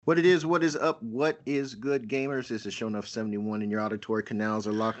What it is, what is up, what is good, gamers? This is Shonuff 71, and your auditory canals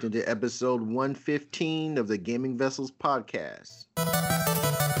are locked into episode 115 of the Gaming Vessels podcast.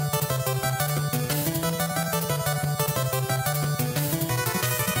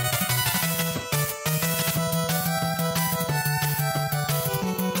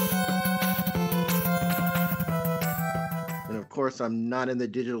 And of course, I'm not in the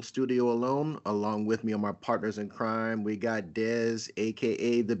digital studio alone. Along with me are my partners in crime. We got Dez,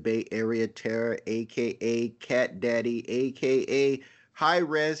 aka the Bay Area Terror, aka Cat Daddy, aka High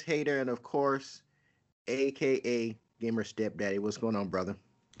Res Hater, and of course, aka Gamer Stepdaddy. What's going on, brother?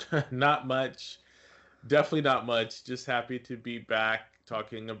 Not much. Definitely not much. Just happy to be back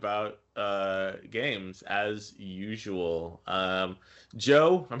talking about games as usual.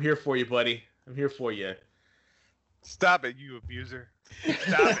 Joe, I'm here for you, buddy. I'm here for you. Stop it, you abuser.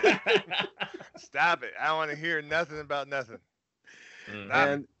 Stop it. Stop it. I don't want to hear nothing about nothing.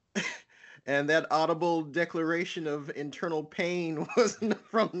 And that audible declaration of internal pain was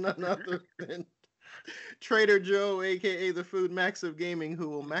from none other than Trader Joe, aka the Food Max of Gaming, who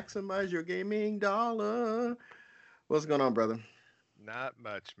will maximize your gaming dollar. What's going on, brother? Not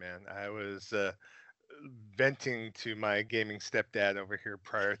much, man. I was venting to my gaming stepdad over here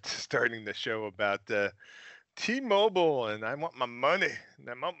prior to starting the show about T-Mobile, and I want my money.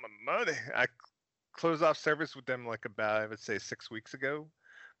 I closed off service with them like about, I would say, 6 weeks ago.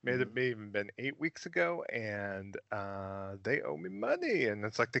 May have even been 8 weeks ago, and they owe me money. And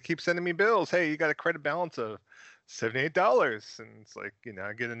it's like they keep sending me bills. Hey, you got a credit balance of $78. And it's like,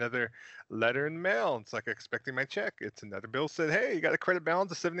 I get another letter in the mail. It's like expecting my check. It's another bill said, hey, you got a credit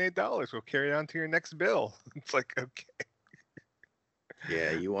balance of $78. We'll carry it on to your next bill. It's like, okay.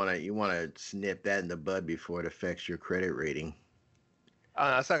 Yeah, you wanna snip that in the bud before it affects your credit rating.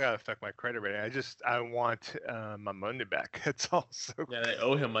 That's not gonna affect my credit rating. I want my money back. That's all. So Yeah, they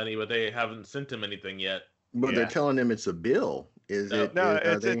owe him money, but they haven't sent him anything yet. But they're telling him it's a bill. Is it? No,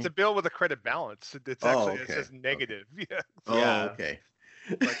 it's a bill with a credit balance. It's actually okay. It says negative. Yeah. Yeah. Okay.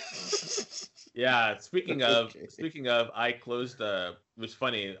 Yeah. Speaking of, Okay. I closed. It was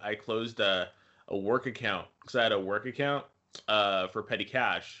funny. I closed a work account because I had a work account for petty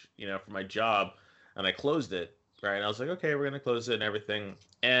cash, for my job, and I closed it. Right, and I was like, okay, we're gonna close it and everything.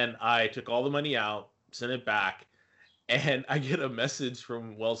 And I took all the money out, sent it back, and I get a message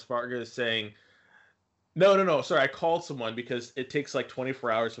from Wells Fargo saying, no, sorry, I called someone because it takes like 24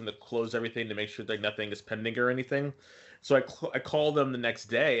 hours for them to close everything to make sure that nothing is pending or anything. So I called them the next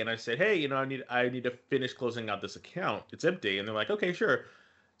day and I said, hey, I need to finish closing out this account. It's empty, and they're like, okay, sure.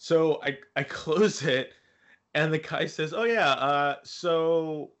 So I close it, and the guy says, oh yeah,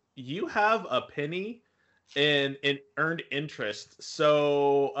 so you have a penny in earned interest,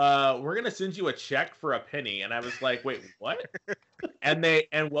 so we're gonna send you a check for a penny. And I was like, wait, what?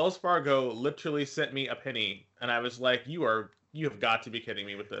 and Wells Fargo literally sent me a penny, and I was like, you have got to be kidding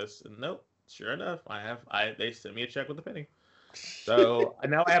me with this. And nope, sure enough, they sent me a check with a penny. So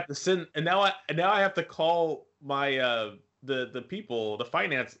now I have to send, and now I have to call my the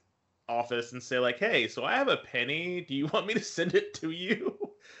finance office and say like, hey, so I have a penny, do you want me to send it to you?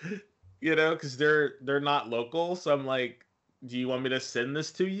 Because they're not local. So I'm like, do you want me to send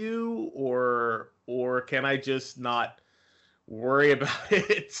this to you, or can I just not worry about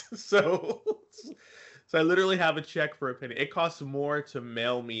it? So I literally have a check for a penny. It costs more to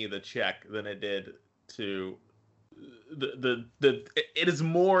mail me the check than it did to it is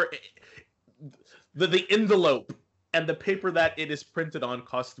more, the envelope and the paper that it is printed on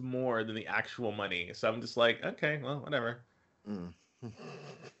costs more than the actual money. So I'm just like, okay, well, whatever.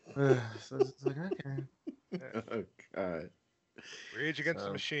 So it's like, okay. Oh God. Rage against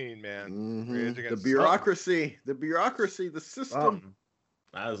the machine, man. Mm-hmm. Rage against the bureaucracy, the system.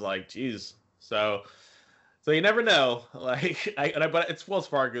 I was like, geez. So you never know. Like, but it's Wells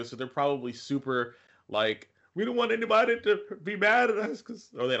Fargo, so they're probably super like, we don't want anybody to be mad at us because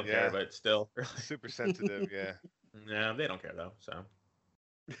they don't care, but still super sensitive. Yeah. Yeah, they don't care though. So.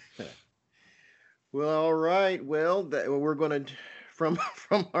 Well, all right. Well, we're going to from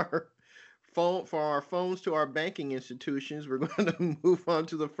our phones to our banking institutions. We're going to move on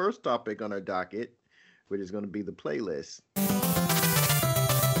to the first topic on our docket, which is going to be the playlist.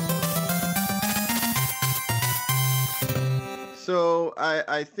 So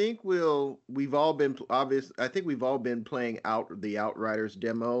I think we've all been playing the Outriders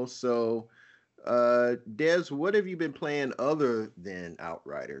demo. So Des, what have you been playing other than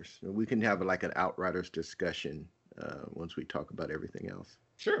Outriders? We can have like an Outriders discussion once we talk about everything else.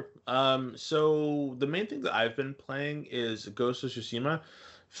 Sure. So the main thing that I've been playing is Ghost of Tsushima.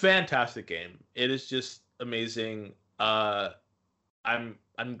 Fantastic game. It is just amazing. I'm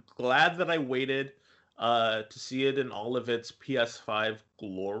I'm glad that I waited to see it in all of its PS5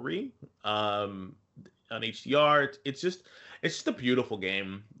 glory on HDR. It's just a beautiful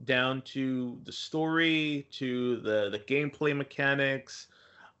game, down to the story, to the gameplay mechanics,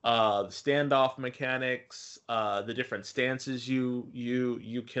 the standoff mechanics, the different stances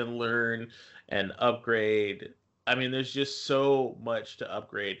you can learn and upgrade. I mean, there's just so much to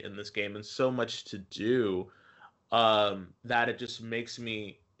upgrade in this game and so much to do, that it just makes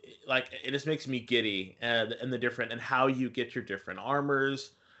me it just makes me giddy, and the different and how you get your different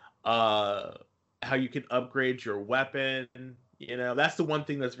armors, uh, how you can upgrade your weapon. That's the one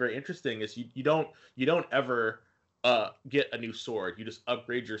thing that's very interesting is you don't ever get a new sword. You just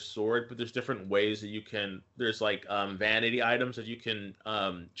upgrade your sword, but there's different ways that you can. There's like vanity items that you can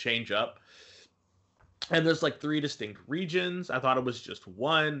change up, and there's like three distinct regions. I thought it was just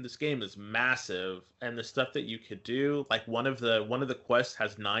one. This game is massive, and the stuff that you could do, like one of the quests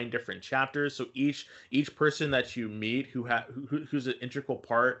has 9 different chapters. So each person that you meet who's an integral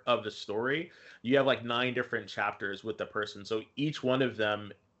part of the story, you have like 9 different chapters with the person. So each one of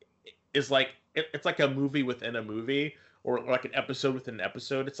them is like it's like a movie within a movie, or like an episode within an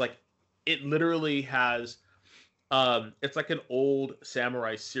episode. It's like it literally has it's like an old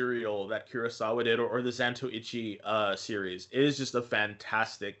samurai serial that Kurosawa did, or the Zanto Ichi series. It is just a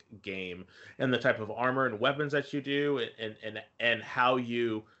fantastic game, and the type of armor and weapons that you do, and how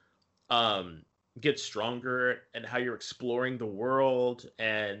you um, get stronger, and how you're exploring the world,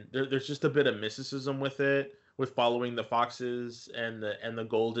 and there's just a bit of mysticism with it, with following the foxes and the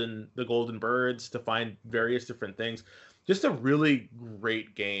golden birds to find various different things. Just a really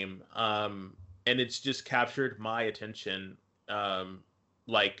great game. And it's just captured my attention, um,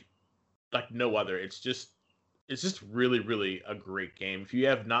 like no other. It's just really, really a great game. If you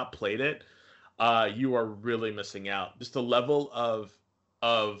have not played it, you are really missing out. Just the level of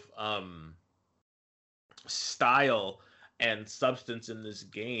style and substance in this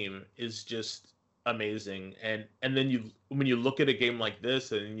game is just amazing. And then when you look at a game like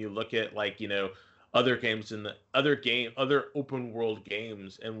this, and you look at, like, other games in the other open world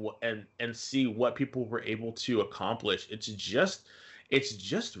games, and see what people were able to accomplish, it's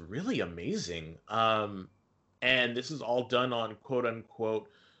just really amazing. And this is all done on quote unquote,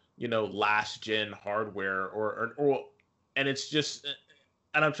 last gen hardware, or and it's just,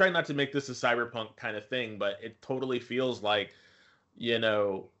 and I'm trying not to make this a cyberpunk kind of thing, but it totally feels like,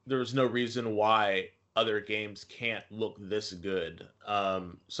 there's no reason why other games can't look this good.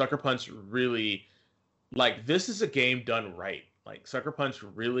 Sucker Punch really, like, this is a game done right. Like, Sucker Punch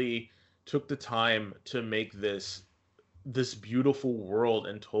really took the time to make this beautiful world,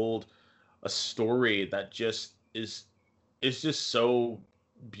 and told a story that just is just so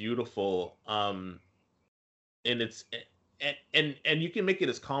beautiful. And it's and you can make it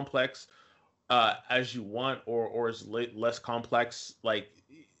as complex as you want, or as less complex. Like,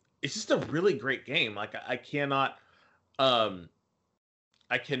 it's just a really great game. Like, um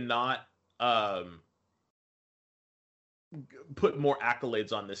I cannot put more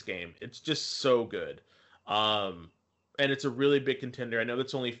accolades on this game. It's just so good. Um, and it's a really big contender. I know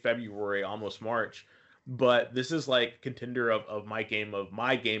that's only February, almost March, but this is like contender of my game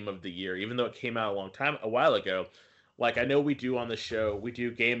of the year, even though it came out a while ago. Like, I know we do on the show, we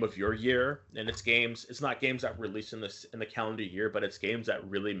do game of your year, and it's not games that release in the calendar year, but it's games that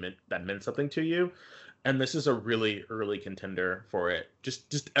really meant something to you. And this is a really early contender for it.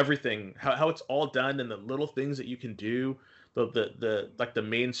 Just everything, how it's all done, and the little things that you can do, the like the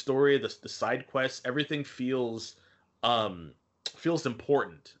main story, the side quests, everything feels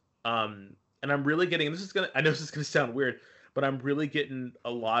important. And I'm really getting, I know this is gonna sound weird, but I'm really getting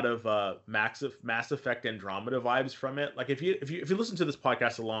a lot of Mass Effect Andromeda vibes from it. Like, if you listen to this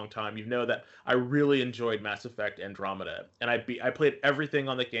podcast a long time, you know that I really enjoyed Mass Effect Andromeda, and I played everything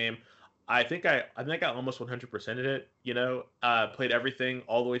on the game. I think I almost 100%ed it. Played everything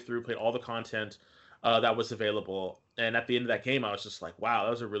all the way through, played all the content that was available, and at the end of that game, I was just like, wow, that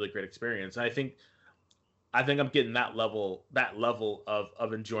was a really great experience. And I think I'm getting that level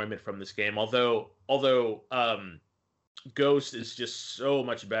of enjoyment from this game. Although Ghost is just so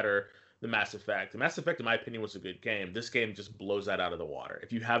much better than Mass Effect. Mass Effect, in my opinion, was a good game. This game just blows that out of the water.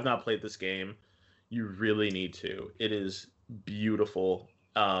 If you have not played this game, you really need to. It is beautiful,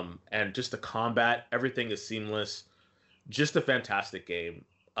 and just the combat, everything is seamless. Just a fantastic game.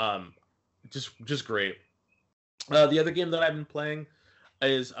 Just great. The other game that I've been playing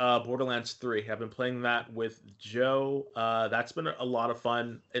is Borderlands 3. I've been playing that with Joe. That's been a lot of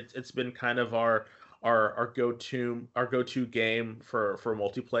fun. It's been kind of our go-to game for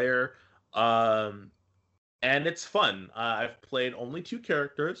multiplayer. Um, and it's fun. I've played only 2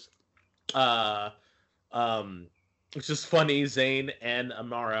 characters. Uh, it's just funny, Zane and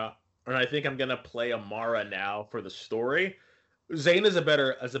Amara, and I think I'm gonna play Amara now for the story. Zane is a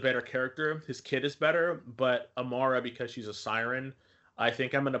better character. His kid is better, but Amara, because she's a siren, I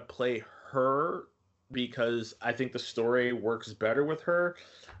think I'm gonna play her because I think the story works better with her,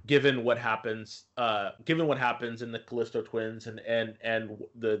 given what happens in the Callisto twins and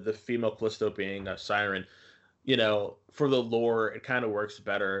the female Callisto being a siren. For the lore, it kind of works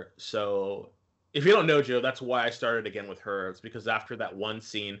better. So if you don't know, Joe, that's why I started again with her. It's because after that one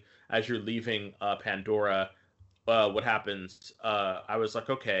scene, as you're leaving Pandora, what happens, I was like,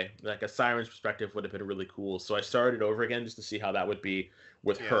 okay, like a siren's perspective would have been really cool. So I started over again just to see how that would be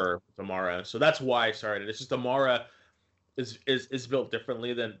with her, with Amara. So that's why I started. It's just Amara is built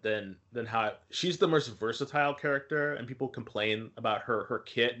differently than how she's the most versatile character, and people complain about her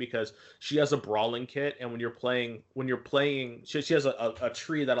kit because she has a brawling kit, and when you're playing she has a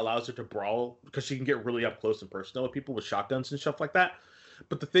tree that allows her to brawl because she can get really up close and personal with people with shotguns and stuff like that.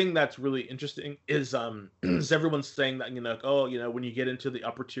 But the thing that's really interesting is is everyone's saying that oh when you get into the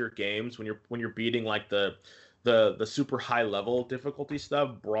upper tier games, when you're beating like the super high level difficulty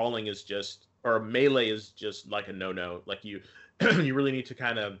stuff, brawling is just, or melee is just like a no. Like you you really need to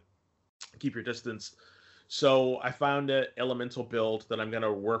kind of keep your distance. So I found an elemental build that I'm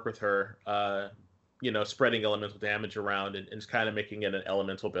gonna work with her, spreading elemental damage around and kind of making it an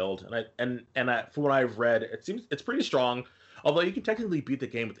elemental build. And I from what I've read, it seems it's pretty strong. Although you can technically beat the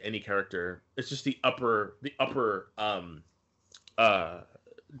game with any character. It's just the upper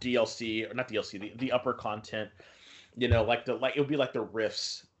DLC, or not DLC, the upper content, like it would be like the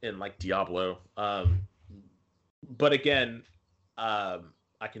rifts in like Diablo. But again, I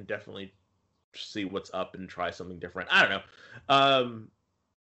can definitely see what's up and try something different. I don't know.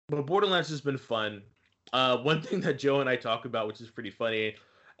 But Borderlands has been fun. One thing that Joe and I talk about, which is pretty funny,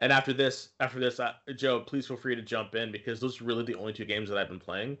 and after this, Joe, please feel free to jump in because those are really the only 2 games that I've been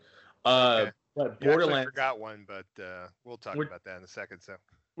playing. Okay. But Borderlands, I forgot one, but we'll talk about that in a second. So,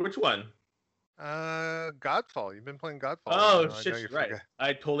 which one? Godfall. You've been playing Godfall. Oh shit, right.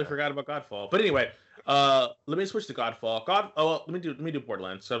 I totally forgot about Godfall. But anyway, let me switch to Godfall. let me do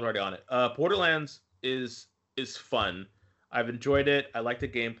Borderlands. So I'm already on it. Borderlands is fun. I've enjoyed it. I like the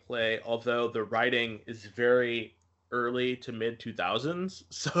gameplay, although the writing is very early to mid 2000s.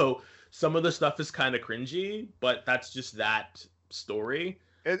 So some of the stuff is kind of cringy, but that's just that story.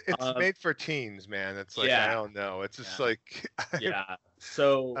 It's made for teens, man. It's like, I don't know. It's just like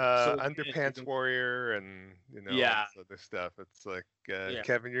So Underpants Warrior and other stuff. It's like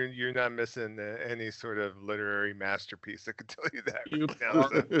Kevin, you're not missing any sort of literary masterpiece. I can tell you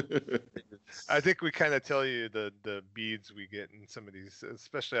that. I think we kind of tell you the beads we get in some of these,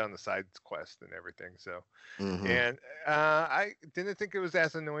 especially on the side quest and everything. So, and I didn't think it was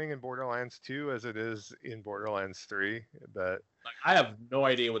as annoying in Borderlands 2 as it is in Borderlands 3, but I have no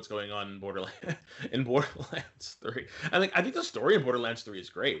idea what's going on in Borderlands 3. I think the story in Borderlands 3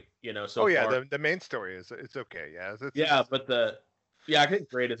 is great. So far. The main story it's okay. I think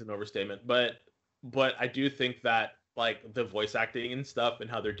great is an overstatement, but I do think that like the voice acting and stuff and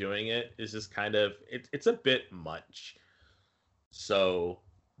how they're doing it is just kind of it's a bit much. So,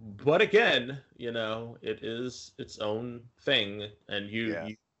 but again, it is its own thing, and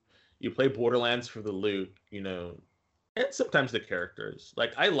you play Borderlands for the loot, and sometimes the characters.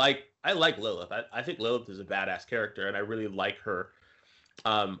 Like I like Lilith. I think Lilith is a badass character, and I really like her.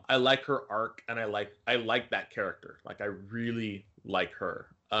 I like her arc, and I like that character. Like I really like her.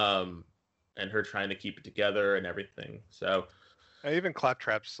 And her trying to keep it together and everything. So even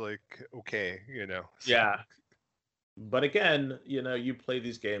Claptrap's like okay, So. Yeah. But again, you play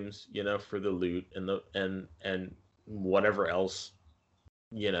these games, for the loot and whatever else,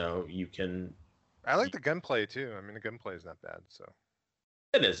 you can. I like the gunplay too. I mean, the gunplay is not bad. So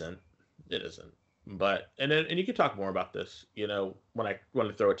it isn't. But and you can talk more about this, when I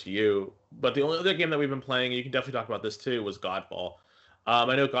throw it to you. But the only other game that we've been playing, and you can definitely talk about this too, was Godfall.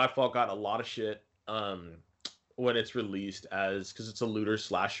 I know Godfall got a lot of shit when it's released because it's a looter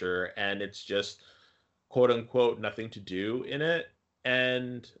slasher and it's just quote unquote nothing to do in it.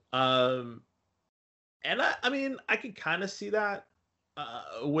 And I mean I can kind of see that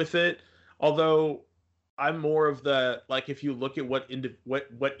with it, although I'm more of the like if you look at what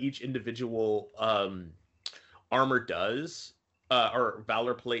each individual armor does or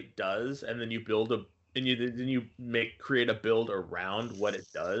Valor Plate does, and then you build create a build around what it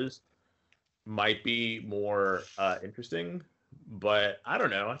does, might be more interesting. But I don't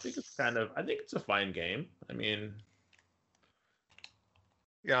know. I think it's a fine game. I mean,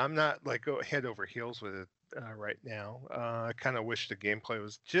 I'm not like head over heels with it right now. I kind of wish the gameplay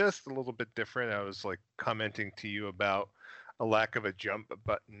was just a little bit different. I was like commenting to you about a lack of a jump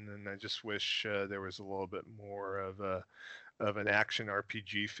button, and I just wish there was a little bit more of an action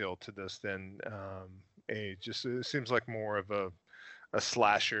RPG feel to this than it seems like more of a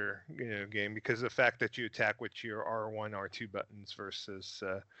slasher game, because the fact that you attack with your R1 R2 buttons versus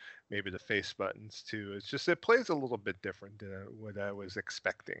maybe the face buttons too, it plays a little bit different than what I was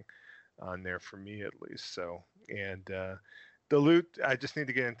expecting on there, for me at least. So, and the loot, I just need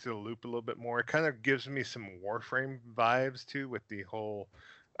to get into the loop a little bit more. It kind of gives me some Warframe vibes too, with the whole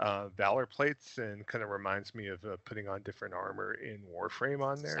Valor plates, and kind of reminds me of putting on different armor in Warframe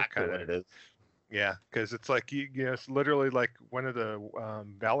on there. Exactly what it is. Yeah, because it's like it's literally like one of the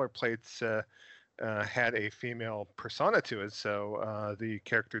Valor plates had a female persona to it. So the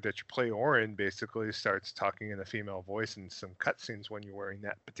character that you play, Orin, basically starts talking in a female voice in some cutscenes when you're wearing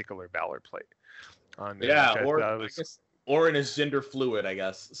that particular Valor plate on there. Yeah, or I guess Orin is gender fluid, I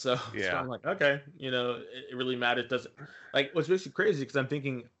guess. So yeah, I'm like, okay, it really matters. Doesn't like what's basically crazy because I'm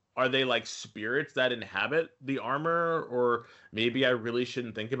thinking, are they like spirits that inhabit the armor, or maybe I really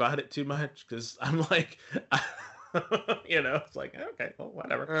shouldn't think about it too much because I'm like, it's like okay, well,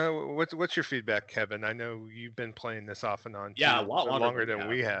 whatever. What's your feedback, Kevin? I know you've been playing this off and on. Yeah, a lot longer than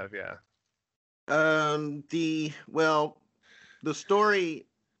we have. Yeah. The story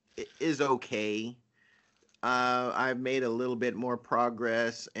is okay. I've made a little bit more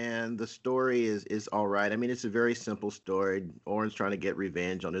progress, and the story is all right. I mean, it's a very simple story. Orin's trying to get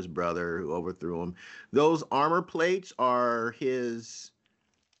revenge on his brother who overthrew him. Those armor plates are his,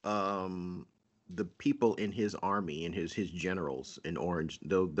 the people in his army and his generals in Orange.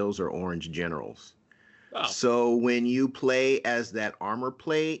 Those are Orange generals. Wow. So when you play as that armor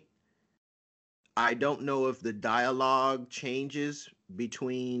plate, I don't know if the dialogue changes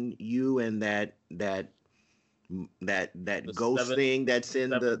between you and that ghost thing that's in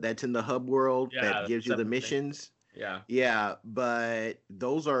the hub world that gives you the missions. Yeah, but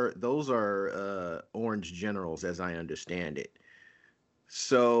those are Orange generals as I understand it.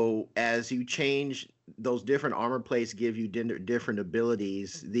 So as you change, those different armor plates give you different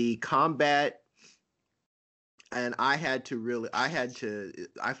abilities. The combat, and I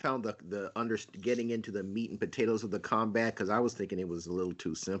found getting into the meat and potatoes of the combat, because I was thinking it was a little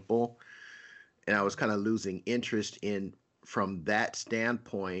too simple. And I was kind of losing interest from that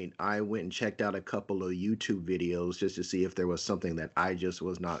standpoint. I went and checked out a couple of YouTube videos just to see if there was something that I just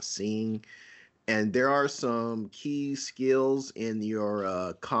was not seeing. And there are some key skills in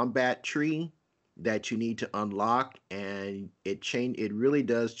your combat tree that you need to unlock, and it really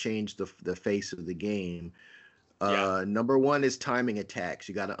does change the face of the game. Number one is timing attacks.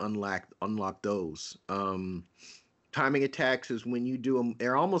 You got to unlock those. Timing attacks is when you do them.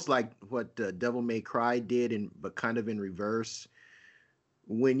 They're almost like what Devil May Cry did, but kind of in reverse.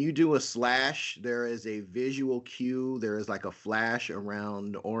 When you do a slash, there is a visual cue. There is like a flash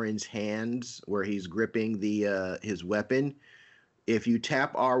around Orin's hands where he's gripping his weapon. If you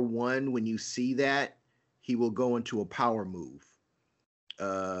tap R1 when you see that, he will go into a power move.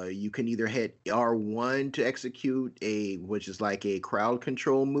 You can either hit R1 to execute which is like a crowd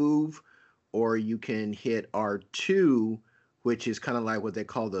control move, or you can hit R2, which is kind of like what they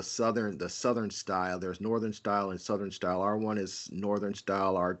call the southern style. There's northern style and southern style. R1 is northern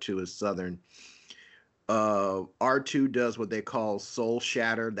style, R2 is southern. R2 does what they call soul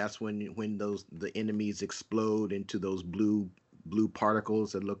shatter. That's when the enemies explode into those blue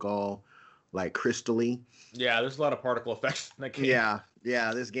particles that look all like crystally. Yeah, there's a lot of particle effects in that game.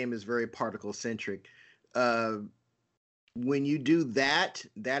 Yeah, this game is very particle centric. When you do that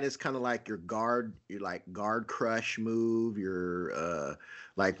is kind of like your guard crush move.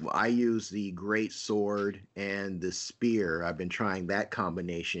 Like I use the great sword and the spear. I've been trying that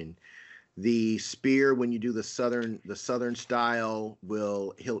combination. The spear, when you do the southern style,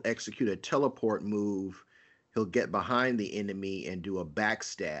 he'll execute a teleport move. He'll get behind the enemy and do a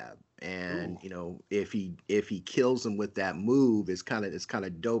backstab. And if he kills him with that move, it's kind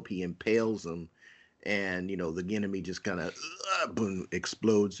of dope. He impales him. And the enemy just kind of boom,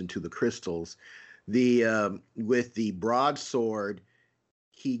 explodes into the crystals. With the broadsword,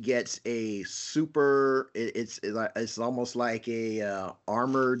 he gets a super. It's almost like a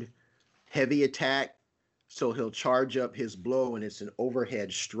armored heavy attack. So he'll charge up his blow, and it's an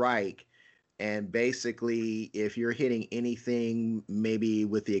overhead strike. And basically, if you're hitting anything, maybe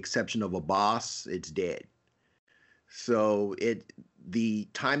with the exception of a boss, it's dead. So the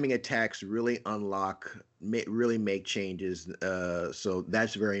timing attacks really really make changes. So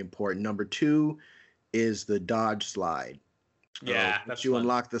that's very important. Number two is the dodge slide. Yeah, Once that's you fun.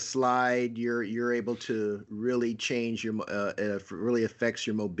 unlock the slide, you're able to really change it really affects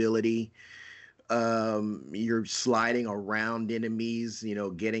your mobility. You're sliding around enemies,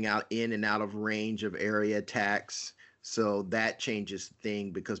 getting out in and out of range of area attacks. So that changes the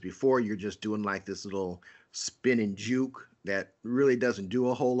thing because before you're just doing like this little spin and juke that really doesn't do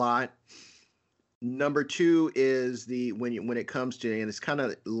a whole lot. Number two is when it comes to, and it's kind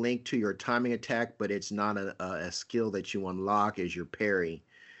of linked to your timing attack, but it's not a skill that you unlock, is your parry.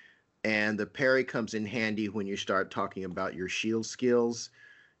 And the parry comes in handy when you start talking about your shield skills.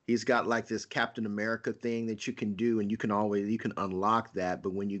 He's got like this Captain America thing that you can do, and you can unlock that.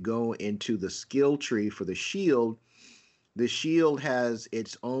 But when you go into the skill tree for the shield has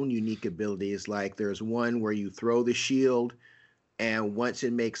its own unique abilities. Like there's one where you throw the shield, and once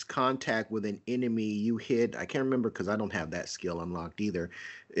it makes contact with an enemy, you hit. I can't remember because I don't have that skill unlocked either.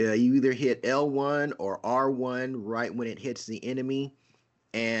 You either hit L1 or R1 right when it hits the enemy,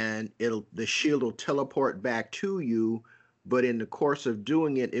 and the shield will teleport back to you. But in the course of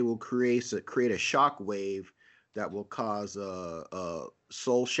doing it, it will create a shock wave that will cause a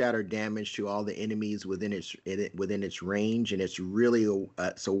soul shatter damage to all the enemies within its range, and it's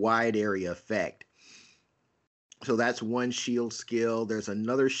a wide area effect. So that's one shield skill. There's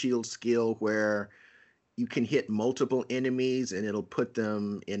another shield skill where you can hit multiple enemies and it'll put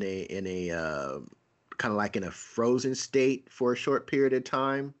them in a kind of like in a frozen state for a short period of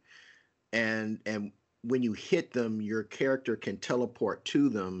time. And when you hit them, your character can teleport to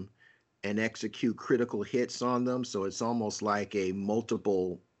them and execute critical hits on them. So it's almost like a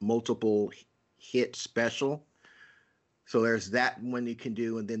multiple hit special. So there's that one you can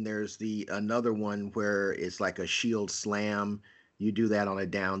do, and then there's the another one where it's like a shield slam. You do that on a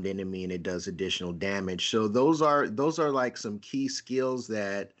downed enemy, and it does additional damage. So those are like some key skills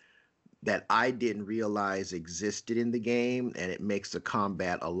that I didn't realize existed in the game, and it makes the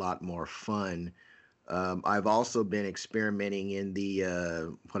combat a lot more fun. I've also been experimenting in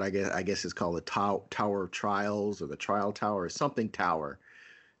the what I guess is called the Tower of Trials or the Trial Tower or something tower,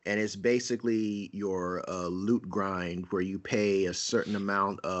 and it's basically your loot grind where you pay a certain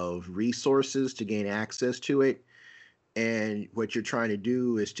amount of resources to gain access to it. And what you're trying to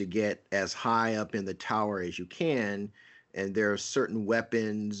do is to get as high up in the tower as you can. And there are certain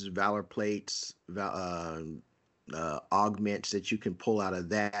weapons, valor plates, augments that you can pull out of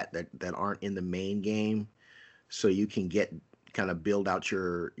that aren't in the main game. So you can get kind of build out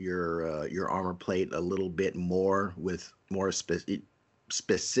your armor plate a little bit more with more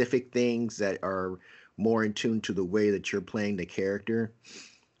specific things that are more in tune to the way that you're playing the character.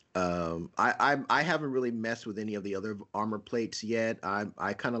 I haven't really messed with any of the other armor plates yet.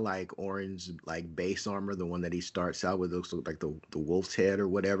 I kind of like Orin's like base armor, the one that he starts out with, looks like the wolf's head or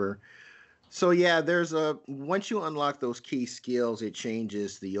whatever. So yeah, once you unlock those key skills, it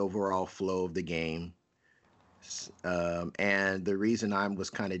changes the overall flow of the game. And the reason I was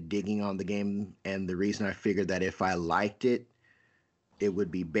kind of digging on the game, and the reason I figured that if I liked it, it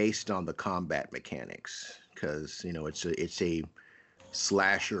would be based on the combat mechanics, because it's a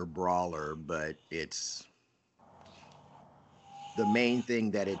slasher brawler, but it's the main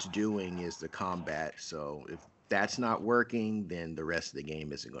thing that it's doing is the combat. So if that's not working, then the rest of the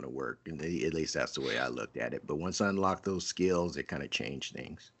game isn't going to work. And at least that's the way I looked at it. But once I unlocked those skills, it kind of changed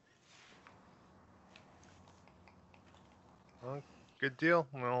things. Well, good deal.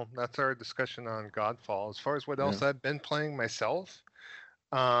 Well, that's our discussion on Godfall. As far as what else Yeah. I've been playing myself,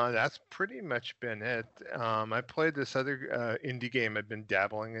 that's pretty much been it. I played this other indie game. I've been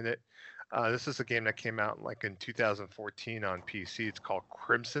dabbling in it. This is a game that came out like in 2014 on PC. It's called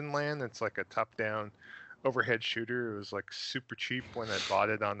Crimson Land. It's like a top-down overhead shooter. It was like super cheap when I bought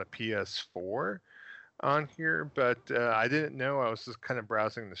it on the PS4 on here, but I didn't know. I was just kind of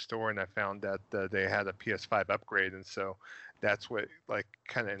browsing the store and I found that they had a PS5 upgrade, and so that's what like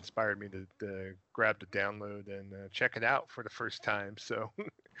kind of inspired me to grab the download and check it out for the first time. So,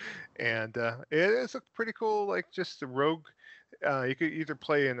 and it is a pretty cool, like just a rogue. You could either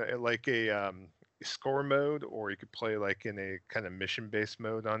play in like a score mode, or you could play like in a kind of mission-based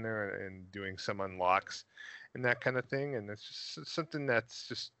mode on there and doing some unlocks and that kind of thing. And it's just something that's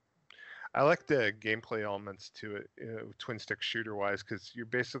just I like the gameplay elements to it, twin stick shooter wise, because you're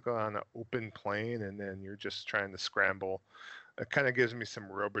basically on an open plane and then you're just trying to scramble. It kind of gives me some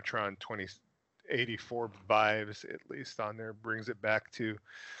Robotron 2084 vibes, at least on there. Brings it back to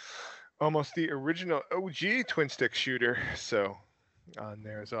almost the original OG twin stick shooter. So on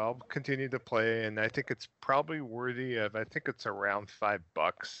there, so I'll continue to play, and I think it's probably worthy of. I think it's around $5.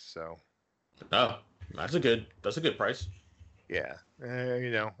 So Oh, that's a good price. yeah,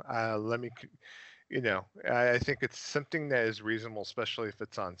 let me I think it's something that is reasonable, especially if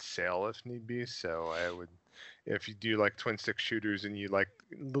it's on sale if need be. So I would, if you do like twin stick shooters and you like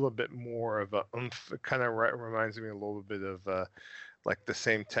a little bit more of a oomph, it kind of reminds me a little bit of like the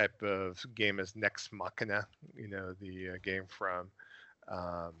same type of game as Nex Machina, the game from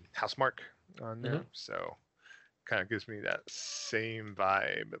Housemark on there. Mhm. So kind of gives me that same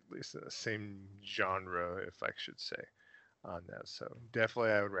vibe, at least the same genre, if I should say, on that. So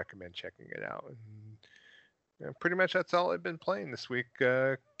definitely, I would recommend checking it out. And pretty much that's all I've been playing this week.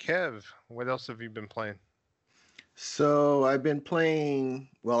 Kev, what else have you been playing? So I've been playing.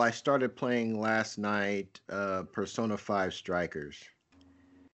 Well, I started playing last night. Persona 5 Strikers,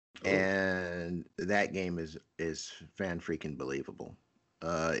 Oh, and that game is fan freaking believable.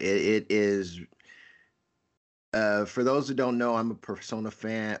 It is. For those who don't know, I'm a Persona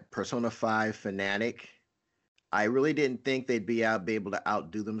 5 fanatic. I really didn't think they'd be able to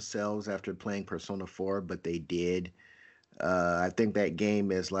outdo themselves after playing Persona 4, but they did. I think that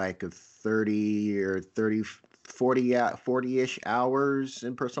game is like a 30 or 30, 40-ish hours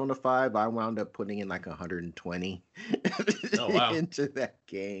in Persona 5. I wound up putting in like 120 oh wow. into that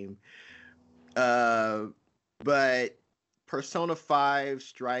game. Uh, but Persona 5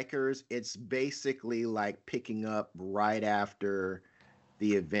 Strikers, it's basically like picking up right after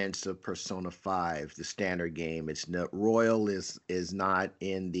the events of Persona 5, the standard game. It's no Royal is not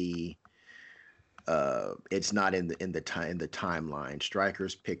in the it's not in the time in the timeline.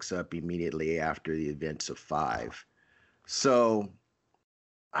 Strikers picks up immediately after the events of 5. So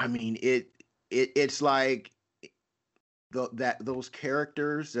I mean it's like those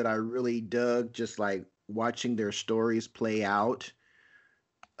characters that I really dug, just like watching their stories play out,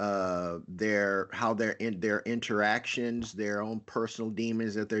 their how they're in their interactions, their own personal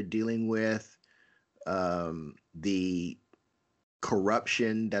demons that they're dealing with, the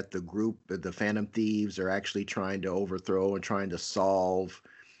corruption that the Phantom Thieves are actually trying to overthrow and trying to solve,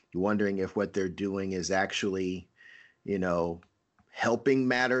 wondering if what they're doing is actually, you know, helping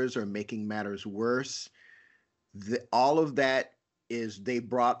matters or making matters worse. All of that they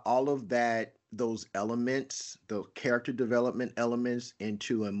brought all of those elements, the character development elements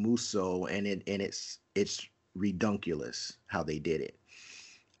into a Muso, and it's redunculous how they did it.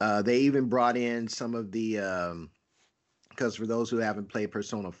 They even brought in some of the because for those who haven't played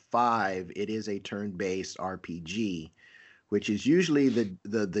Persona 5, it is a turn-based RPG, which is usually the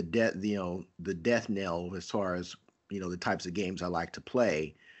death the death knell as far as the types of games I like to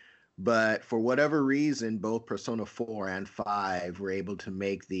play. But for whatever reason, both Persona 4 and 5 were able to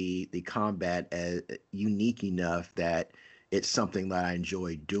make the combat unique enough that it's something that I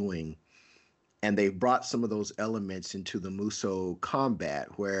enjoy doing. And they brought some of those elements into the Muso combat,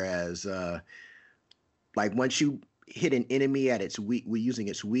 whereas like once you hit an enemy at its weak, we're using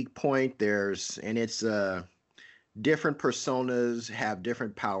its weak point. It's different personas have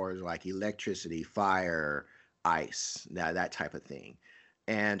different powers like electricity, fire, ice, that type of thing.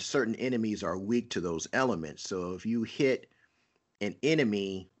 And certain enemies are weak to those elements. So if you hit an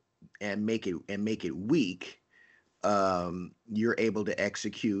enemy and make it weak, you're able to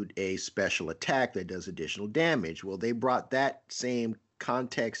execute a special attack that does additional damage. Well, they brought that same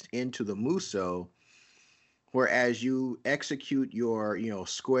context into the Muso, whereas you execute your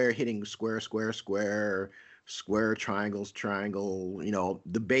square hitting square triangles triangle,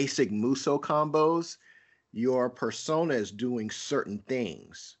 the basic Muso combos, your persona is doing certain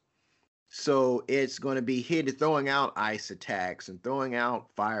things. So it's going to be throwing out ice attacks and throwing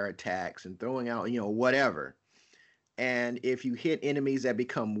out fire attacks and throwing out whatever. And if you hit enemies that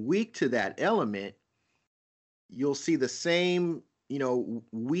become weak to that element, you'll see the same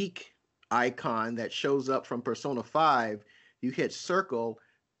weak icon that shows up from Persona 5. You hit circle,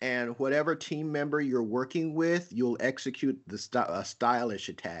 and whatever team member you're working with, you'll execute a stylish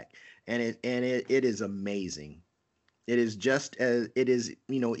attack, and it is amazing. It is just as it is,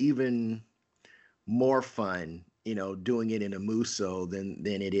 even more fun, doing it in a Muso than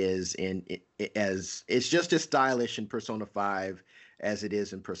it is as it's just as stylish in Persona 5 as it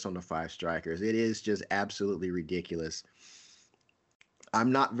is in Persona 5 Strikers. It is just absolutely ridiculous.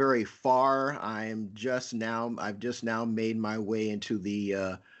 I'm not very far. I've just now made my way into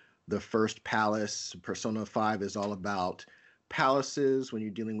the first palace. Persona 5 is all about palaces when you're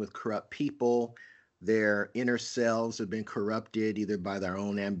dealing with corrupt people. Their inner selves have been corrupted either by their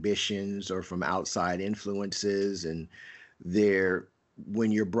own ambitions or from outside influences, and they're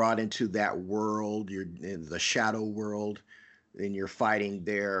when you're brought into that world, you're in the shadow world, and you're fighting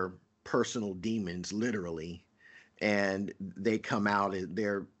their personal demons, literally, and they come out and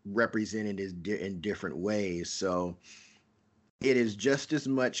they're represented in different ways. So it is just as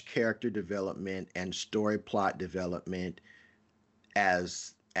much character development and story plot development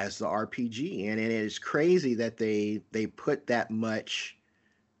as the RPG, and it is crazy that they put that much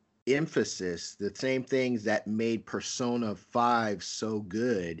emphasis, the same things that made Persona 5 so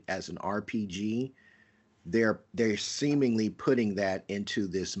good as an RPG. They're seemingly putting that into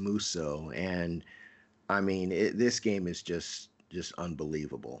this Muso, and I mean this game is just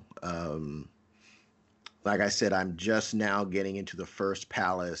unbelievable. Like I said, I'm just now getting into the first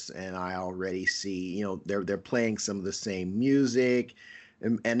palace, and I already see, they're playing some of the same music.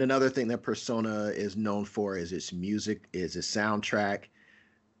 And another thing that Persona is known for is its music, is its soundtrack.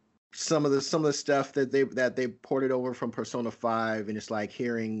 Some of the stuff that they ported over from Persona 5, and it's like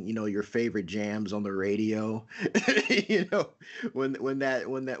hearing, your favorite jams on the radio. you know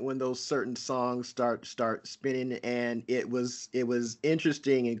when those certain songs start spinning, and it was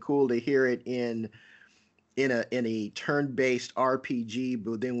interesting and cool to hear it in a turn-based RPG,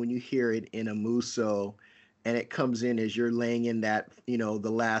 but then when you hear it in a Muso, and it comes in as you're laying in that,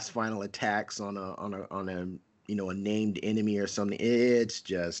 the last final attacks on a named enemy or something, it's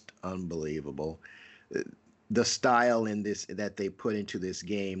just unbelievable. The style in this that they put into this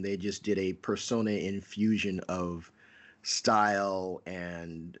game, they just did a Persona infusion of style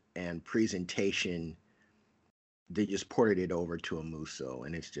and presentation. They just ported it over to a Muso,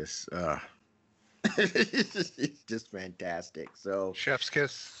 and it's just it's just fantastic. So Chef's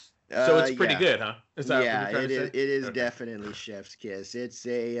kiss. So it's pretty yeah, good, huh? Is that yeah, what you're trying it to is. say? It is Okay. definitely chef's kiss. It's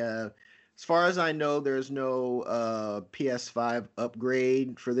as far as I know, there's no PS5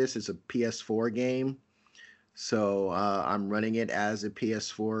 upgrade for this. It's a PS4 game, so I'm running it as a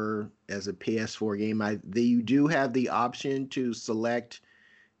PS4 game. You do have the option to select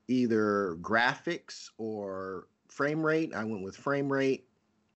either graphics or frame rate. I went with frame rate,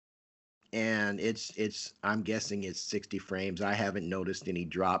 and it's I'm guessing it's 60 frames. I haven't noticed any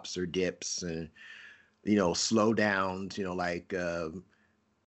drops or dips and slow downs, like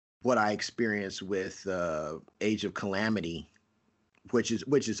what I experienced with Age of Calamity, which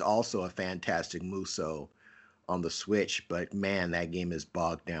is also a fantastic Muso on the Switch. But man, that game is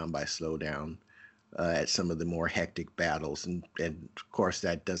bogged down by slowdown at some of the more hectic battles, and of course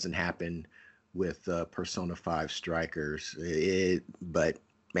that doesn't happen with Persona 5 Strikers. But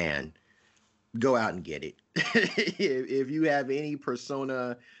man, go out and get it. if you have any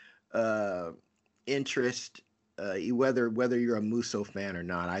Persona uh, interest, whether you're a Muso fan or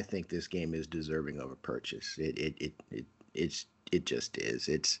not, I think this game is deserving of a purchase. It just is.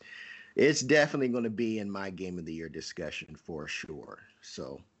 It's definitely going to be in my game of the year discussion for sure.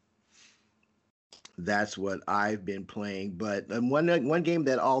 So that's what I've been playing. But one game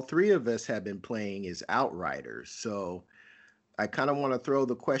that all three of us have been playing is Outriders. So I kind of want to throw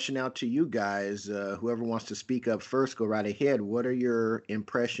the question out to you guys. Whoever wants to speak up first, go right ahead. What are your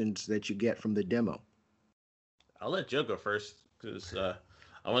impressions that you get from the demo? I'll let Joe go first because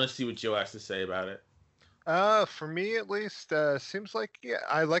I want to see what Joe has to say about it. For me at least, seems like, yeah,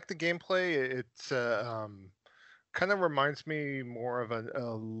 I like the gameplay. It's kind of reminds me more of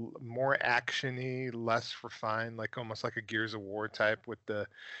more actiony, less refined, like almost like a Gears of War type with the,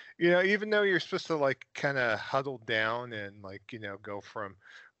 even though you're supposed to like kind of huddle down and like, go from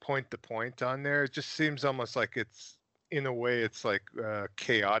point to point on there, it just seems almost like it's, in a way, it's like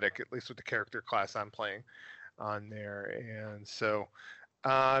chaotic, at least with the character class I'm playing on there. And so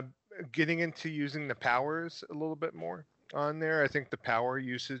uh, getting into using the powers a little bit more on there, I think the power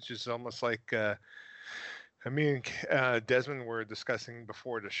usage is almost like, I mean, Desmond, were discussing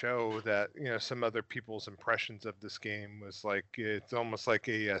before the show that some other people's impressions of this game was like it's almost like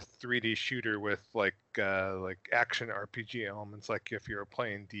a 3D shooter with like action RPG elements, like if you're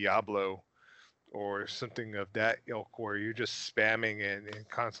playing Diablo or something of that ilk, where you're just spamming and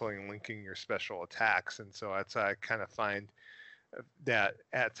constantly linking your special attacks. And so that's how I kind of find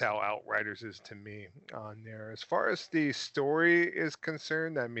that's how Outriders is to me on there. As far as the story is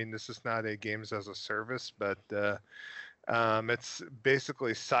concerned, I mean, this is not a games as a service, but it's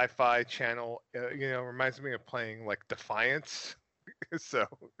basically Sci-Fi Channel. Reminds me of playing like Defiance. So,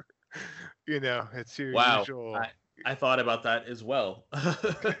 it's your Wow, usual. I thought about that as well.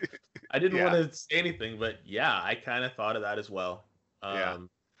 I didn't want Yeah, to say anything, but yeah, I kind of thought of that as well. yeah. Um,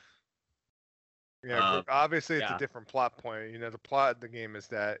 Yeah, obviously it's a yeah, different plot point. The plot of the game is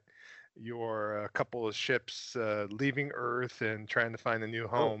that you're a couple of ships leaving Earth and trying to find a new oh,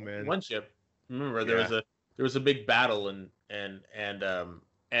 home. And one ship. Remember, there yeah, was a big battle, and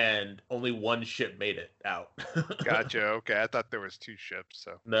only one ship made it out. gotcha. Okay, I thought there was two ships.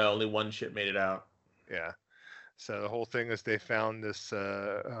 So No, only one ship made it out. yeah, so the whole thing is they found this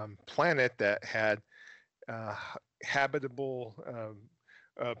planet that had uh, habitable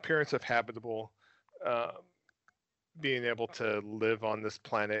appearance of habitable. Uh, being able to live on this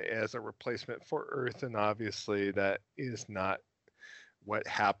planet as a replacement for Earth, and obviously that is not what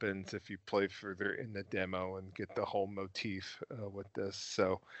happens if you play further in the demo and get the whole motif with this.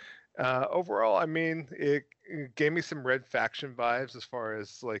 So overall, I mean, it gave me some Red Faction vibes as far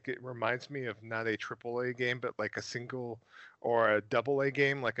as like it reminds me of not a AAA game, but like a single or a double A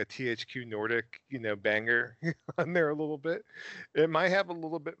game, like a THQ Nordic, banger on there a little bit. It might have a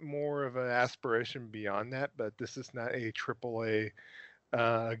little bit more of an aspiration beyond that, but this is not a AAA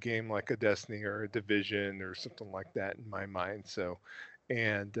game like a Destiny or a Division or something like that in my mind. So,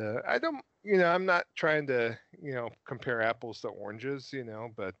 and I don't, I'm not trying to, compare apples to oranges,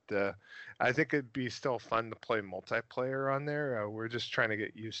 but I think it'd be still fun to play multiplayer on there. We're just trying to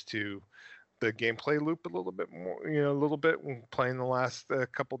get used to the gameplay loop a little bit more, a little bit when playing the last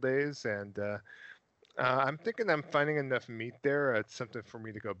couple days. And I'm thinking I'm finding enough meat there. It's something for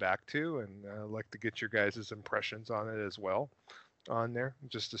me to go back to, and like to get your guys' impressions on it as well on there,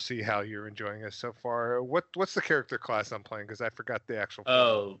 just to see how you're enjoying it so far. What's the character class I'm playing? Because I forgot the actual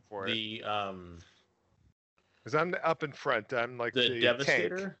for it. Because I'm up in front. I'm like the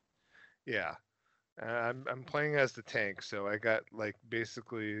Devastator. Tank. Yeah, I'm playing as the tank, so I got like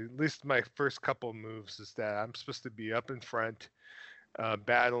basically at least my first couple moves is that I'm supposed to be up in front,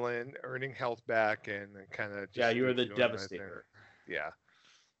 battling, earning health back, and kind of you are the Devastator. Yeah.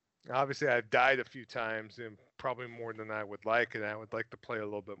 Obviously, I've died a few times, and probably more than I would like, and I would like to play a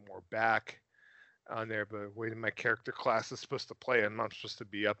little bit more back on there. But the way my character class is supposed to play, I'm not supposed to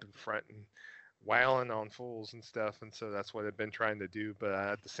be up in front and wailing on fools and stuff, and so that's what I've been trying to do. But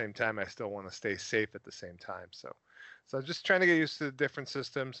at the same time, I still want to stay safe at the same time. So I'm just trying to get used to the different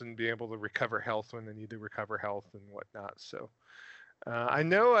systems and be able to recover health when I need to recover health and whatnot. So I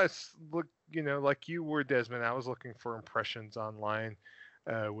know like you were, Desmond, I was looking for impressions online.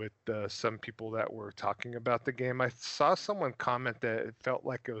 With some people that were talking about the game. I saw someone comment that it felt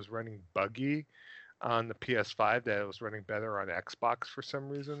like it was running buggy on the PS5, that it was running better on Xbox for some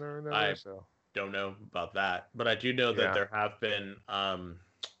reason or another. I don't know about that, but I do know that there have been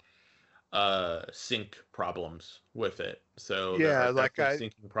sync problems with it. So yeah, like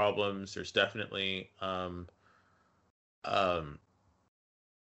syncing problems. There's definitely there's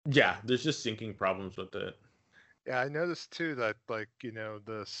just syncing problems with it. Yeah, I noticed too that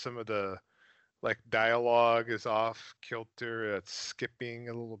some of the like dialogue is off kilter. It's skipping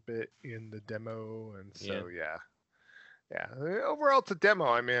a little bit in the demo, and so yeah. Overall, it's a demo.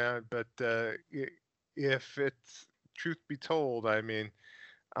 I mean, but if it's truth be told, I mean,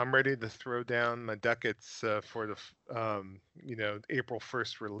 I'm ready to throw down my ducats for the April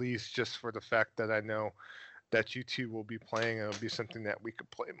 1st release, just for the fact that I know that you two will be playing. It'll be something that we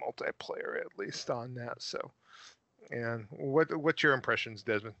could play multiplayer at least on that. So. And what's your impressions,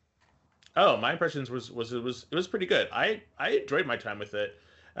 Desmond? Oh, my impressions was it was pretty good. I enjoyed my time with it,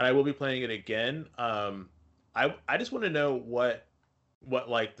 and I will be playing it again. I just want to know what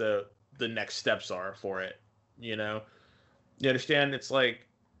like the next steps are for it. You understand? It's like,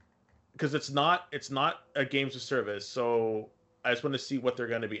 because it's not a games of service, so I just want to see what they're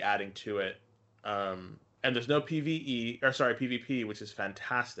going to be adding to it. And there's no PvP, which is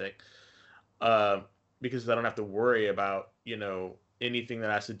fantastic. Because I don't have to worry about, anything that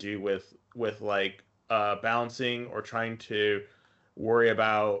has to do with like balancing or trying to worry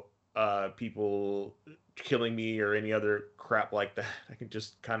about people killing me or any other crap like that. I can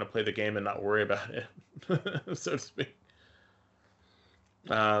just kind of play the game and not worry about it, so to speak.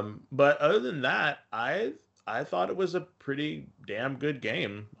 But other than that, I thought it was a pretty damn good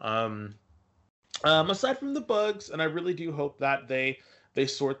game. Aside from the bugs, and I really do hope that they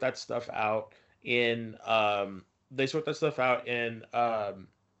sort that stuff out in the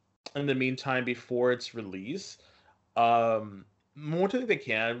meantime before its release. More to they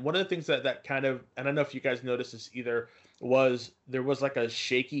can. One of the things that kind of, and I don't know if you guys noticed this either, was there was like a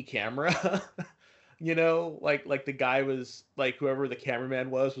shaky camera. Like the guy was like, whoever the cameraman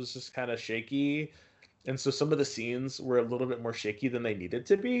was just kind of shaky. And so some of the scenes were a little bit more shaky than they needed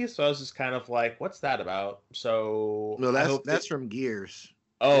to be. So I was just kind of like, what's that about? So no, that's from Gears.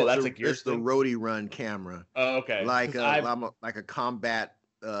 Oh, that's a Gears. It's the roadie run camera. Oh, okay. Like a combat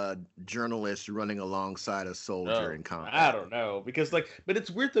journalist running alongside a soldier in combat. I don't know, because but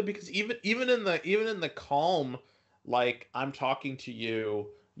it's weird though, because even in the calm, like I'm talking to you,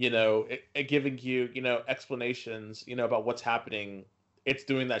 giving you, explanations, about what's happening. It's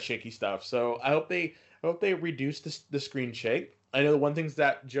doing that shaky stuff. So I hope they reduce the screen shake. I know one things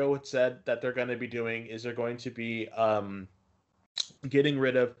that Joe had said that they're going to be doing is they're going to be getting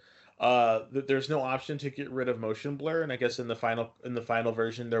rid of There's no option to get rid of motion blur, and I guess in the final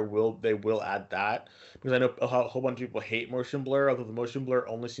version they will add that, because I know a whole bunch of people hate motion blur, although the motion blur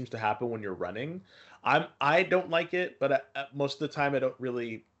only seems to happen when you're running. I don't like it, but most of the time I don't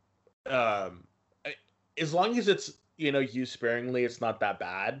really. Um, as long as it's used sparingly, it's not that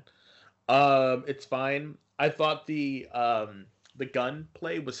bad. It's fine. I thought the gun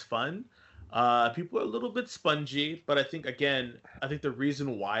play was fun. People are a little bit spongy, but I think the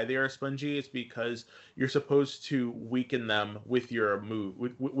reason why they are spongy is because you're supposed to weaken them with your move,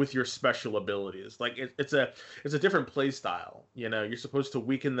 with your special abilities. Like it's a different play style. You're supposed to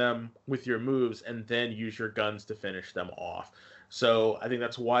weaken them with your moves and then use your guns to finish them off. So I think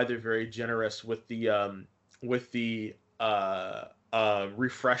that's why they're very generous with the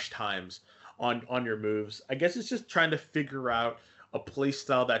refresh times on your moves. I guess it's just trying to figure out a play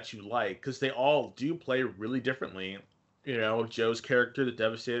style that you like, because they all do play really differently. Joe's character, the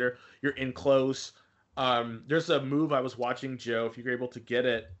Devastator, you're in close. There's a move I was watching, Joe, if you're able to get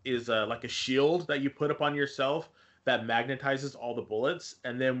it, is like a shield that you put up on yourself that magnetizes all the bullets,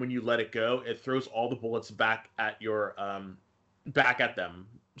 and then when you let it go, it throws all the bullets back at them.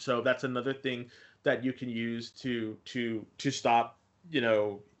 So that's another thing that you can use to stop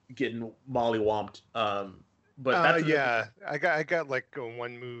getting mollywomped. But that's I got like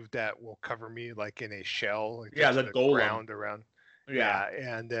one move that will cover me like in a shell, like the golem ground around. Yeah,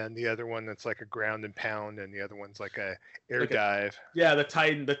 and then the other one that's like a ground and pound, and the other one's like a air dive.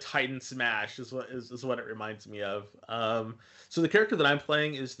 The Titan smash is what it reminds me of. So the character that I'm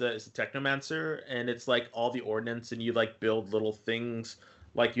playing is the Technomancer, and it's like all the ordnance, and you like build little things.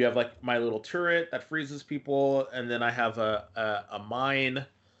 Like you have like my little turret that freezes people, and then I have a mine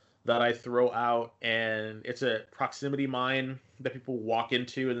that I throw out, and it's a proximity mine that people walk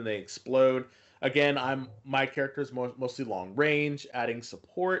into and then they explode. Again, my character is mostly long range, adding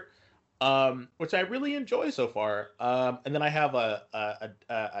support, which I really enjoy so far. And then I have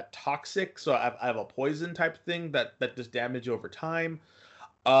a toxic, so I have a poison type thing that does damage over time.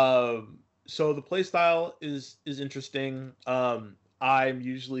 So the playstyle is interesting. I'm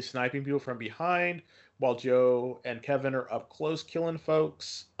usually sniping people from behind, while Joe and Kevin are up close killing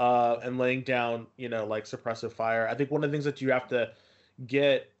folks and laying down, like suppressive fire. I think one of the things that you have to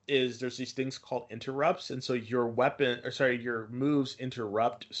get is there's these things called interrupts, and so your moves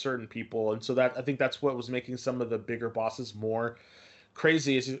interrupt certain people, and so that I think that's what was making some of the bigger bosses more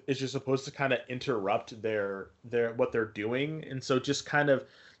crazy is you're supposed to kind of interrupt their what they're doing, and so just kind of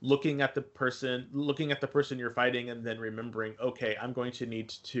looking at the person you're fighting, and then remembering, okay, I'm going to need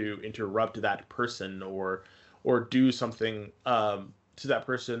to interrupt that person or do something to that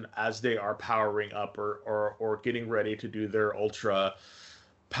person as they are powering up or getting ready to do their ultra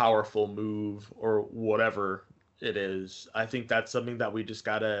powerful move or whatever it is. I think that's something that we just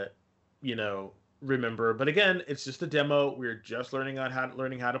gotta remember. But again, it's just a demo. We're just learning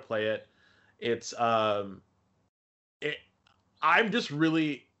how to play it. It's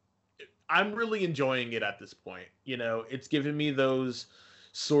I'm really enjoying it at this point. It's given me those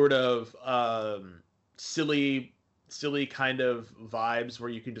sort of silly kind of vibes where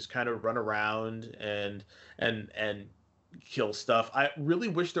you can just kind of run around and kill stuff. I really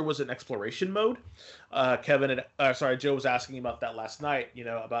wish there was an exploration mode. Joe was asking about that last night.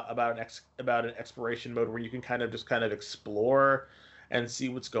 About an exploration mode where you can kind of explore and see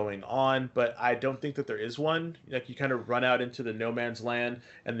what's going on, but I don't think that there is one. Like you kind of run out into the no man's land,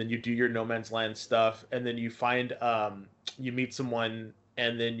 and then you do your no man's land stuff, and then you find you meet someone,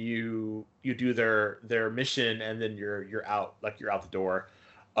 and then you do their mission, and then you're out the door.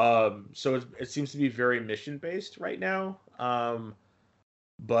 So it seems to be very mission based right now.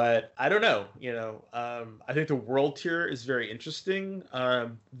 But I don't know. I think the world tier is very interesting.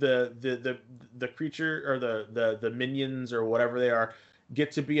 The creature or the minions or whatever they are get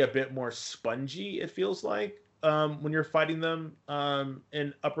to be a bit more spongy. It feels like when you're fighting them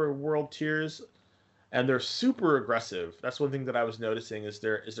in upper world tiers, and they're super aggressive. That's one thing that I was noticing is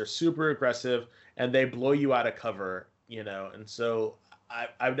they're super aggressive, and they blow you out of cover. And so I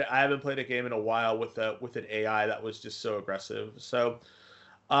haven't played a game in a while with an AI that was just so aggressive. So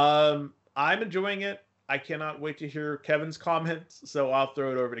I'm enjoying it. I cannot wait to hear Kevin's comments. So I'll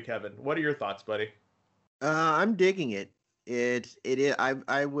throw it over to Kevin. What are your thoughts, buddy? I'm digging it. It is.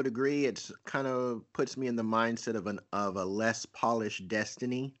 I would agree. It's kind of puts me in the mindset of a less polished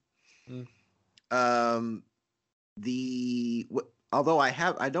Destiny. Although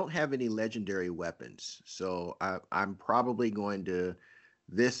I don't have any legendary weapons, so I'm probably going to.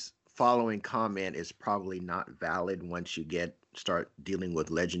 This following comment is probably not valid once you start dealing with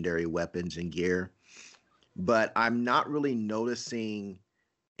legendary weapons and gear. But I'm not really noticing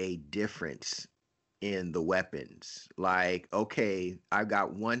a difference in the weapons. Like, okay, I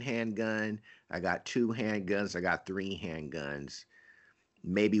got one handgun, I got two handguns, I got three handguns.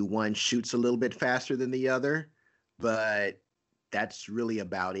 Maybe one shoots a little bit faster than the other, but that's really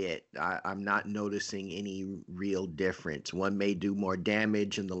about it. I'm not noticing any real difference. One may do more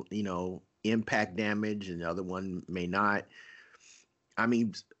damage in the, impact damage, and the other one may not. I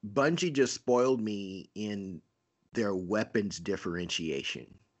mean, Bungie just spoiled me in their weapons differentiation.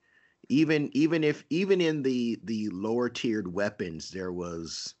 Even in the lower tiered weapons, there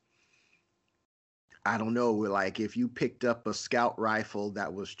was, I don't know, like if you picked up a scout rifle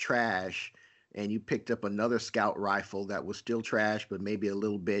that was trash and you picked up another scout rifle that was still trash, but maybe a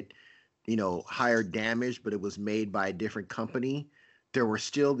little bit, higher damage, but it was made by a different company, there were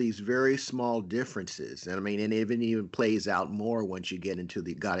still these very small differences. And I mean, and it even plays out more once you got into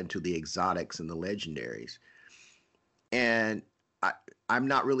the exotics and the legendaries. And I'm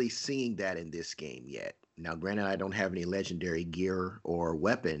not really seeing that in this game yet. Now, granted, I don't have any legendary gear or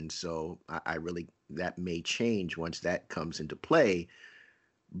weapons, so I really, that may change once that comes into play.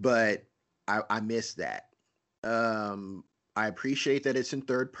 But I miss that. I appreciate that it's in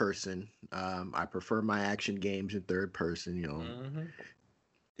third person. I prefer my action games in third person. Mm-hmm.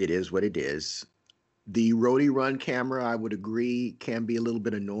 It is what it is. The roadie run camera, I would agree, can be a little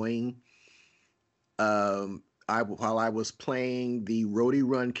bit annoying. While I was playing, the roadie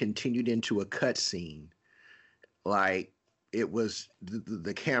run continued into a cutscene. Like, it was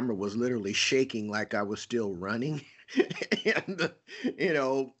the camera was literally shaking like I was still running, and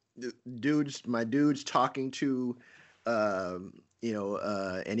my dudes talking to an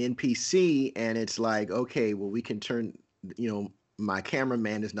NPC, and it's like, okay, well, we can turn, my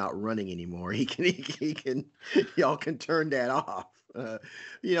cameraman is not running anymore. He can y'all can turn that off.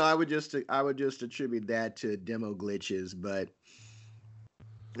 I would just attribute that to demo glitches,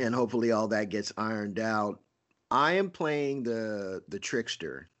 and hopefully all that gets ironed out. I am playing the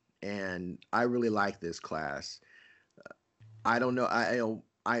Trickster, and I really like this class. I don't know.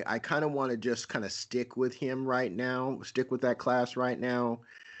 I kind of want to just kind of stick with him right now. Stick with that class right now.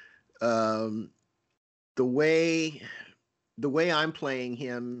 Um, the way I'm playing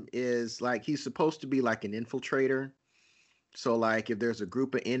him is like he's supposed to be like an infiltrator. So like if there's a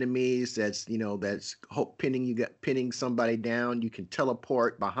group of enemies that's pinning somebody down, you can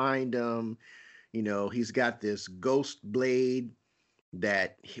teleport behind them. He's got this ghost blade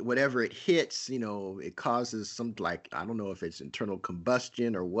that whatever it hits, it causes some, like, I don't know if it's internal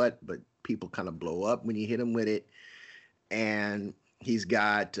combustion or what, but people kind of blow up when you hit him with it. And he's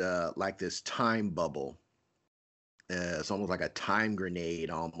got like this time bubble. It's almost like a time grenade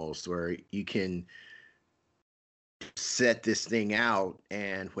almost, where you can set this thing out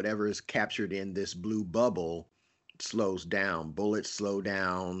and whatever is captured in this blue bubble slows down. Bullets slow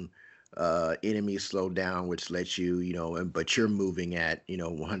down, enemies slow down, which lets you, but you're moving at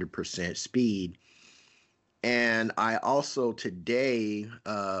 100% speed. And I also today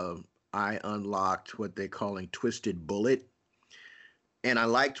I unlocked what they're calling Twisted Bullet. And I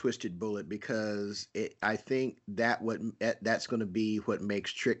like Twisted Bullet because I think that's going to be what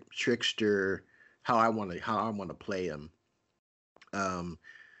makes Trickster how I want to play him.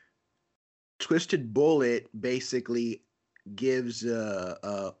 Twisted Bullet basically gives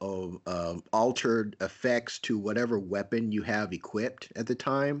altered effects to whatever weapon you have equipped at the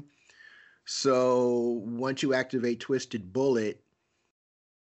time. So once you activate Twisted Bullet,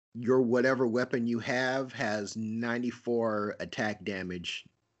 your whatever weapon you have has 94 attack damage,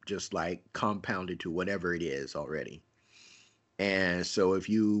 just like compounded to whatever it is already. And so if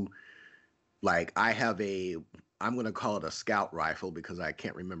you, like, I'm going to call it a scout rifle because I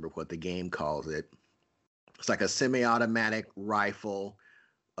can't remember what the game calls it. It's like a semi-automatic rifle,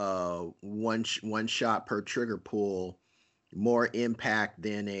 one shot per trigger pull, more impact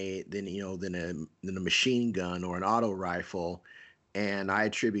than a machine gun or an auto rifle. And I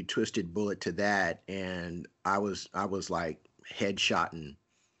attribute Twisted Bullet to that. And I was like headshotting,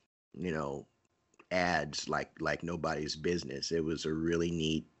 ads like nobody's business. It was a really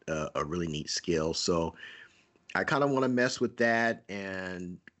neat skill. So I kind of want to mess with that,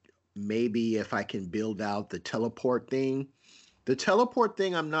 and maybe if I can build out the teleport thing. The teleport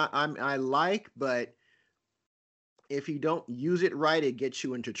thing I like, but if you don't use it right, it gets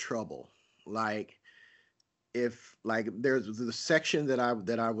you into trouble. Like if there's the section that I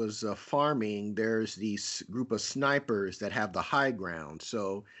was farming, there's these group of snipers that have the high ground.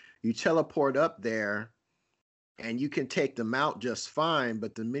 So you teleport up there and you can take them out just fine.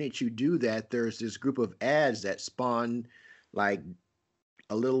 But the minute you do that, there's this group of ads that spawn like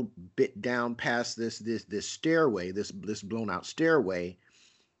a little bit down past this stairway, this blown out stairway.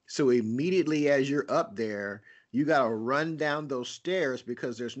 So immediately as you're up there, you got to run down those stairs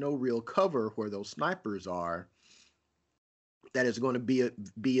because there's no real cover where those snipers are that is going to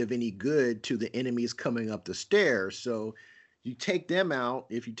be of any good to the enemies coming up the stairs. So you take them out.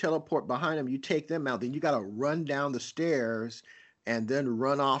 If you teleport behind them, you take them out. Then you got to run down the stairs and then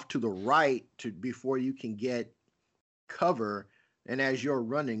run off to the right to before you can get cover. And as you're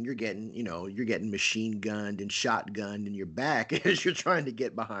running, you're getting machine gunned and shotgunned in your back as you're trying to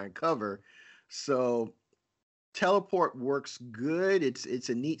get behind cover. So teleport works good. It's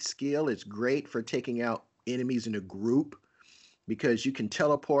a neat skill. It's great for taking out enemies in a group because you can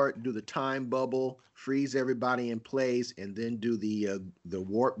teleport, do the time bubble, freeze everybody in place, and then do the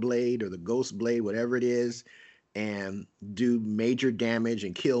warp blade or the ghost blade, whatever it is, and do major damage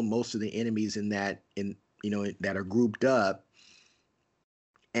and kill most of the enemies that are grouped up.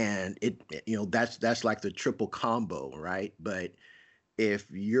 And that's like the triple combo, right? But if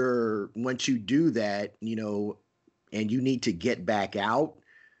once you do that, and you need to get back out,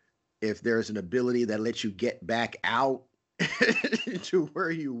 if there's an ability that lets you get back out to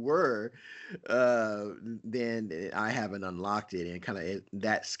where you were, then I haven't unlocked it, and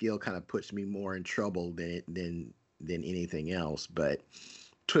that skill kind of puts me more in trouble than anything else. But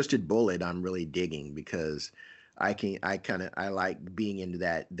Twisted Bullet, I'm really digging because I like being into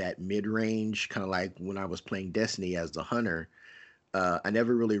that mid range, kind of like when I was playing Destiny as the hunter. I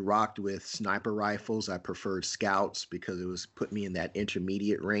never really rocked with sniper rifles. I preferred scouts because it was put me in that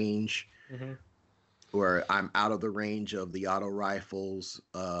intermediate range. Mm-hmm. Where I'm out of the range of the auto rifles,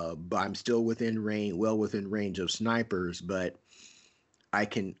 but I'm still well within range of snipers, but I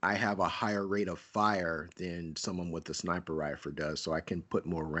have a higher rate of fire than someone with a sniper rifle does, so I can put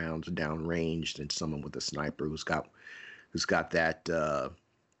more rounds down range than someone with a sniper who's got that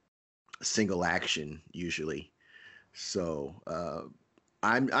single action usually. So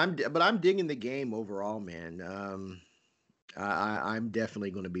I'm digging the game overall, man. I'm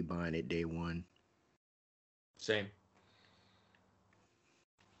definitely going to be buying it day one. Same.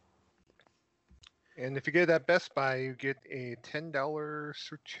 And if you get it at Best Buy, you get a $10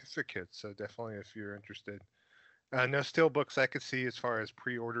 certificate. So definitely, if you're interested. No steelbooks I could see as far as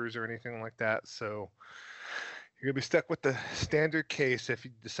pre-orders or anything like that. So you're gonna be stuck with the standard case if you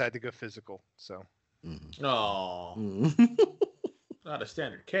decide to go physical. So. Oh. Not a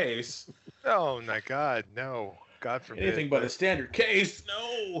standard case. Oh my God, no! God forbid. Anything but a standard case.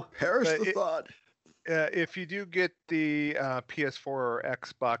 No. Perish the thought. If you do get the PS4 or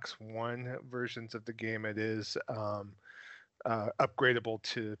Xbox One versions of the game, it is upgradable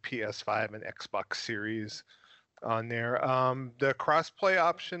to PS5 and Xbox Series on there. The crossplay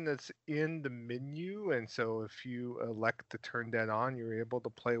option that's in the menu, and so if you elect to turn that on, you're able to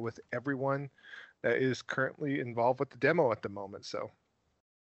play with everyone that is currently involved with the demo at the moment. So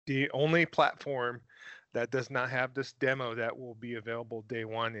the only platform that does not have this demo that will be available day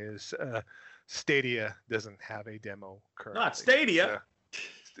one is Stadia. Doesn't have a demo currently. Not Stadia.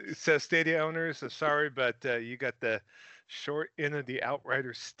 It says Stadia owners, sorry, but you got the short end of the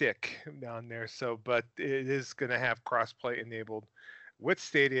Outrider stick down there. So, but it is going to have crossplay enabled with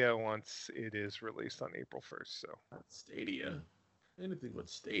Stadia once it is released on April 1st. So, not Stadia. Anything but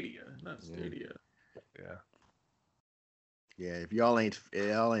Stadia, not Stadia. Yeah. Yeah, if y'all ain't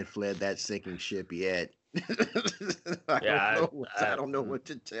fled that sinking ship yet, I don't know what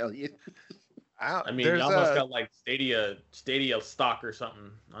to tell you. I mean, you almost got like Stadia stock or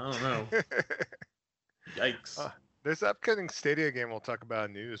something. I don't know. Yikes. There's an upcoming Stadia game we'll talk about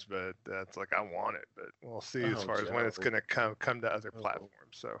in news, but that's like I want it, but we'll see as far as when it's gonna come to other platforms.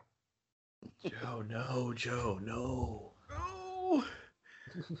 So. Joe, no.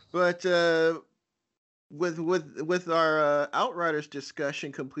 But with our Outriders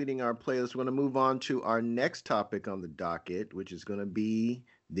discussion completing our playlist, we're going to move on to our next topic on the docket, which is going to be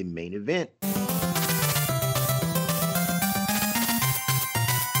the main event.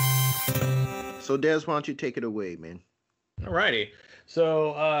 So, Des, why don't you take it away, man? Alrighty.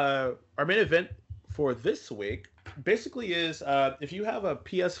 So, our main event for this week basically is if you have a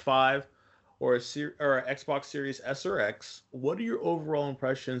PS5 or a Xbox Series S or X, what are your overall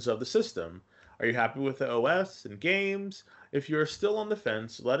impressions of the system? Are you happy with the OS and games? If you're still on the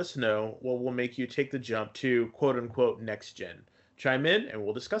fence, let us know what will make you take the jump to quote-unquote next gen. Chime in and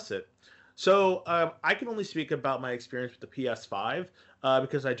we'll discuss it. So I can only speak about my experience with the PS5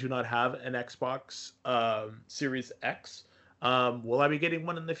 because I do not have an Xbox Series X. Will I be getting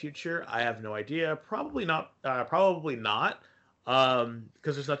one in the future? I have no idea. Probably not. Because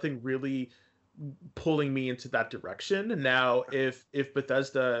there's nothing really pulling me into that direction. And now if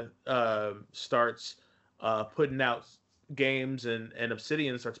Bethesda starts putting out games and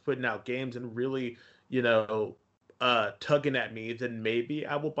Obsidian starts putting out games and really, tugging at me, then maybe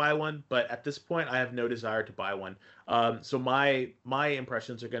I will buy one. But at this point, I have no desire to buy one. So my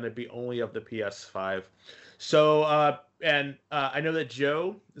impressions are going to be only of the PS5. So I know that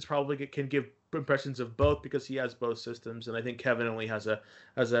Joe is probably can give impressions of both because he has both systems, and I think Kevin only has a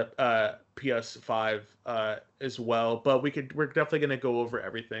PS5 as well. But we're definitely going to go over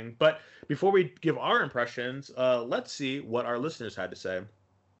everything. But before we give our impressions, let's see what our listeners had to say.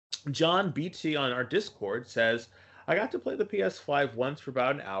 John BT on our Discord says, I got to play the PS5 once for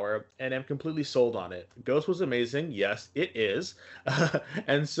about an hour and am completely sold on it. Ghost was amazing. Yes, it is.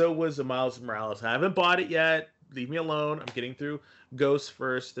 And so was Miles Morales. I haven't bought it yet. Leave me alone. I'm getting through Ghost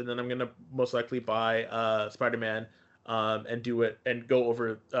first, and then I'm going to most likely buy Spider-Man and do it and go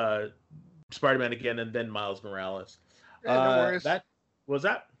over Spider-Man again and then Miles Morales. Yeah, no worries. That was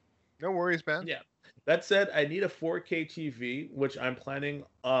that. No worries, man. Yeah. That said, I need a 4K TV, which I'm planning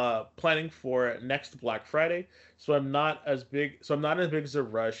for next Black Friday. So I'm not as big as a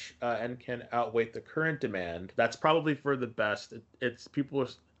rush and can outweigh the current demand. That's probably for the best. It's people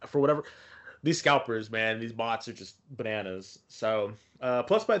for whatever. These scalpers, man, these bots are just bananas. So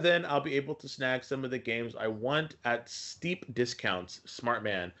plus by then I'll be able to snag some of the games I want at steep discounts. Smart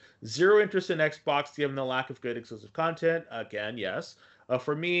man. Zero interest in Xbox given the lack of good exclusive content. Again, yes.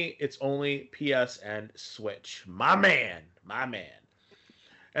 For me, it's only PS and Switch. My man.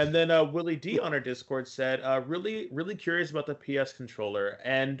 And then Willie D on our Discord said, really, really curious about the PS controller.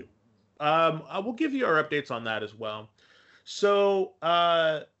 And I will give you our updates on that as well. So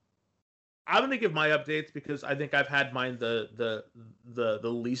I'm going to give my updates because I think I've had mine the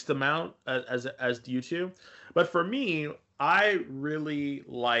least amount as you two. But for me, I really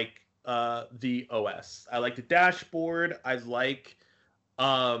like the OS. I like the dashboard. I like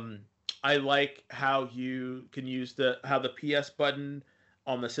how you can use how the PS button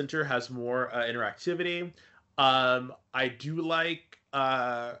on the center has more interactivity. I do like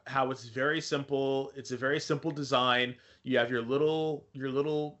how it's very simple. It's a very simple design. You have your little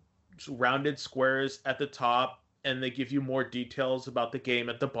rounded squares at the top, and they give you more details about the game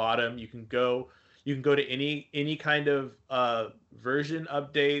at the bottom. You can go to any kind of version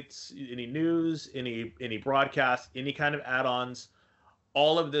updates, any news, any broadcasts, any kind of add-ons.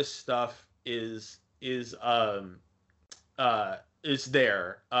 All of this stuff is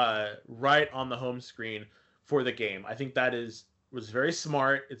there right on the home screen for the game. I think that was very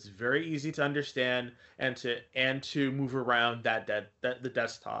smart. It's very easy to understand and to move around the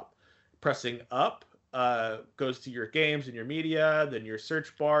desktop. Pressing up goes to your games and your media, then your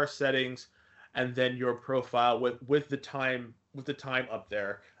search bar settings, and then your profile with the time up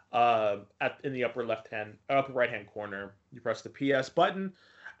there. In the upper right hand corner, you press the PS button,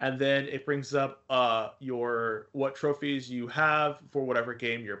 and then it brings up what trophies you have for whatever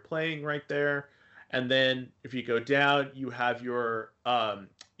game you're playing right there. And then if you go down, you have your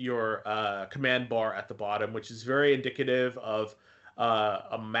command bar at the bottom, which is very indicative of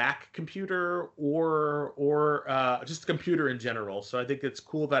a Mac computer or just a computer in general. So I think it's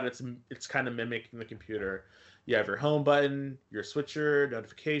cool that it's kind of mimicking the computer. You have your home button, your switcher,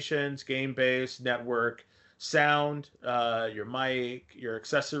 notifications, game base, network, sound, your mic, your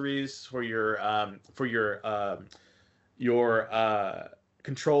accessories for your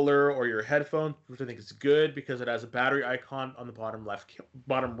controller or your headphone, which I think is good because it has a battery icon on the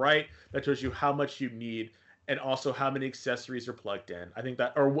bottom right that shows you how much you need and also how many accessories are plugged in. I think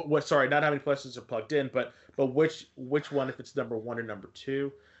that, or what? Sorry, not how many accessories are plugged in, but which one, if it's number 1 or number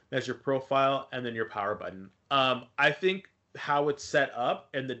 2. There's your profile and then your power button. I think how it's set up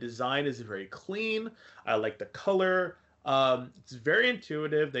and the design is very clean. I like the color. It's very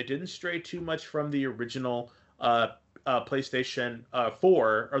intuitive. They didn't stray too much from the original PlayStation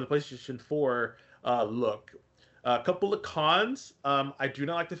 4 or the PlayStation 4 look. A couple of cons. I do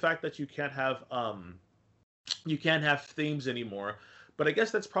not like the fact that you can't have themes anymore. But I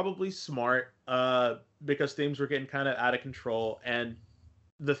guess that's probably smart because themes were getting kind of out of control, and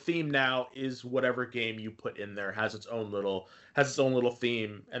the theme now is whatever game you put in there has its own little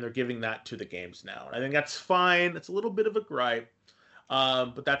theme, and they're giving that to the games now. And I think that's fine. It's a little bit of a gripe,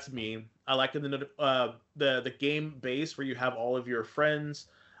 but that's me. I like the game base where you have all of your friends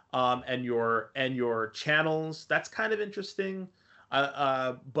and your channels. That's kind of interesting.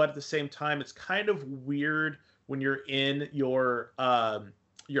 But at the same time, it's kind of weird when you're in your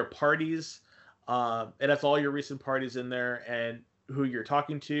parties. It has all your recent parties in there and who you're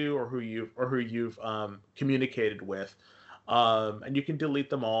talking to or who you've communicated with, and you can delete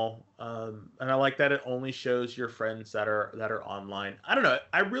them all. And I like that it only shows your friends that are online. I don't know.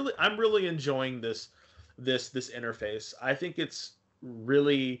 I'm really enjoying this this interface. I think it's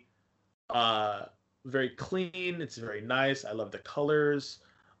really very clean. It's very nice. I love the colors.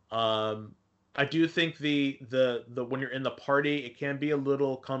 I do think the when you're in the party, it can be a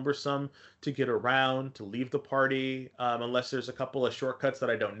little cumbersome to get around, to leave the party, unless there's a couple of shortcuts that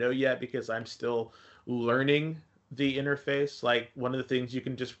I don't know yet because I'm still learning the interface. Like one of the things you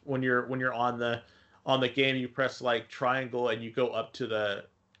can just when you're on the game, you press like triangle and you go up to the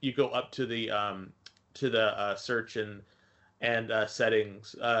search and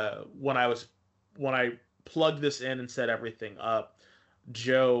settings. When I plugged this in and set everything up,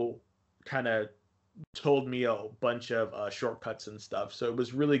 Joe kind of told me a bunch of shortcuts and stuff. So it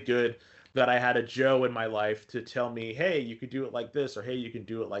was really good that I had a Joe in my life to tell me, hey, you could do it like this, or hey, you can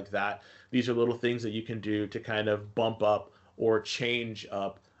do it like that. These are little things that you can do to kind of bump up or change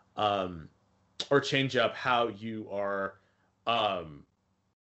up how you are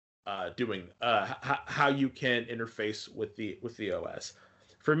doing how you can interface with the OS.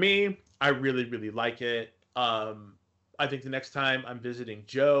 For me, I really really like it. I think the next time I'm visiting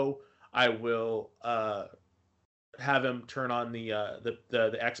Joe, I will have him turn on the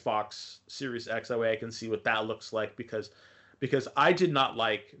Xbox Series X. That way I can see what that looks like because I did not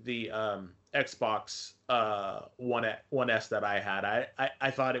like the Xbox One S that I had.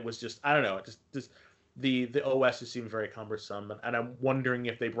 I thought it was just, I don't know, just the OS just seemed very cumbersome, and I'm wondering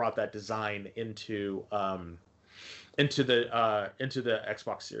if they brought that design into the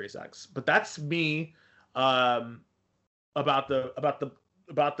Xbox Series X. But that's me about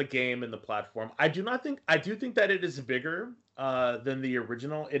the game and the platform. I do think that it is bigger than the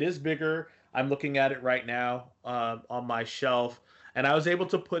original. It is bigger. I'm looking at it right now on my shelf, and I was able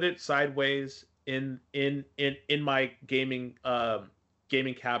to put it sideways in my gaming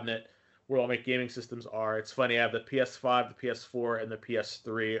cabinet where all my gaming systems are. It's funny. I have the PS5, the PS4, and the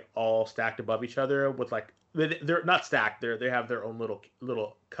PS3 all stacked above each other with like they're not stacked. They have their own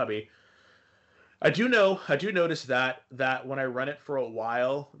little cubby. I do notice that when I run it for a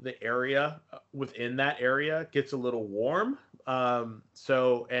while, the area within that area gets a little warm. And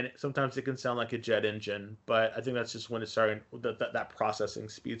sometimes it can sound like a jet engine, but I think that's just when it's starting that processing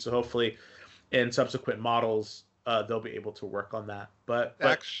speed. So hopefully, in subsequent models, they'll be able to work on that. But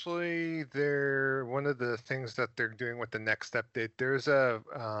actually, they're one of the things that they're doing with the next update. There's a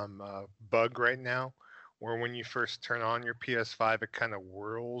bug right now where when you first turn on your PS5, it kind of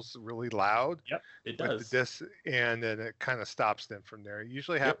whirls really loud. Yep, it does. With the disc, and then it kind of stops them from there. It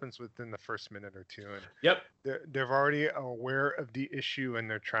usually happens within the first minute or two. And yep, they're already aware of the issue, and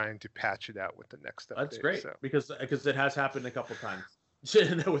they're trying to patch it out with the next update. That's great, because it has happened a couple times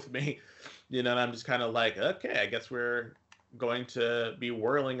with me, and I'm just kind of like, okay, I guess we're going to be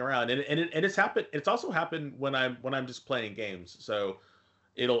whirling around, and it's happened. It's also happened when I'm just playing games, so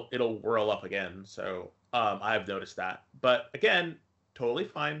it'll whirl up again. So I've noticed that, but again, totally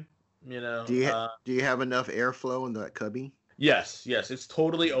fine. Do you have enough airflow in that cubby? Yes, it's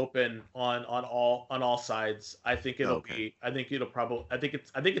totally open on all sides. I think it'll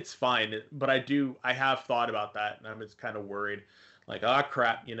it's fine, but I have thought about that, and I'm just kind of worried, like, oh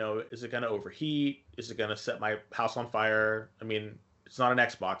crap, is it gonna overheat? Is it gonna set my house on fire? I mean, it's not an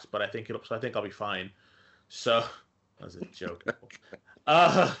Xbox, but I think I'll be fine. So that was a joke.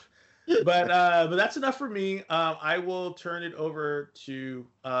 But that's enough for me. I will turn it over to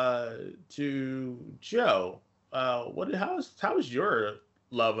Joe. How has your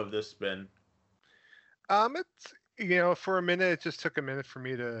love of this been? It's for a minute, it just took a minute for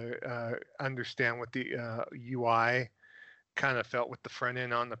me to understand what the UI kind of felt with the front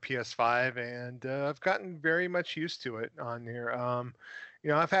end on the PS5, and I've gotten very much used to it on here.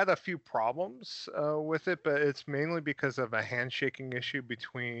 I've had a few problems with it, but it's mainly because of a handshaking issue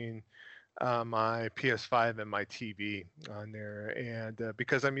between my PS5 and my TV on there. And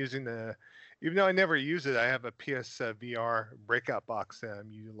because I'm using even though I never use it, I have a PSVR breakout box that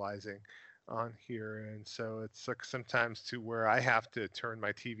I'm utilizing on here. And so it's like sometimes to where I have to turn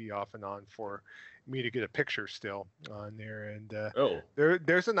my TV off and on for me to get a picture still on there. And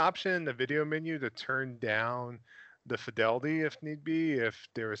there's an option in the video menu to turn down the fidelity if need be, if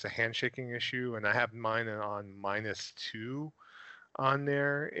there is a handshaking issue, and I have mine on -2 on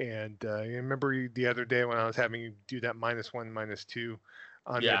there. And you remember the other day when I was having you do that -1, -2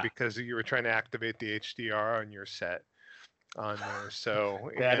 on there because you were trying to activate the HDR on your set on there.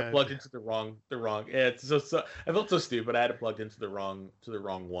 So I had it plugged into the wrong. It's so I felt so stupid. I had it plugged into the wrong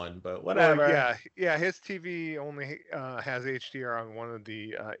one, but whatever. Well, yeah. His TV only has HDR on one of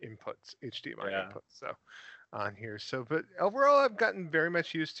the inputs, HDMI inputs. So on here. So, but overall, I've gotten very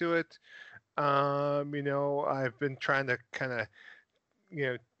much used to it. I've been trying to kind of,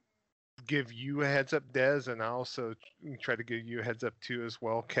 give you a heads up, Des, and I also try to give you a heads up too as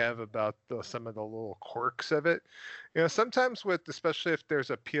well, Kev, about some of the little quirks of it. Sometimes especially if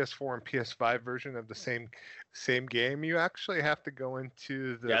there's a PS4 and PS5 version of the same game, you actually have to go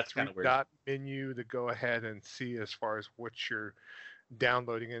into the It's three kind of weird. dot menu to go ahead and see as far as what you're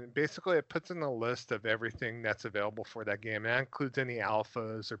downloading, and basically it puts in a list of everything that's available for that game. That includes any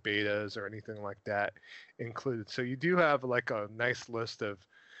alphas or betas or anything like that included. So you do have like a nice list of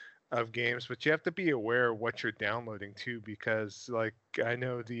games, but you have to be aware of what you're downloading too, because like I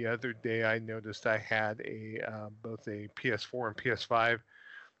know the other day I noticed I had both a PS4 and PS5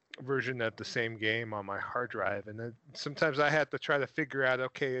 version of the same game on my hard drive, and then sometimes I had to try to figure out,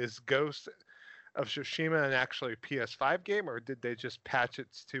 okay, is Ghost of Tsushima an actually PS5 game, or did they just patch it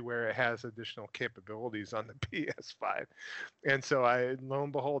to where it has additional capabilities on the PS5? And so lo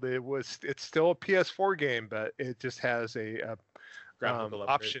and behold, it's still a PS4 game, but it just has a graphical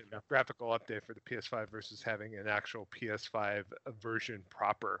update for the PS5 versus having an actual PS5 version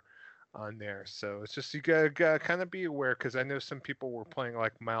proper on there. So it's just you gotta kind of be aware, because I know some people were playing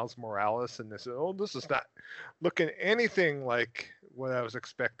like Miles Morales and they said, "Oh, this is not looking anything like what I was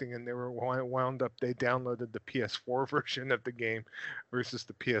expecting," and they were wound up. They downloaded the PS4 version of the game versus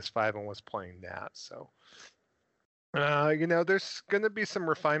the PS5 and was playing that. So. There's going to be some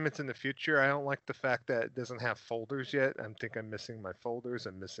refinements in the future. I don't like the fact that it doesn't have folders yet. I think I'm missing my folders.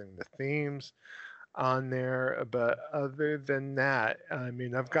 I'm missing the themes on there. But other than that, I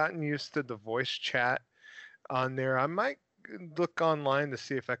mean, I've gotten used to the voice chat on there. I might look online to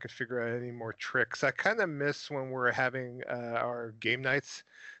see if I could figure out any more tricks. I kind of miss when we're having our game nights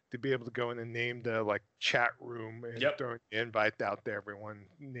to be able to go in and name the like chat room and throw an invite out to everyone,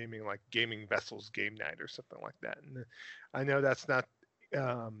 naming like Gaming Vessels Game Night or something like that. And I know that's not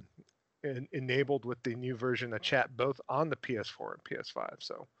enabled with the new version of chat, both on the PS4 and PS5.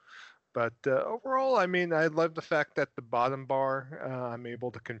 So, but overall, I mean, I love the fact that the bottom bar I'm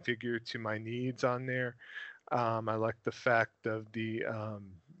able to configure to my needs on there. I like the fact of the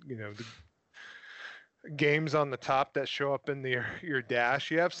the games on the top that show up in your dash.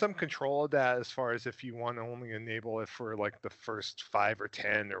 You have some control of that as far as if you want to only enable it for like the first 5 or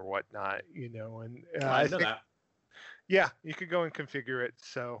 10 or whatnot, and I know that. Yeah, you could go and configure it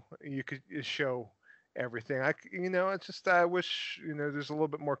so you could show everything. It's just I wish there's a little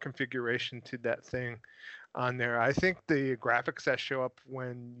bit more configuration to that thing on there. I think the graphics that show up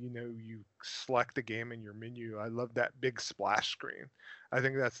when you select the game in your menu, I love that big splash screen. I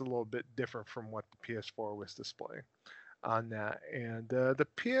think that's a little bit different from what the PS4 was displaying on that. And the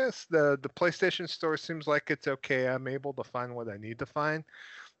PlayStation Store seems like it's okay. I'm able to find what I need to find.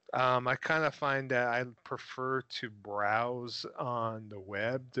 I kind of find that I prefer to browse on the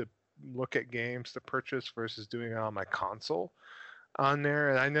web to look at games to purchase versus doing it on my console on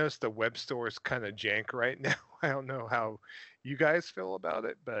there. And I noticed the web store is kind of jank right now. I don't know how you guys feel about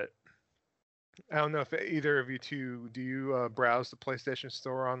it, but I don't know if either of you two, do you browse the PlayStation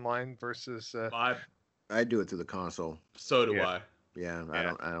Store online versus? I do it through the console. So do I. Yeah,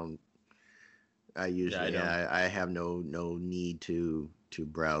 I usually I have no need to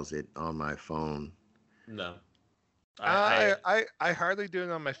browse it on my phone. No. I hardly do it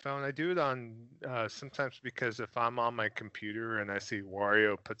on my phone. I do it on sometimes because if I'm on my computer and I see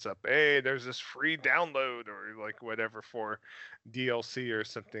Wario puts up, hey, there's this free download or like whatever for DLC or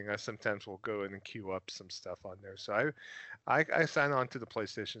something, I sometimes will go in and queue up some stuff on there. So I sign on to the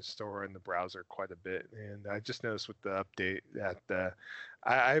PlayStation Store and the browser quite a bit, and I just noticed with the update that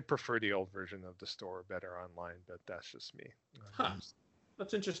I prefer the old version of the store better online, but that's just me.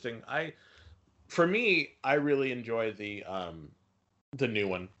 That's interesting. For me, I really enjoy the new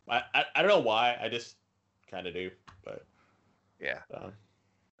one. I don't know why. I just kind of do, but yeah. All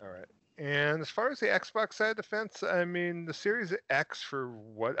right. And as far as the Xbox side of the fence, I mean, the Series X, for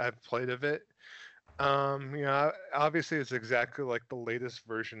what I've played of it, obviously it's exactly like the latest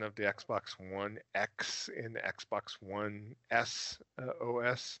version of the Xbox One X and the Xbox One S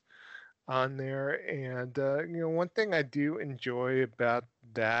OS on there. And one thing I do enjoy about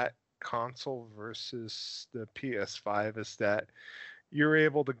that console versus the PS5 is that you're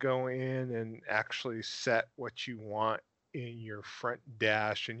able to go in and actually set what you want in your front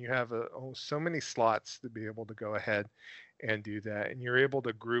dash, and you have so many slots to be able to go ahead and do that, and you're able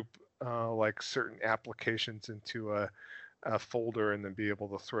to group like certain applications into a folder and then be able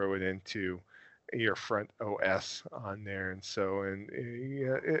to throw it into your front OS on there. And so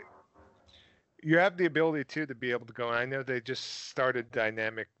you have the ability to be able to go, and I know they just started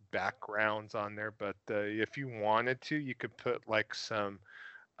dynamic backgrounds on there, but if you wanted to, you could put like some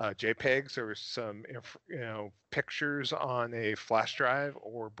JPEGs or some pictures on a flash drive,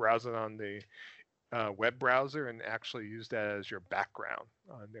 or browse it on the web browser and actually use that as your background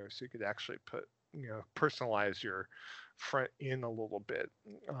on there. So you could actually put, personalize your front end a little bit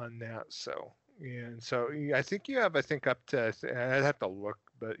on that. So, and so I think you have, up to, I'd have to look,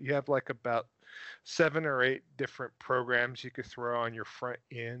 but you have like about 7 or 8 different programs you could throw on your front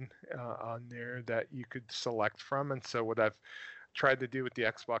end on there that you could select from. And so what I've tried to do with the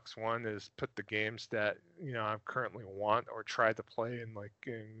Xbox One is put the games that I currently want or try to play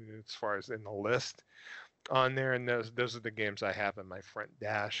as far as in the list on there, and those are the games I have in my front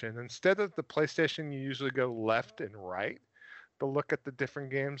dash. And instead of the PlayStation, you usually go left and right to look at the different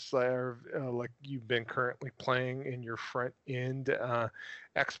games that are like you've been currently playing in your front end.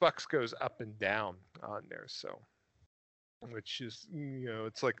 Xbox goes up and down on there, so which is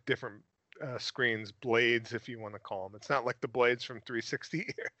it's like different screens, blades, if you want to call them. It's not like the blades from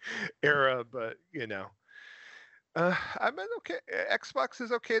 360 era, but I mean, okay. Xbox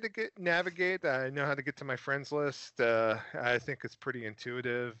is okay to navigate. I know how to get to my friends list. I think it's pretty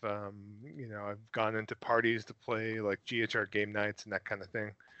intuitive. I've gone into parties to play like GHR game nights and that kind of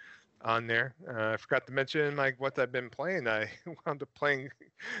thing on there. I forgot to mention what I've been playing. I wound up playing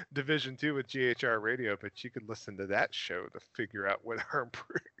Division 2 with GHR Radio, but you could listen to that show to figure out what our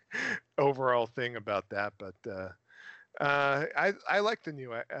overall thing about that. But I like the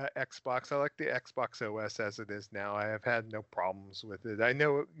new Xbox. I like the Xbox OS as it is now. I have had no problems with it. I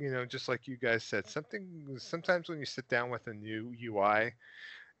know, just like you guys said, sometimes when you sit down with a new UI,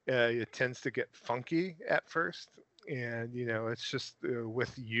 it tends to get funky at first. And, it's just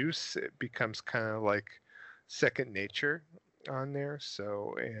with use, it becomes kind of like second nature on there.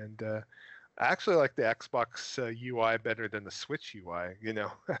 So, and I actually like the Xbox UI better than the Switch UI.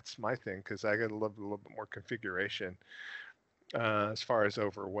 That's my thing, because I got a little bit more configuration as far as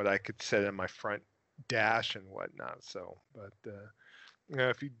over what I could set in my front dash and whatnot. So, but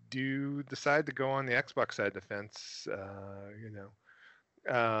if you do decide to go on the Xbox side of the fence,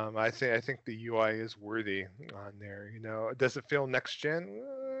 I think the UI is worthy on there. Does it feel next gen?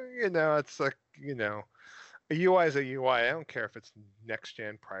 It's like a UI is a UI. I don't care if it's next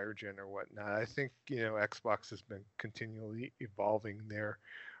gen, prior gen, or whatnot. I think Xbox has been continually evolving their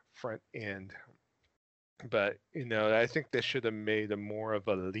front end, but I think they should have made a more of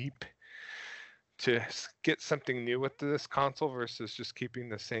a leap to get something new with this console versus just keeping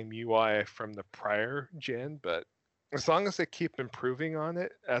the same UI from the prior gen. But as long as they keep improving on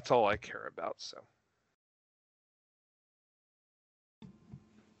it, that's all I care about. So,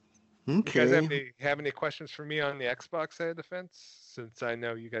 okay. You guys have any questions for me on the Xbox side of the fence? Since I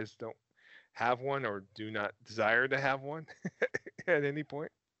know you guys don't have one or do not desire to have one at any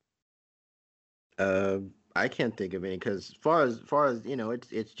point. I can't think of any, because as far as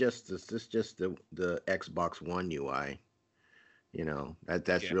it's just the Xbox One UI.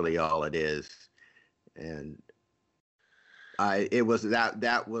 That's really all it is, and it was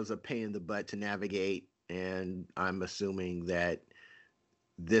that was a pain in the butt to navigate, and I'm assuming that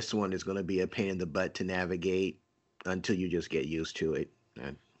this one is going to be a pain in the butt to navigate until you just get used to it.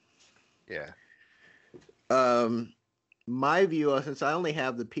 Yeah. My view, since I only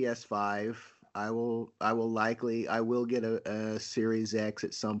have the PS5, I will get a Series X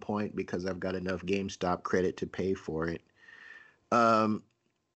at some point because I've got enough GameStop credit to pay for it. I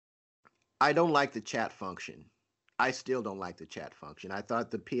don't like the chat function. I still don't like the chat function. I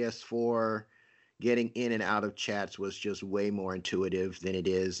thought the PS4 getting in and out of chats was just way more intuitive than it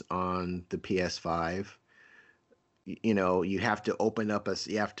is on the PS5. You have to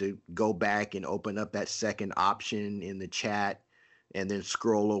you have to go back and open up that second option in the chat and then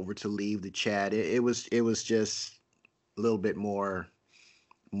scroll over to leave the chat. It was just a little bit more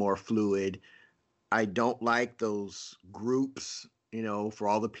fluid. I don't like those groups, for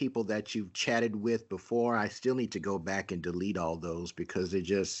all the people that you've chatted with before. I still need to go back and delete all those because it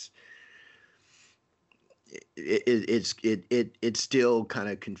just it still kind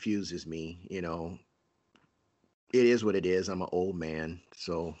of confuses me. It is what it is. I'm an old man,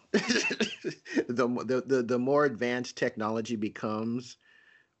 so the more advanced technology becomes,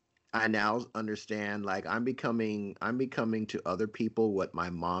 I now understand. Like I'm becoming to other people what my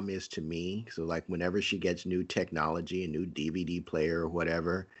mom is to me. So like whenever she gets new technology, a new DVD player or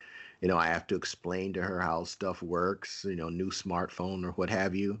whatever, I have to explain to her how stuff works. New smartphone or what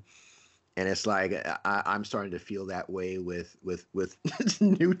have you. And it's like I'm starting to feel that way with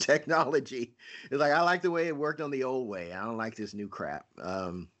new technology. It's like I like the way it worked on the old way. I don't like this new crap.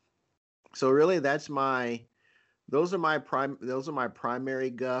 So really, those are my primary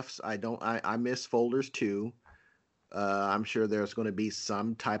guffs. I miss folders too. I'm sure there's going to be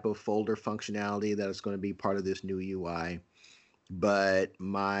some type of folder functionality that is going to be part of this new UI. But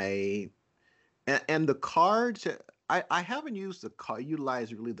and the cards, I haven't used the card,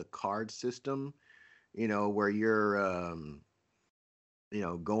 utilized really the card system, where you're,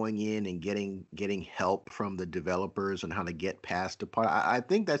 going in and getting help from the developers on how to get past the part. I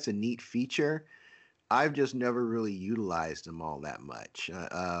think that's a neat feature. I've just never really utilized them all that much.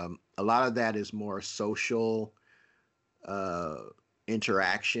 A lot of that is more social uh,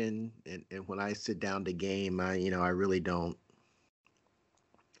 interaction, and when I sit down to game, I really don't.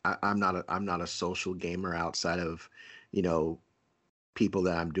 I'm not a social gamer outside of, you know, people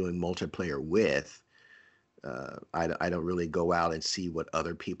that I'm doing multiplayer with. I don't really go out and see what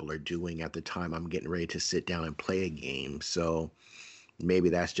other people are doing at the time I'm getting ready to sit down and play a game. So maybe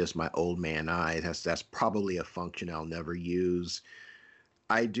that's just my old man eye. That's probably a function I'll never use.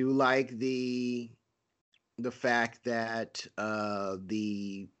 I do like the fact that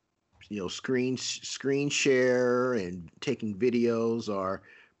the screen share and taking videos are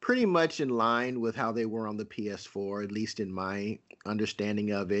pretty much in line with how they were on the PS4, at least in my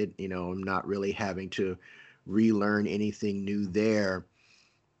understanding of it. I'm not really having to relearn anything new there.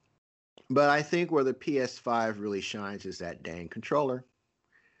 But I think where the PS5 really shines is that dang controller.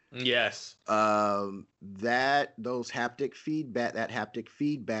 Yes. That haptic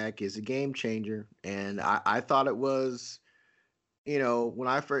feedback is a game changer, and I thought it was. When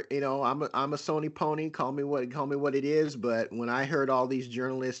I first, I'm a Sony pony. Call me what it is. But when I heard all these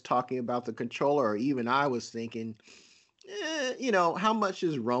journalists talking about the controller, or even I was thinking, how much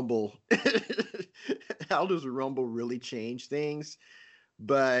is Rumble? How does Rumble really change things?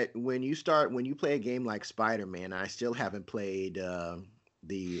 But when you play a game like Spider-Man, I still haven't played the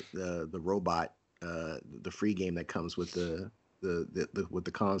robot, the free game that comes with with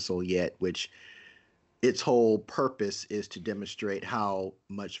the console yet, which its whole purpose is to demonstrate how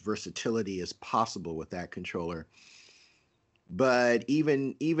much versatility is possible with that controller. But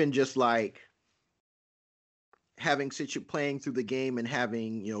even just like playing through the game and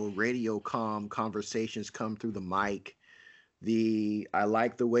having radio conversations come through the mic. I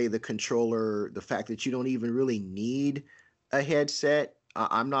like the way the fact that you don't even really need a headset.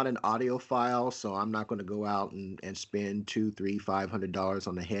 I'm not an audiophile, so I'm not going to go out and spend $200, $300, $500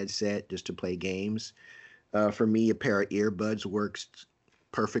 on a headset just to play games. For me, a pair of earbuds works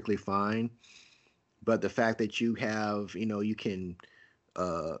perfectly fine. But the fact that you have, you can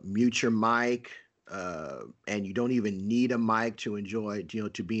mute your mic, and you don't even need a mic to enjoy,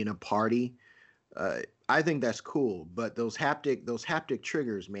 to be in a party. I think that's cool. But those haptic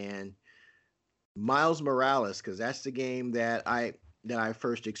triggers, man. Miles Morales, because that's the game that I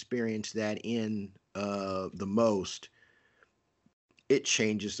first experienced that in the most. It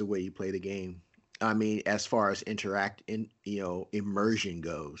changes the way you play the game. I mean, as far as immersion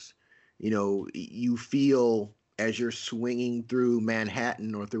goes, you feel as you're swinging through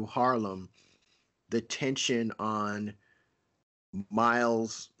Manhattan or through Harlem, the tension on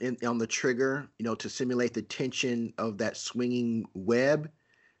Miles on the trigger, to simulate the tension of that swinging web.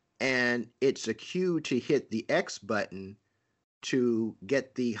 And it's a cue to hit the X button to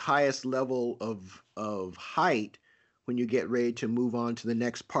get the highest level of height when you get ready to move on to the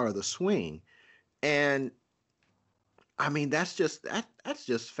next part of the swing. And I mean, that's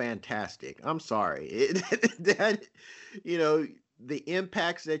just fantastic. I'm sorry. That the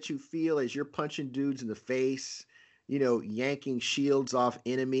impacts that you feel as you're punching dudes in the face, yanking shields off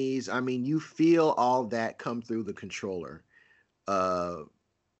enemies. I mean, you feel all that come through the controller. Uh,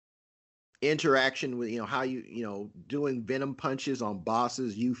 Interaction with how doing venom punches on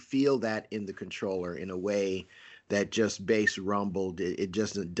bosses, you feel that in the controller in a way that just base Rumble it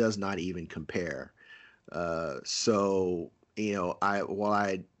just does not even compare. So while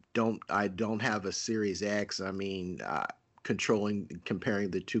I don't have a Series X, I mean, comparing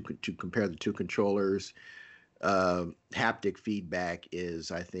the two to compare the two controllers, haptic feedback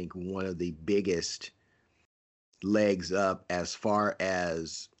is, I think, one of the biggest legs up as far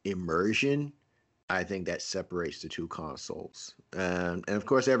as immersion. I think that separates the two consoles, and of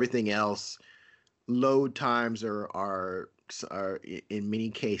course everything else. Load times are in many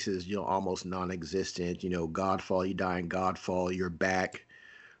cases almost non-existent. Godfall, you die in Godfall, you're back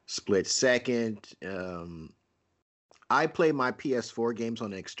split second. I play my PS4 games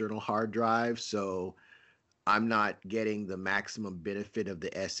on an external hard drive, so I'm not getting the maximum benefit of the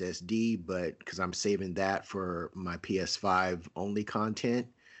SSD, but because I'm saving that for my PS5 only content.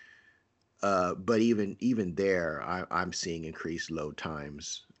 But even there, I'm seeing increased load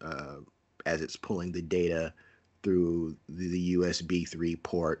times as it's pulling the data through the USB 3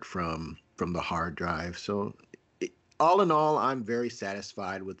 port from the hard drive. So all in all, I'm very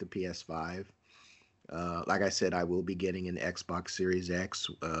satisfied with the PS5. Like I said, I will be getting an Xbox Series X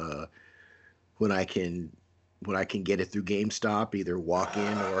when I can get it through GameStop, either walk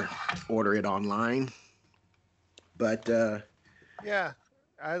in or order it online. But Yeah,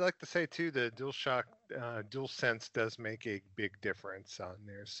 I like to say too, the DualShock DualSense does make a big difference on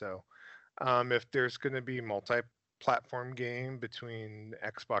there. So if there's going to be multi-platform game between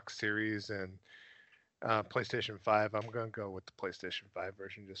Xbox Series and PlayStation 5, I'm going to go with the PlayStation 5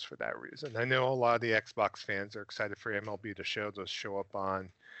 version just for that reason. I know a lot of the Xbox fans are excited for MLB to show up on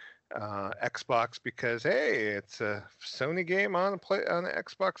Xbox because hey, it's a Sony game on on an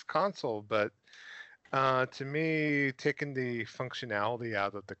Xbox console. But to me, taking the functionality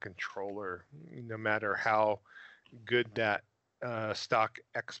out of the controller, no matter how good that stock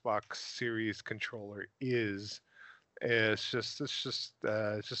Xbox Series controller is, it's just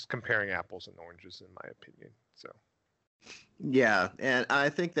comparing apples and oranges, in my opinion. So yeah, and I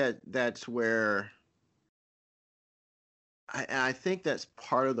think that's where I think that's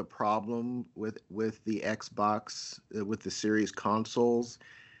part of the problem with the Xbox with the series consoles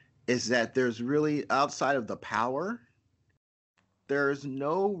is that there's really outside of the power, there's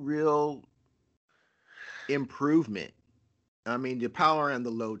no real improvement. I mean, the power and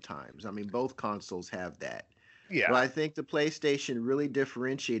the load times. I mean, both consoles have that. But yeah, I think the PlayStation really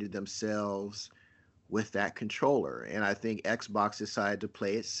differentiated themselves with that controller. And I think Xbox decided to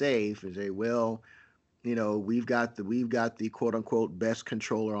play it safe and say, well, we've got the quote unquote best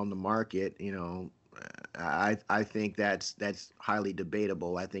controller on the market. I think that's highly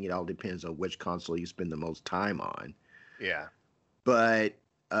debatable. I think it all depends on which console you spend the most time on. yeah, But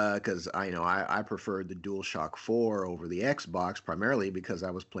because I preferred the DualShock 4 over the Xbox primarily because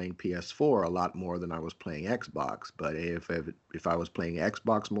I was playing PS4 a lot more than I was playing Xbox. But if I was playing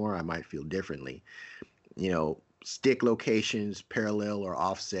Xbox more, I might feel differently. Stick locations, parallel or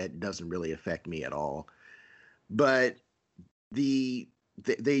offset, doesn't really affect me at all. But they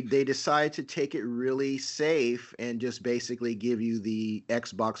decide to take it really safe and just basically give you the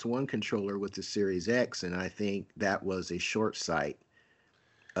Xbox One controller with the Series X, and I think that was a short sight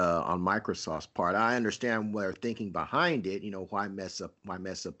on Microsoft's part. I understand their thinking behind it. Why mess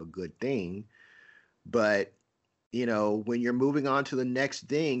up a good thing? But when you're moving on to the next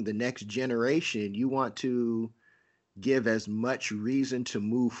thing, the next generation, you want to give as much reason to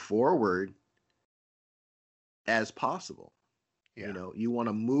move forward as possible. yeah. You want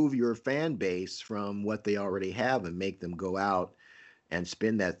to move your fan base from what they already have and make them go out and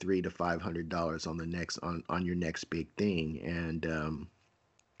spend that $300 to $500 on your next big thing. And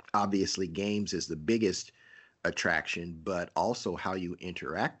obviously, games is the biggest attraction, but also how you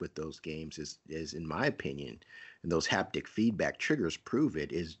interact with those games is in my opinion, and those haptic feedback triggers prove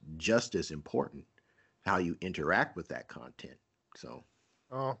it, is just as important. How you interact with that content. So.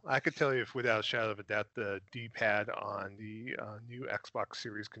 Well, I could tell you without a shadow of a doubt, the D-pad on the new Xbox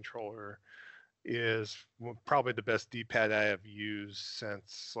Series controller is probably the best D-pad I have used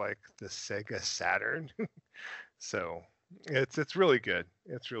since like the Sega Saturn. So it's really good.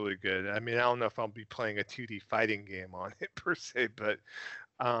 It's really good. I mean, I don't know if I'll be playing a 2D fighting game on it per se, but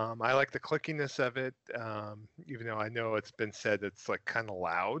I like the clickiness of it. Even though I know it's been said it's like kind of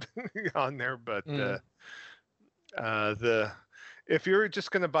loud on there, but the if you're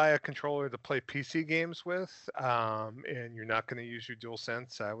just going to buy a controller to play PC games with, and you're not going to use your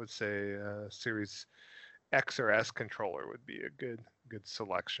DualSense, I would say Series X or S controller would be a good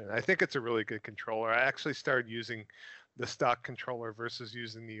selection. I think it's a really good controller. I actually started using the stock controller versus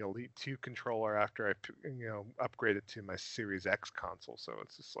using the Elite 2 controller after I upgraded to my Series X console. So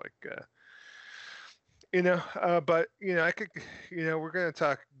it's just like but I could, we're going to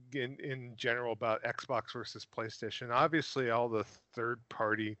talk in general about Xbox versus PlayStation. Obviously, all the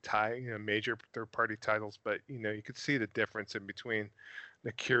third-party major third-party titles, but you could see the difference in between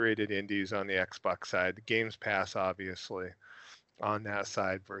the curated indies on the Xbox side, the Games Pass, obviously, on that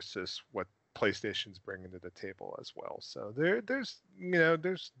side versus what PlayStation's bringing to the table as well. So there's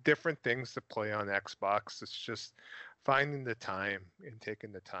different things to play on Xbox. It's just finding the time and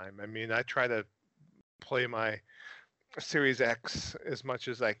taking the time. I mean, I try to play my Series X as much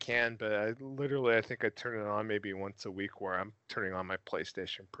as I can, but I think I turn it on maybe once a week, where I'm turning on my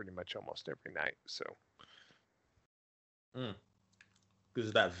PlayStation pretty much almost every night. So because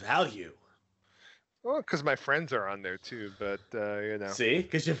of that value. Well, because my friends are on there too, but See,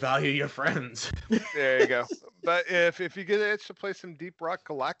 because you value your friends. There you go. But if you get an itch to play some Deep Rock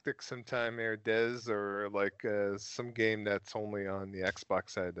Galactic sometime, or Dez, or like some game that's only on the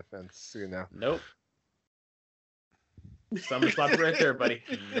Xbox side of the fence, Nope. Summer spot right there, buddy.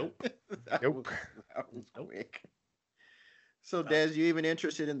 Nope. Nope. That was quick. So, Des, you even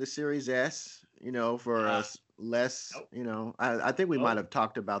interested in the Series S? You know, for Uh, less. nope, You know, I think we might nope, have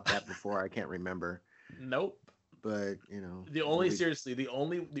talked about that before. I can't remember, nope. but you know, The do only we? seriously, the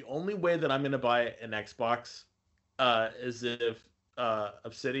only way that I'm gonna buy an Xbox, is if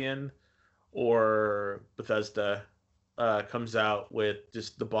Obsidian or Bethesda comes out with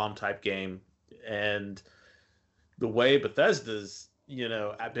just the bomb type game, and the way Bethesda's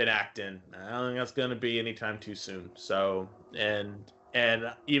been acting, I don't think that's gonna be anytime too soon. So and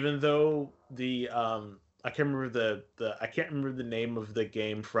even though the I can't remember the name of the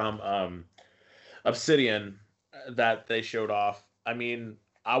game from Obsidian that they showed off. I mean,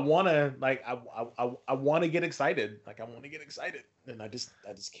 I want to I want to get excited. Like I want to get excited, and I just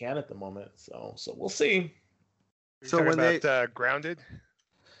can't at the moment. So we'll see. Are you So talking when they, about Grounded?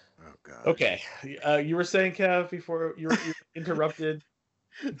 oh God, Okay, you were saying, Kev, before you were interrupted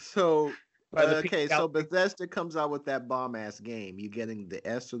so by the pink okay, so galaxy. Bethesda comes out with that bomb ass game. You getting the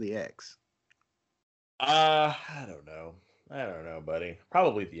S or the X? I don't know. I don't know, buddy.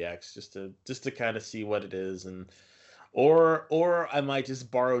 Probably the X, just to kind of see what it is, and or I might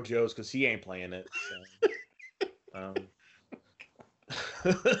just borrow Joe's because he ain't playing it. So,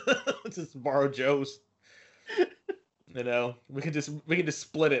 just borrow Joe's. We can just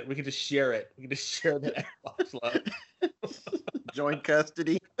split it. We can just share it. We can just share the Xbox love. Joint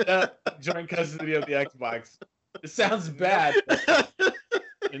custody. Yeah, joint custody of the Xbox. It sounds bad, but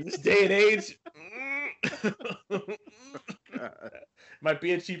in this day and age, might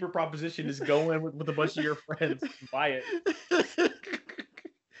be a cheaper proposition. Just go in with a bunch of your friends and buy it.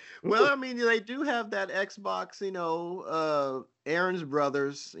 Well, I mean, they do have that Xbox, you know, Aaron's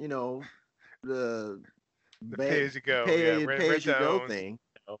brothers, you know, the The pay as you go, yeah, pay rent as you to go own. thing,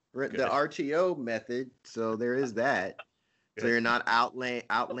 Oh, the good. RTO method. So there is that. So Good. you're not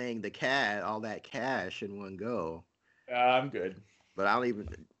outlaying the all that cash in one go. I'm good. But I don't even.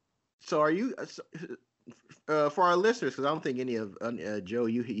 So are you? For our listeners, because I don't think any of Joe,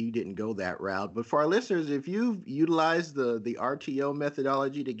 you didn't go that route. But for our listeners, if you've utilized the RTO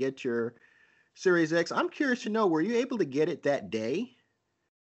methodology to get your Series X, I'm curious to know, were you able to get it that day?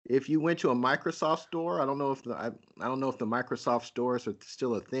 If you went to a Microsoft store, I don't know if the Microsoft stores are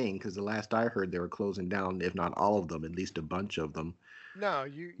still a thing, because the last I heard they were closing down, if not all of them, at least a bunch of them. No,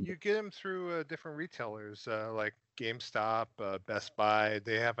 you get them through different retailers like GameStop, Best Buy.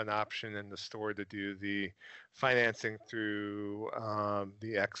 They have an option in the store to do the financing through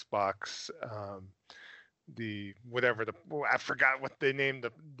the Xbox, the whatever I forgot what they named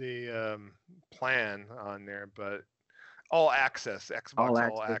the plan on there, but all access, All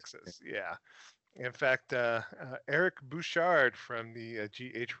Xbox All access. Access. Yeah. In fact, Eric Bouchard from the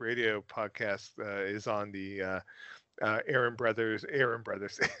GH Radio podcast is on the Aaron Brothers, Aaron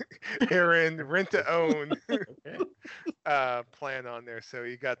Rent to Own Okay. plan on there. So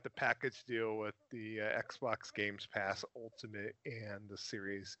you got the package deal with the Xbox Games Pass Ultimate and the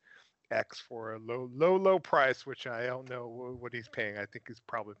Series X for a low price, which I don't know what he's paying. I think he's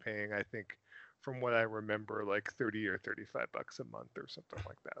probably paying, from what I remember, like 30 or $35 a month or something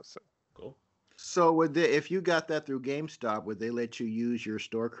like that. So Cool. So would they, if you got that through GameStop, would they let you use your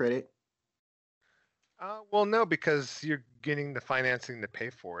store credit? well, no, because you're getting the financing to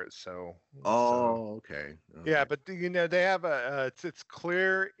pay for it. So Oh, okay. yeah, Okay. but they have it's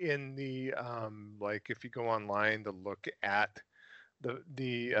clear in the like if you go online to look at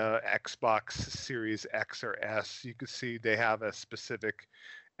the Xbox Series X or S, you can see they have a specific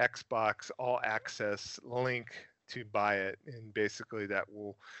Xbox All Access link to buy it, and basically that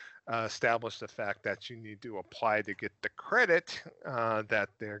will establish the fact that you need to apply to get the credit that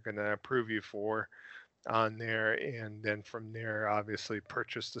they're going to approve you for on there, and then from there obviously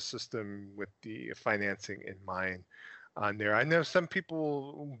purchase the system with the financing in mind on there. I know some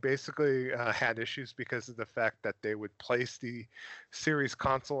people basically had issues because of the fact that they would place the series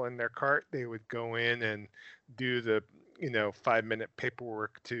console in their cart. They would go in and do the 5-minute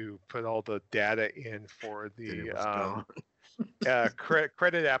paperwork to put all the data in for Then the it was gone.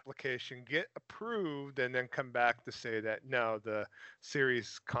 credit application, get approved, and then come back to say that no, the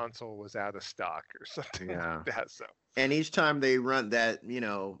series console was out of stock or something Yeah. like that. So And each time they run that, you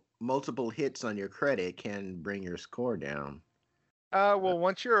know, multiple hits on your credit can bring your score down. well,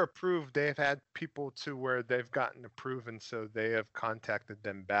 once you're approved, they've had people to where they've gotten approved, and so they have contacted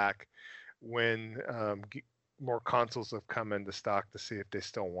them back when more consoles have come into stock to see if they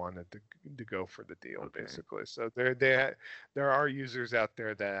still wanted to go for the deal, Okay. basically. So there are users out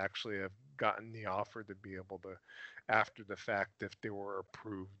there that actually have gotten the offer to be able to after the fact if they were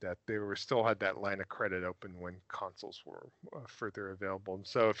approved, that they were still had that line of credit open when consoles were further available. And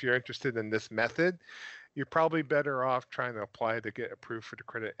so if you're interested in this method, you're probably better off trying to apply to get approved for the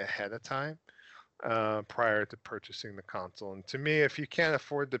credit ahead of time prior to purchasing the console. And to me, if you can't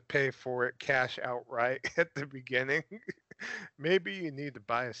afford to pay for it cash outright at the beginning, maybe you need to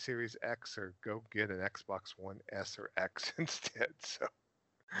buy a Series X or go get an Xbox One S or X instead. So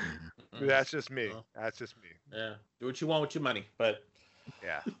that's just me. That's just me. Yeah, do what you want with your money, but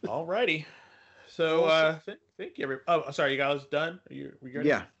yeah. Alrighty. So thank you. Oh, sorry, you guys done? We good?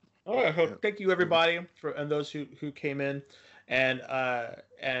 Yeah. All right. So thank you everybody and those who came in and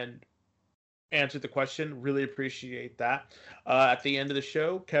answered the question. Really appreciate that. At the end of the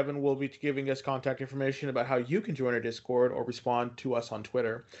show, Kevin will be giving us contact information about how you can join our Discord or respond to us on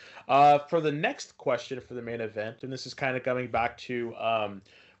Twitter. For the next question for the main event, and this is kind of coming back to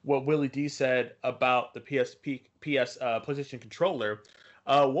what Willie D said about the PlayStation controller.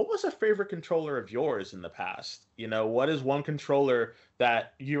 What was a favorite controller of yours in the past? You know, what is one controller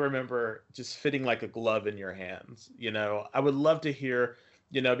that you remember just fitting like a glove in your hands? You know, I would love to hear,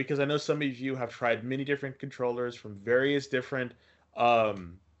 you know, because I know some of you have tried many different controllers from various different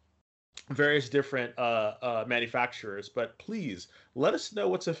manufacturers, but please let us know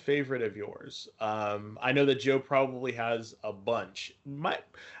what's a favorite of yours. I know that Joe probably has a bunch. And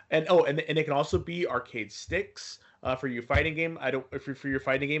it can also be arcade sticks for your fighting game. For your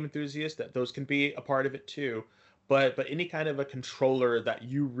fighting game enthusiasts, that those can be a part of it too. But any kind of a controller that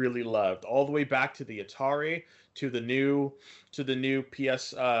you really loved, all the way back to the Atari to the new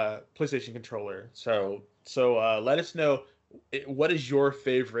PlayStation controller. So let us know what is your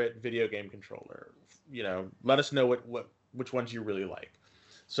favorite video game controller. You know, let us know which ones you really like.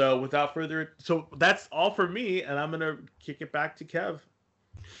 So that's all for me, and I'm gonna kick it back to Kev.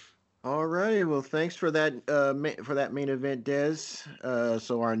 All right. Well, thanks for that main event, Des.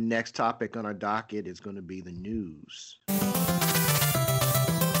 So our next topic on our docket is going to be the news.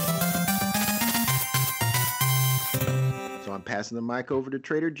 So I'm passing the mic over to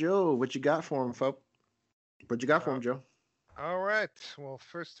Trader Joe. What you got for him, folks? What you got for him, Joe? All right. Well,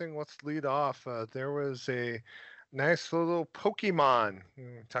 first thing, let's lead off. There was a nice little Pokemon.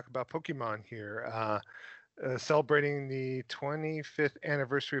 Talk about Pokemon here. Celebrating the 25th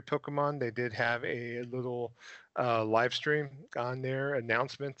anniversary of Pokemon, they did have a little live stream on their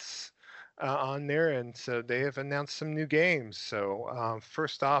announcements on there, and so they have announced some new games. So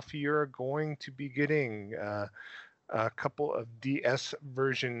first off, you're going to be getting a couple of DS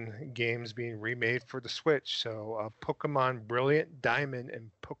version games being remade for the Switch. So Pokemon Brilliant Diamond and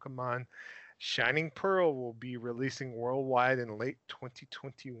Pokemon Shining Pearl will be releasing worldwide in late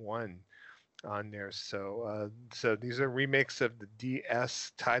 2021 on there. So these are remakes of the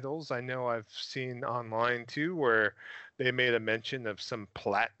DS titles. I know I've seen online too where they made a mention of some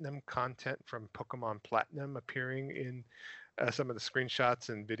platinum content from Pokemon Platinum appearing in some of the screenshots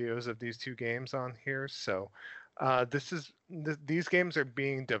and videos of these two games on here. So these games are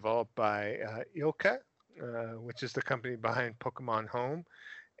being developed by ILCA, which is the company behind Pokemon Home,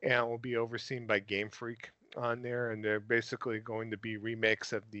 and will be overseen by Game Freak on there, and they're basically going to be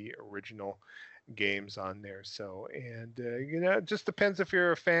remakes of the original games on there. So, and you know, it just depends if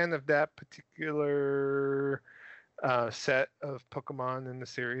you're a fan of that particular set of Pokemon in the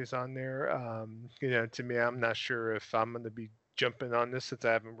series on there. You know, to me, I'm not sure if I'm going to be jumping on this since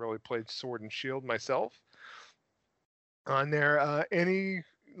I haven't really played Sword and Shield myself on there. Are you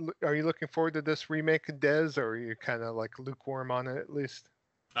looking forward to this remake of Des, or are you kind of like lukewarm on it at least?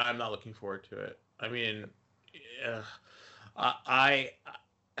 I'm not looking forward to it. I mean, I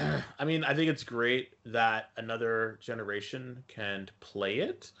mean, I think it's great that another generation can play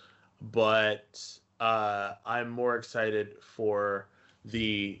it, but I'm more excited for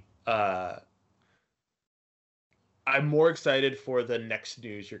the next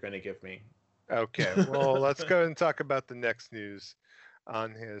news you're going to give me. Okay, well, let's go and talk about the next news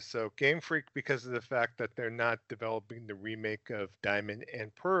on his. So Game Freak, because of the fact that they're not developing the remake of Diamond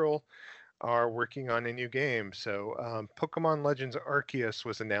and Pearl, are working on a new game. So Pokemon Legends Arceus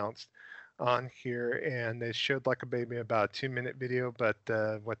was announced on here, and they showed like maybe about a 2-minute video, but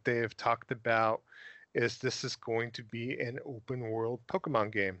what they have talked about is this is going to be an open world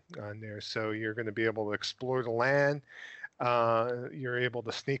Pokemon game on there. So you're going to be able to explore the land. You're able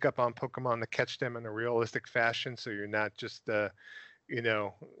to sneak up on Pokemon to catch them in a realistic fashion, so you're not just you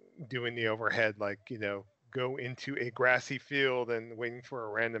know, doing the overhead, like, you know, go into a grassy field and waiting for a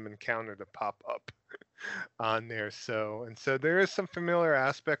random encounter to pop up on there. So there is some familiar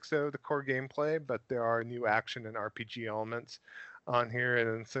aspects of the core gameplay, but there are new action and RPG elements on here,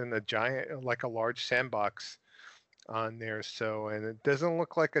 and it's in a giant, like a large sandbox on there. So, and it doesn't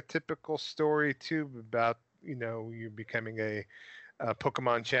look like a typical story too about you becoming a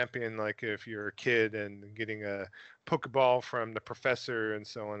Pokemon champion, like if you're a kid and getting a Pokeball from the professor and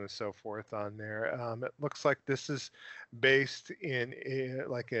so on and so forth on there. It looks like this is based in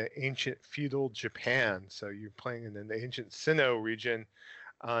like an ancient feudal Japan. So you're playing in an ancient Sinnoh region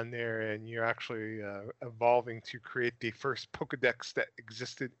on there, and you're actually evolving to create the first Pokedex that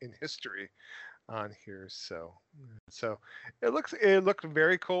existed in history on here. So it looked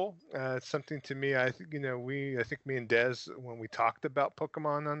very cool. It's something to me. I think I think me and Des, when we talked about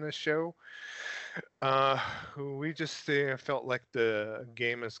Pokemon on this show, we just felt like the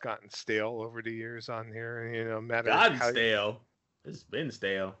game has gotten stale over the years on here. Stale. It's been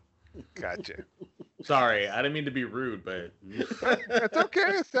stale. Gotcha. Sorry, I didn't mean to be rude, but It's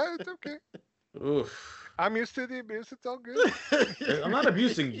okay. It's okay. Oof. I'm used to the abuse. It's all good. I'm not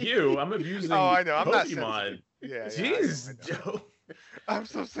abusing you. I'm abusing Oh, I know. I'm not Pokemon. Yeah. Jeez, I know. Joe. I'm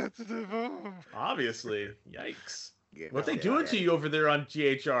so sensitive. Oh. Obviously. Yikes. Yeah, What they doing to you over there on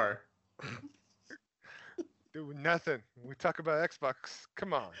GHR? Doing nothing. We talk about Xbox.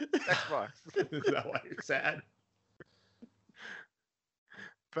 Come on, Xbox. Is that why you're sad?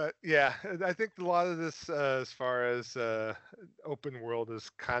 But yeah, I think a lot of this, as far as open world, is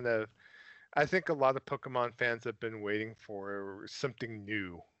kind of. I think a lot of Pokemon fans have been waiting for something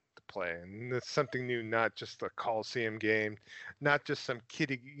new to play, and it's something new, not just a Coliseum game, not just some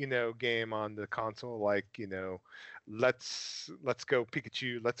kiddie, game on the console, like let's go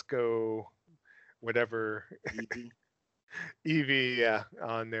Pikachu, let's go whatever. Eevee, yeah,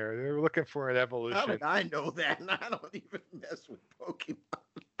 on there. They're looking for an evolution. How did I know that? And I don't even mess with Pokemon.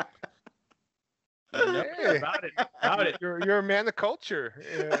 Hey, About it. You're a man of culture,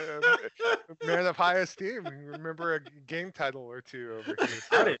 man of high esteem. Remember a game title or two over here.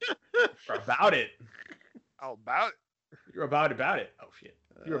 About it. You're about it. All about it. You're about it. Oh shit.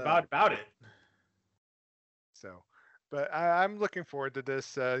 You're about it. So, but I'm looking forward to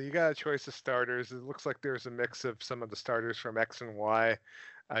this. You got a choice of starters. It looks like there's a mix of some of the starters from X and Y.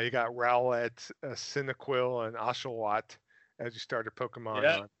 You got Rowlet, Cyndaquil, and Oshawott as you start a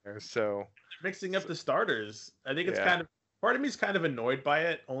Pokemon on there. So mixing up the starters. I think it's kind of, part of me is kind of annoyed by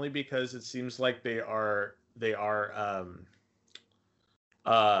it, only because it seems like they are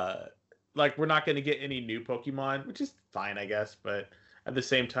like we're not going to get any new Pokemon, which is fine, I guess. But at the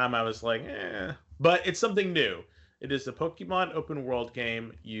same time, I was like, eh. But it's something new. It is a Pokemon open world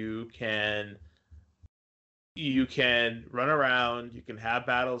game. You can run around. You can have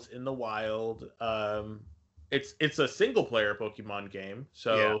battles in the wild. It's a single player Pokemon game.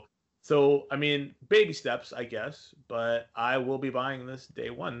 So I mean, baby steps, I guess. But I will be buying this day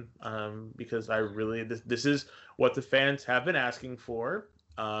one because I really this is what the fans have been asking for.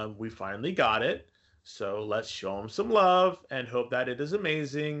 We finally got it. So let's show them some love and hope that it is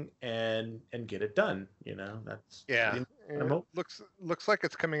amazing and get it done. That's looks like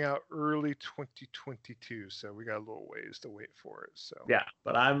it's coming out early 2022. So we got a little ways to wait for it. So yeah,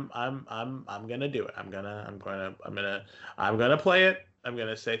 but I'm gonna do it. I'm gonna play it. I'm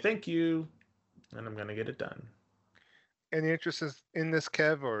gonna say thank you, and I'm gonna get it done. Any interest in this,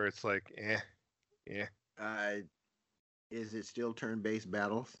 Kev, or it's like yeah? Is it still turn-based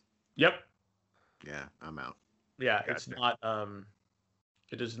battles? Yep. Yeah, I'm out. Yeah, Gotcha. It's not.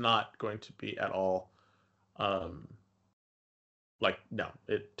 It is not going to be at all.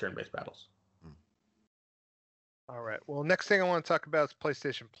 Turn-based battles. All right. Well, next thing I want to talk about is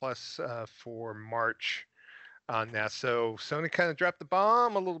PlayStation Plus for March on that. So Sony kind of dropped the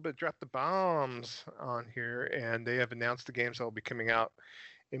bombs on here, and they have announced the games that will be coming out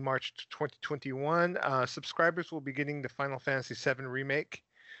in March 2021. Subscribers will be getting the Final Fantasy VII Remake,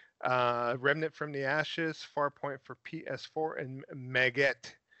 Remnant from the Ashes, Farpoint for PS4, and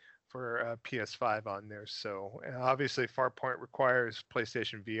Maget for PS5 on there. So obviously Farpoint requires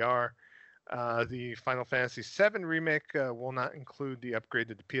PlayStation VR. The Final Fantasy VII Remake will not include the upgrade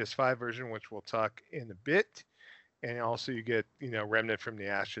to the PS5 version, which we'll talk in a bit. And also you get, Remnant from the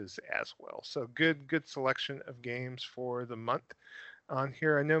Ashes as well. So good selection of games for the month on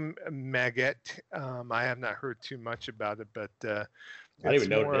here. I know Maget, I have not heard too much about it, but I don't even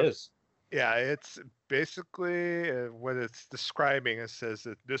know what it is. Yeah, it's basically what it's describing. It says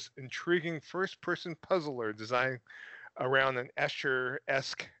that this intriguing first-person puzzler designed around an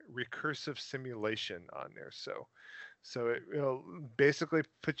Escher-esque recursive simulation on there. So it will basically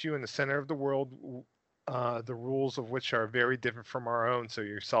put you in the center of the world, the rules of which are very different from our own. So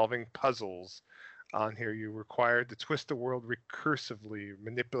you're solving puzzles on here. You're required to twist the world recursively,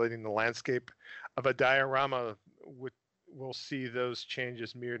 manipulating the landscape of a diorama with. We'll see those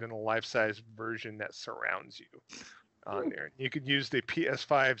changes mirrored in a life-size version that surrounds you on there. You could use the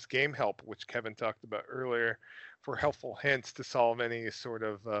PS5's Game Help, which Kevin talked about earlier, for helpful hints to solve any sort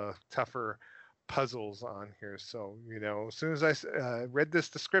of tougher puzzles on here. So, as soon as I read this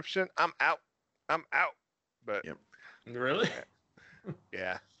description, I'm out. But Yep. Really?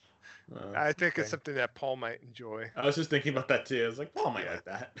 yeah, I think okay. it's something that Paul might enjoy. I was just thinking about that too. I was like, Paul might like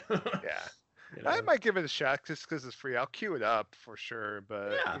that. Yeah. I might give it a shot just because it's free. I'll queue it up for sure.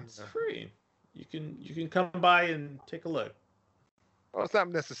 But yeah, it's free. You can come by and take a look. Well, it's not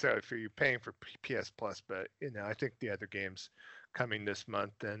necessarily free. You're paying for PS Plus, but I think the other games coming this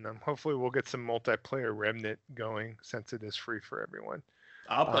month, and hopefully we'll get some multiplayer Remnant going since it is free for everyone.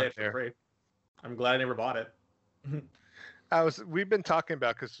 I'll play it for free. I'm glad I never bought it. We've been talking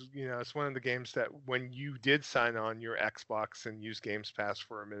about because it's one of the games that when you did sign on your Xbox and use Games Pass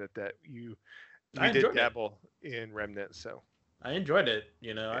for a minute that you did dabble in Remnant. So I enjoyed it.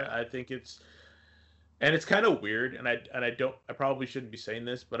 I think it's kind of weird, and I probably shouldn't be saying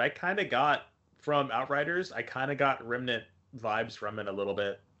this, but I kind of got from Outriders. I kind of got Remnant vibes from it a little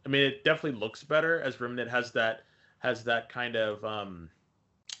bit. I mean, it definitely looks better as Remnant has that kind of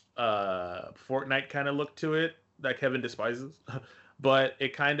Fortnite kind of look to it that Kevin despises, but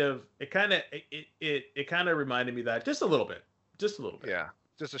it kind of reminded me that just a little bit. Yeah,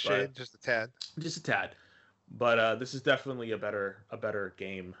 just a shade, just a tad. But this is definitely a better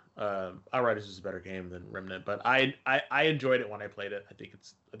game. Outriders is a better game than Remnant, but I enjoyed it when I played it. I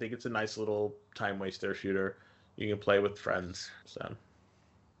think it's a nice little time waster shooter. You can play with friends. So.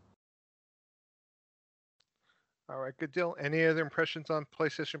 All right, good deal. Any other impressions on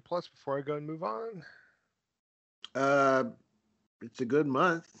PlayStation Plus before I go and move on? It's a good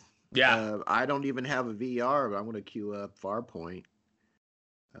month. Yeah. I don't even have a VR, but I'm going to queue up Farpoint.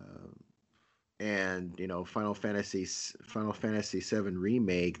 And Final Fantasy VII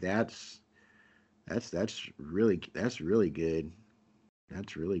Remake. That's really good.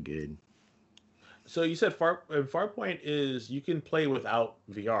 That's really good. So you said Farpoint is you can play without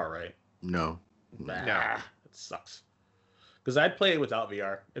VR, right? No. No, it sucks. Because I'd play it without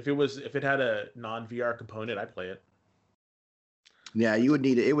VR. If it had a non-VR component, I'd play it. Yeah, it would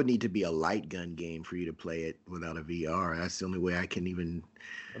need to be a light gun game for you to play it without a VR. That's the only way I can even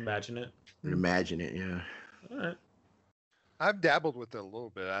imagine it. Yeah. All right. I've dabbled with it a little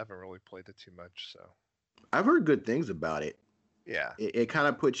bit. I haven't really played it too much, so. I've heard good things about it. Yeah. It kind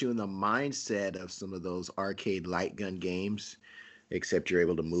of puts you in the mindset of some of those arcade light gun games, except you're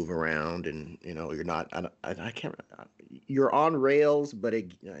able to move around and you're not. I can't. You're on rails, but I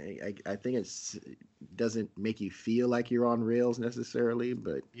think it doesn't make you feel like you're on rails necessarily.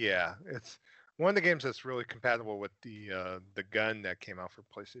 But yeah, it's one of the games that's really compatible with the gun that came out for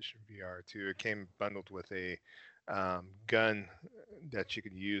PlayStation VR too. It came bundled with a gun that you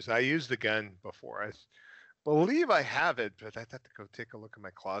could use. I used the gun before. I believe I have it, but I'd have to go take a look in my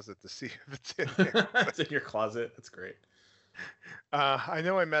closet to see if it's in there. It's in your closet. That's great. I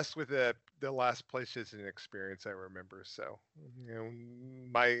know I messed with the last PlayStation experience. I remember, so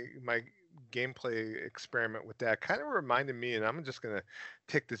my gameplay experiment with that kind of reminded me, and I'm just gonna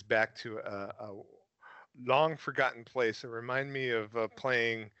take this back to a long forgotten place. It reminded me of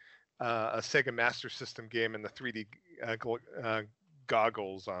playing a Sega Master System game and the 3D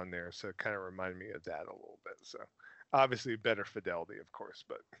goggles on there. So it kind of reminded me of that a little bit. So obviously better fidelity, of course,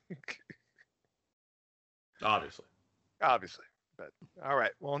 but obviously. But all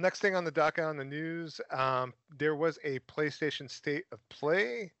right. Well, next thing on the docket on the news, there was a PlayStation State of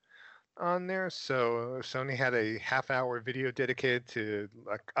Play on there. So Sony had a half-hour video dedicated to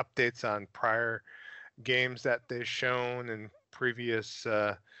updates on prior games that they've shown and previous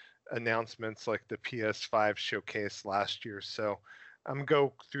announcements like the PS5 showcase last year. So I'm going to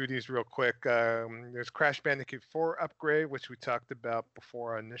go through these real quick. There's Crash Bandicoot 4 upgrade, which we talked about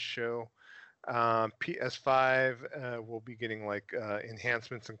before on this show. PS5 will be getting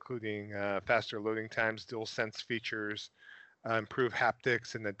enhancements, including faster loading times, DualSense features, improved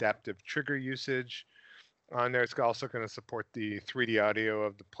haptics, and adaptive trigger usage. On there, it's also going to support the 3D audio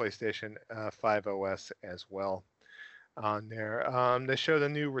of the PlayStation 5 OS as well. On there, they showed a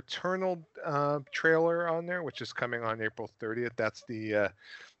new Returnal trailer on there, which is coming on April 30th. That's the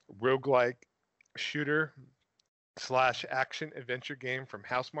roguelike shooter / action adventure game from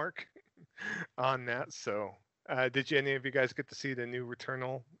Housemarque on that. So did any of you guys get to see the new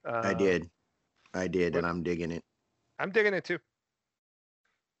Returnal? I did, and I'm digging it. I'm digging it too.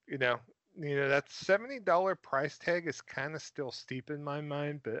 That $70 price tag is kind of still steep in my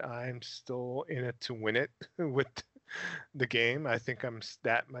mind, but I'm still in it to win it with the game. I think I'm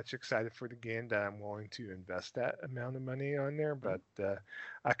that much excited for the game that I'm willing to invest that amount of money on there. But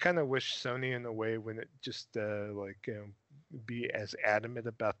I kind of wish Sony, in a way, when it just be as adamant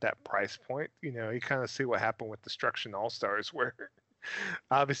about that price point. You kind of see what happened with Destruction All Stars, where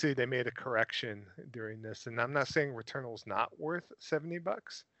obviously they made a correction during this. And I'm not saying Returnal's not worth $70,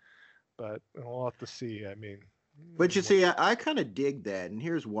 but we'll have to see. I mean, but you see, I kind of dig that, and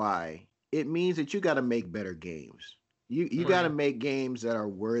here's why. It means that you got to make better games. You got to make games that are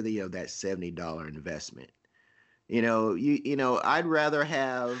worthy of that $70 investment. I'd rather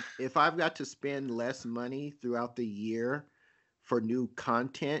have, if I've got to spend less money throughout the year for new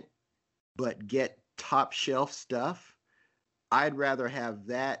content, but get top shelf stuff, I'd rather have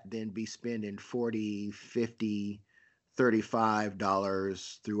that than be spending $40, $50,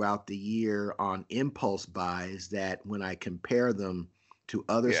 $35 throughout the year on impulse buys that, when I compare them to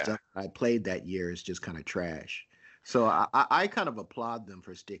other stuff I played that year, is just kind of trash. So I kind of applaud them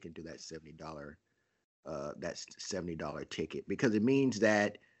for sticking to that $70 ticket, because it means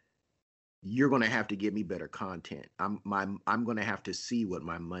that you're going to have to give me better content. I'm going to have to see what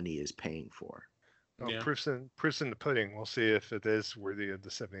my money is paying for. Well, proof's in the pudding. We'll see if it is worthy of the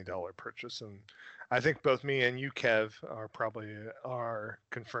 $70 purchase. And I think both me and you, Kev, are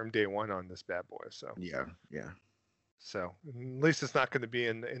confirmed day one on this bad boy. So yeah. So at least it's not going to be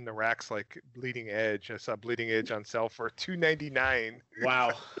in the racks like Bleeding Edge. I saw Bleeding Edge on sale for $2.99.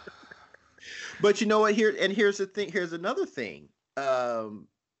 Wow. But you know what? Here's the thing. Here's another thing.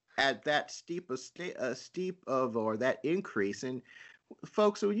 At that steep or that increase, and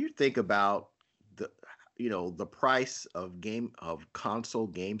folks, when you think about the price of console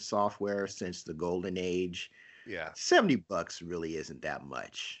game software since the golden age, $70 really isn't that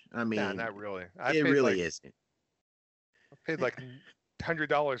much. I mean, nah, not really. It really isn't. I paid like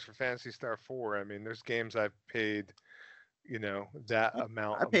 $100 for Phantasy Star 4. I mean, there's games I've paid, that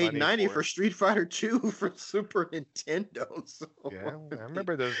amount. I paid $90 for Street Fighter 2 for Super Nintendo. So. Yeah, I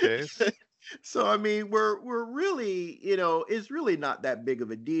remember those days. So I mean, we're really, it's really not that big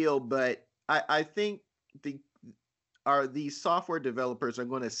of a deal. But I think these software developers are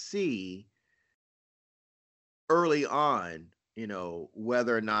going to see early on,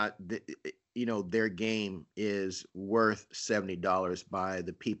 whether or not their game is worth $70 by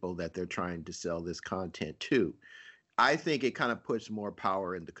the people that they're trying to sell this content to. I think it kind of puts more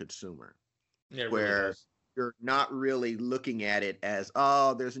power in the consumer, where really you're not really looking at it as,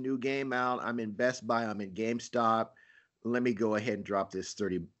 oh, there's a new game out. I'm in Best Buy. I'm in GameStop. Let me go ahead and drop this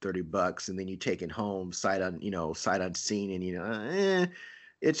 $30, and then you take it home sight unseen, and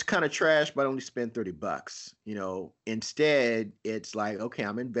it's kind of trash, but I only spend $30. Instead, it's like, okay,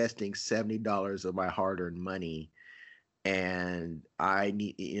 I'm investing $70 of my hard-earned money, and I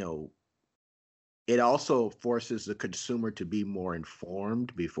need, it also forces the consumer to be more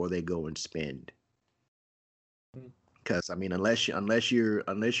informed before they go and spend. Because I mean, unless you're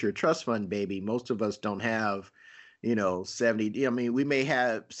a trust fund baby, most of us don't have, 70. I mean, we may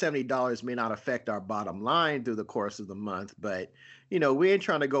have $70 may not affect our bottom line through the course of the month, but we ain't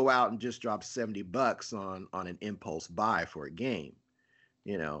trying to go out and just drop $70 on an impulse buy for a game.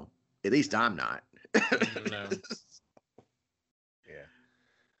 At least I'm not. No. Yeah.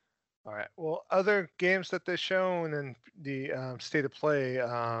 All right. Well, other games that they've shown in the state of play,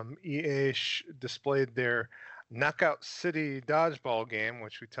 EA displayed their Knockout City dodgeball game,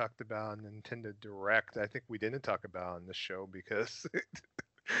 which we talked about on Nintendo Direct. I think we didn't talk about on the show because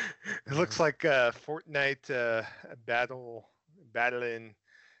it looks like Fortnite battling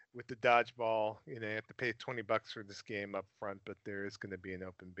with the dodgeball. You have to pay $20 for this game up front, but there is going to be an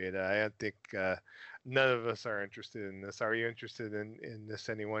open beta. I think none of us are interested in this. Are you interested in this,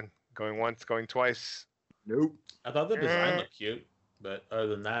 anyone? Going once, going twice? Nope. I thought the design looked cute, but other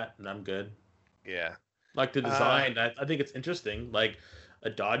than that, I'm good. Yeah. Like the design, I think it's interesting, like a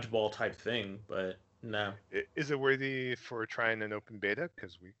dodgeball type thing, but no. Is it worthy for trying an open beta?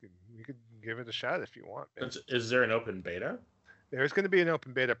 Because we could give it a shot if you want. Is there an open beta? There's going to be an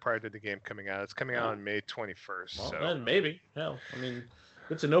open beta prior to the game coming out. It's coming out on May 21st. Well, so then maybe. Hell, I mean,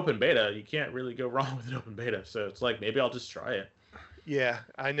 it's an open beta. You can't really go wrong with an open beta. So it's like, maybe I'll just try it. Yeah,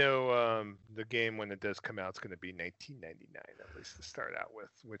 I know the game, when it does come out, it's going to be $19.99 at least to start out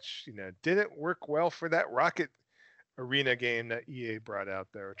with, which didn't work well for that Rocket Arena game that EA brought out.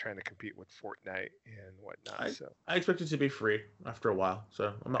 They were trying to compete with Fortnite and whatnot. I expect it to be free after a while,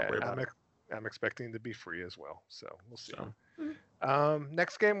 so I'm not worried about it. I'm expecting it to be free as well, so we'll see.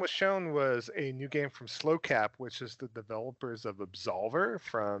 Next game was shown was a new game from SlowCap, which is the developers of Absolver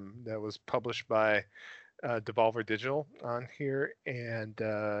that was published by Devolver Digital on here, and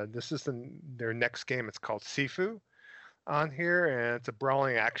this is their next game. It's called Sifu. on here, and it's a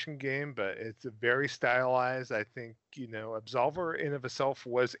brawling action game, but it's a very stylized. I think Absolver in of itself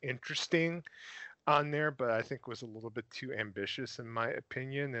was interesting on there, but I think was a little bit too ambitious in my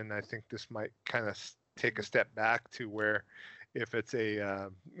opinion, and I think this might kind of take a step back to where if it's a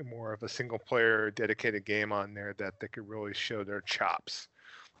more of a single player dedicated game on there, that they could really show their chops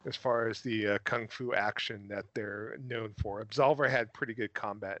as far as the kung fu action that they're known for. Absolver had pretty good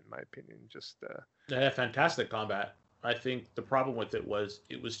combat in my opinion. They had fantastic combat. I think the problem with it was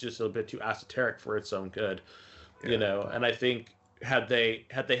just a bit too esoteric for its own good, and I think had they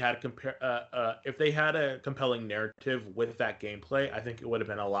had if they had a compelling narrative with that gameplay, I think it would have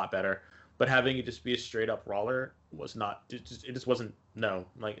been a lot better. But having it just be a straight up brawler was not. It just wasn't. No,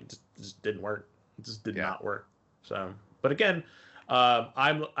 like it just didn't work. It just did not work. So, but again,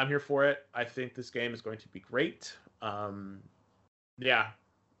 I'm here for it. I think this game is going to be great. The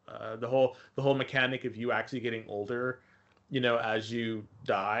whole mechanic of you actually getting older, as you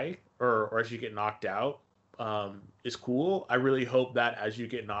die or as you get knocked out, is cool. I really hope that as you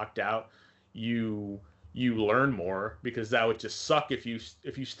get knocked out, you learn more, because that would just suck if you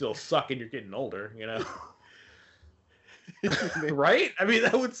still suck and you're getting older, right? I mean,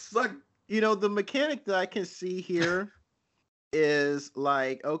 that would suck. The mechanic that I can see here is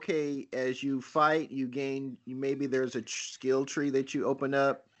like, okay, as you fight, you gain, maybe there's a skill tree that you open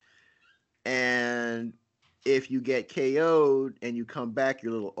up, and if you get KO'd and you come back,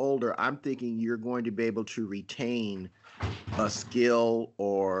 you're a little older. I'm thinking you're going to be able to retain a skill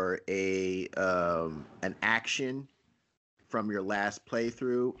or an action from your last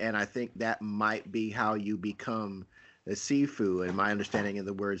playthrough, and I think that might be how you become a Sifu. And my understanding of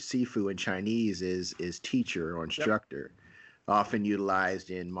the word Sifu in Chinese is teacher or instructor, often utilized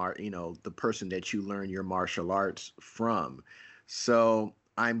in the person that you learn your martial arts from. So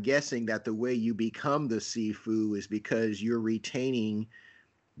I'm guessing that the way you become the Sifu is because you're retaining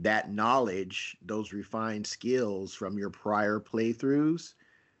that knowledge, those refined skills from your prior playthroughs.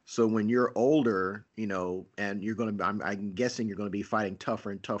 So when you're older, and you're going to, I'm guessing you're going to be fighting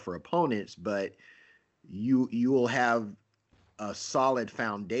tougher and tougher opponents, but you will have a solid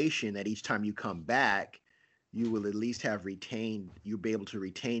foundation that each time you come back, you will at least have retained, you'll be able to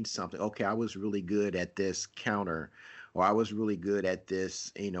retain something. Okay, I was really good at this counter, or I was really good at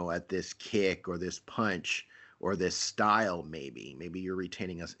this, at this kick or this punch or this style. Maybe you're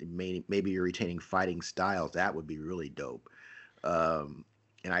retaining maybe you're retaining fighting styles. That would be really dope.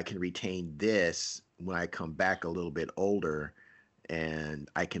 And I can retain this when I come back a little bit older, and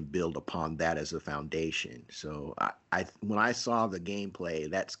I can build upon that as a foundation. So I when I saw the gameplay,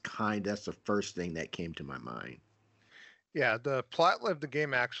 that's the first thing that came to my mind. Yeah, the plot of the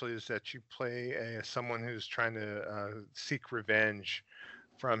game actually is that you play someone who's trying to seek revenge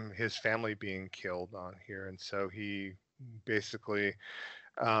from his family being killed on here, and so he basically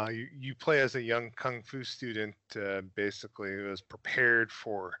you play as a young kung fu student, basically who is prepared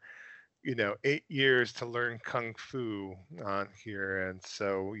for 8 years to learn kung fu on here, and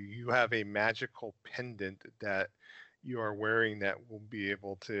so you have a magical pendant that you are wearing that will be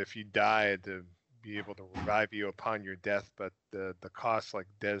able to, if you die, to be able to revive you upon your death. But the cost, like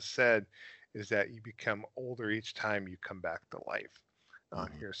Des said, is that you become older each time you come back to life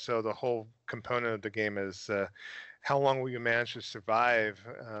on here. So the whole component of the game is how long will you manage to survive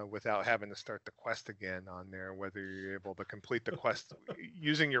without having to start the quest again on there, whether you're able to complete the quest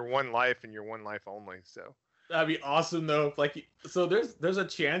using your one life and your one life only. So that'd be awesome though. So there's a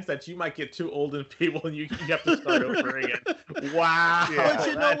chance that you might get too old and feeble and you have to start over again. Wow. Yeah. But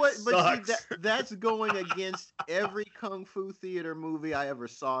you know what? But see, that's going against every kung fu theater movie I ever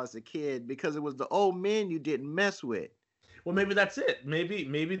saw as a kid, because it was the old men you didn't mess with. Well, maybe that's it.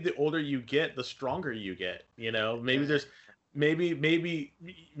 Maybe the older you get, the stronger you get. Maybe there's maybe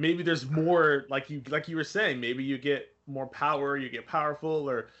there's more, like you were saying. Maybe you get more power, you get powerful,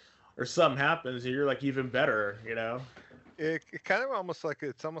 or something happens and you're like even better. It kind of almost like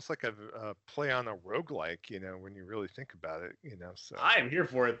a play on a roguelike, when you really think about it, So I am here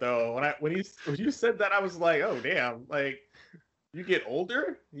for it though. When you said that, I was like, oh damn! Like, you get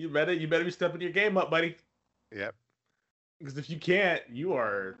older, you better be stepping your game up, buddy. Yep. Because if you can't, you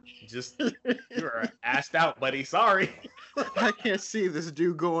are assed out, buddy. Sorry. I can't see this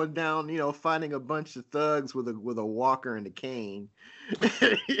dude going down, finding a bunch of thugs with a walker and a cane.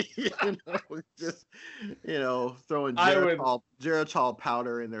 Just throwing Geritol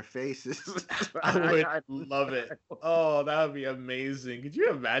powder in their faces. I would love it. Oh, that would be amazing. Could you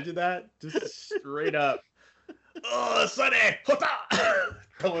imagine that? Just straight up. Oh, Sonny! The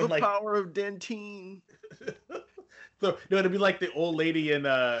power of Dentine. So no, it'd be like the old lady in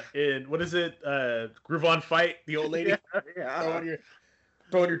what is it? Groove on Fight, the old lady Yeah.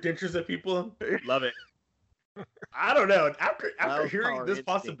 throwing your dentures at people. Love it. I don't know. After was hearing Power this Instinct.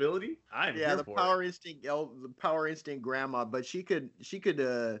 possibility, I'm Yeah, here the for Power Instinct, the Power Instinct grandma, but she had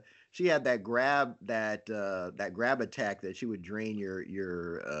that grab attack that she would drain your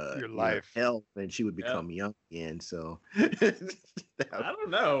life. health and she would it. Yeah. become young again. So I don't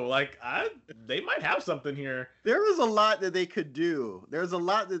know. Like they might have something here. there was a lot that they could do. There's a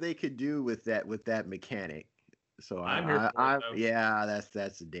lot that they could do with that mechanic. So I'm here for it, though. yeah,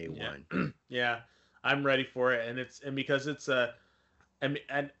 that's the day Yeah. one. Yeah, I'm ready for it, and because it's and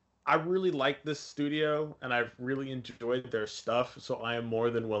I really like this studio, and I've really enjoyed their stuff, so I am more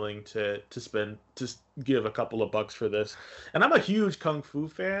than willing to give a couple of bucks for this. And I'm a huge Kung Fu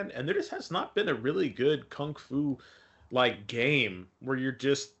fan, and there just has not been a really good Kung Fu like game where you're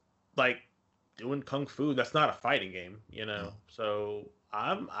just like doing Kung Fu. That's not a fighting game, you know. So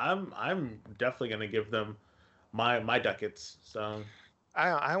I'm definitely gonna give them my ducats. So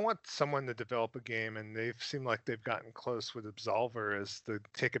I want someone to develop a game, and they've seemed like they've gotten close with Absolver as to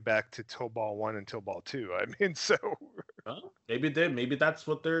take it back to Tobal 1 and Tobal 2. I mean, so well, maybe that's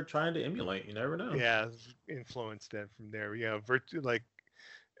what they're trying to emulate. You never know. yeah, influenced them from there. You know, Virtua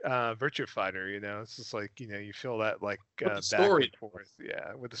Fighter, you know, it's just like, you know, you feel that like With the back story, and forth.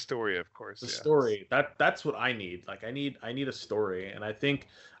 Yeah, with the story, of course. the Yeah. story that's what I need. Like I need a story, and I think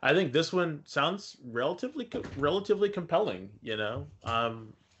this one sounds relatively compelling. You know,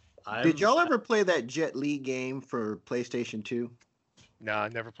 Did y'all ever play that Jet Li game for PlayStation 2? No, I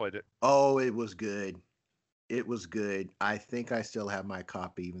never played it. Oh, it was good. It was good. I think I still have my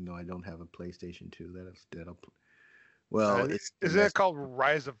copy, even though I don't have a PlayStation 2. Well, isn't it called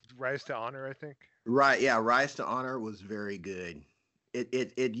Rise to Honor? I think. Right. Yeah. Rise to Honor was very good.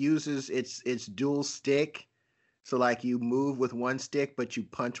 It uses its dual stick, so like you move with one stick, but you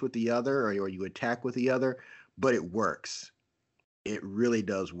punch with the other, or you attack with the other. But it works. It really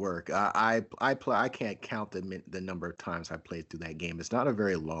does work. I can't count the number of times I played through that game. It's not a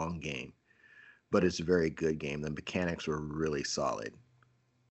very long game, but it's a very good game. The mechanics were really solid.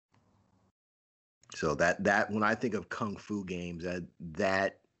 So that when I think of Kung Fu games,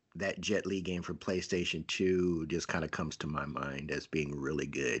 that Jet Li game for PlayStation 2 just kind of comes to my mind as being really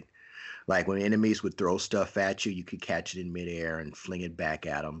good. Like when enemies would throw stuff at you, you could catch it in midair and fling it back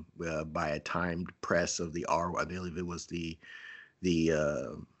at them by a timed press of the R. I believe it was the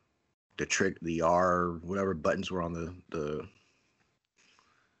trick, the R, whatever buttons were on the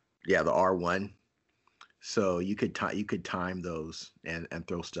R1. So you could time those and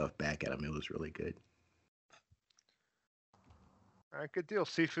throw stuff back at them. It was really good. All right, good deal.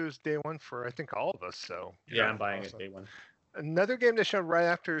 Sifu's day one for I think all of us. So yeah, I'm buying it day one. Another game they showed right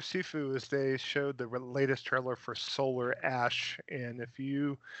after Sifu is they showed the latest trailer for Solar Ash. And if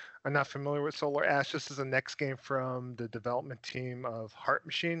you are not familiar with Solar Ash, this is the next game from the development team of Heart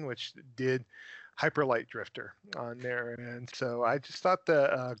Machine, which did Hyper Light Drifter on there. And so I just thought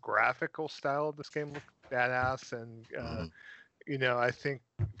the graphical style of this game looked badass. And, you know, I think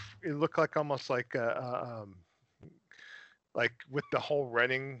it looked like almost like like with the whole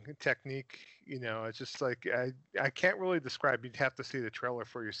running technique, you know, it's just like I can't really describe. You'd have to see the trailer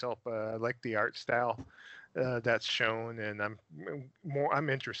for yourself. I like the art style that's shown, and I'm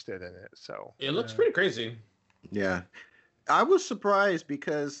interested in it. So it looks pretty crazy. Yeah, I was surprised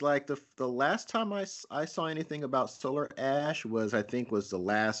because like the last time I saw anything about Solar Ash was the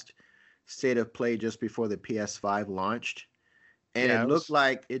last state of play just before the PS5 launched, and it looked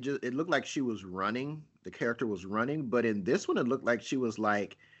like it looked like she was running. The character was running, but in this one, it looked like she was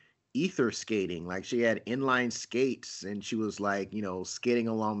like ether skating, like she had inline skates, and she was like, you know, skating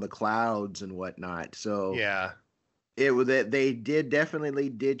along the clouds and whatnot. So yeah, it was that they definitely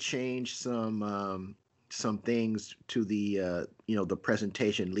did change some things to the you know, the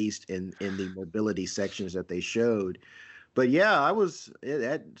presentation, at least in the mobility sections that they showed. But yeah,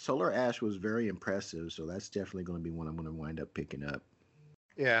 that Solar Ash was very impressive. So that's definitely going to be one I'm going to wind up picking up.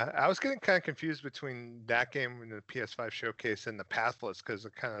 Yeah, I was getting kind of confused between that game and the PS5 showcase and the Pathless because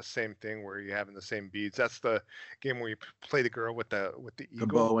it's kind of the same thing where you're having the same beads. That's the game where you play the girl with the eagle, the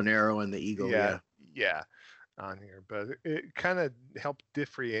bow and arrow, and the eagle. Yeah, on here. But it kind of helped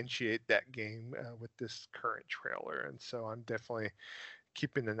differentiate that game with this current trailer, and so I'm definitely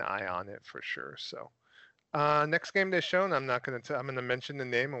keeping an eye on it for sure. So. Next game they've shown, I'm going to mention the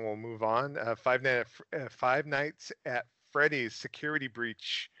name and we'll move on. Five Nights at Freddy's Security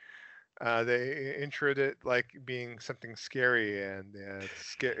Breach. They introed it like being something scary, and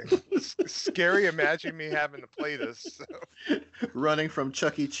it's scary. Imagine me having to play this. So. Running from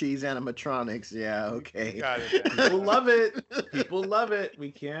Chuck E. Cheese animatronics. Yeah, okay. You got it, man. People love it. People love it.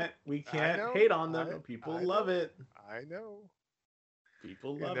 We can't know, hate on them. People love it. I know.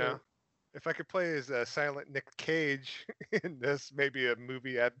 People love it. If I could play as silent Nick Cage in this, maybe a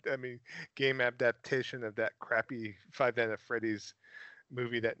game adaptation of that crappy Five Nights at Freddy's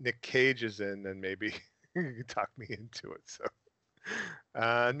movie that Nick Cage is in, then maybe you could talk me into it. So,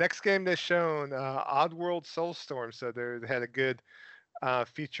 next game they've shown, Oddworld Soulstorm. So they had a good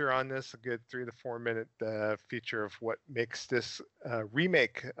feature on this, a good 3 to 4 minute feature of what makes this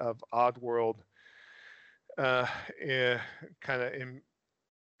remake of Oddworld kind of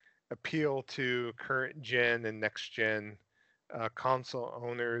appeal to current gen and next gen console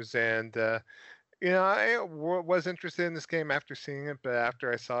owners. And I was interested in this game after seeing it, but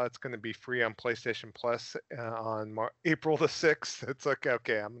after I saw it's going to be free on PlayStation Plus on April the 6th, it's like,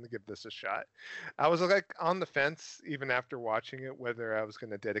 okay, I'm going to give this a shot. I was like on the fence even after watching it, whether I was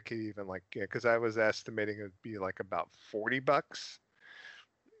going to dedicate even because I was estimating it would be like about $40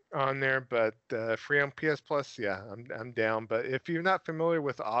 on there, but free on PS Plus, yeah, I'm down. But if you're not familiar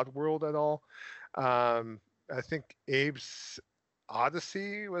with Oddworld at all, I think Abe's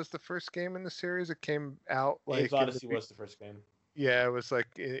Odyssey was the first game in the series. It came out like Abe's Odyssey was the first game. Yeah, it was like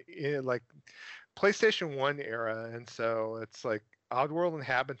in like PlayStation 1 era, and so it's like Oddworld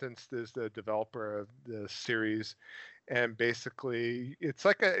Inhabitants is the developer of the series, and basically it's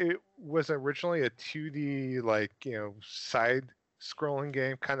like it was originally a 2D side scrolling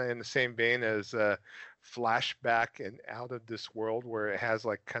game, kind of in the same vein as Flashback and Out of This World, where it has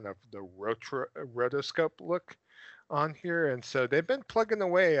like kind of the rotoscope look on here. And so they've been plugging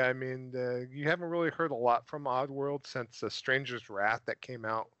away. I mean, you haven't really heard a lot from Oddworld since Stranger's Wrath that came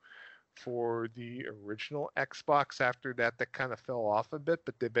out for the original Xbox. After that kind of fell off a bit,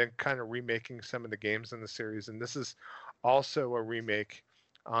 but they've been kind of remaking some of the games in the series, and this is also a remake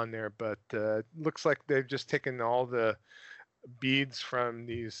on there. But looks like they've just taken all the beads from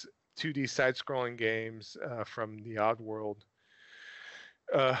these 2D side-scrolling games from the Oddworld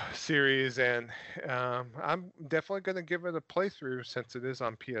series, and I'm definitely going to give it a playthrough since it is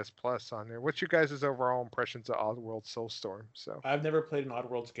on PS Plus on there. What's your guys' overall impressions of Oddworld Soulstorm? So I've never played an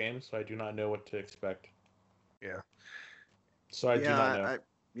Oddworld's game, so I do not know what to expect. Yeah. So I do not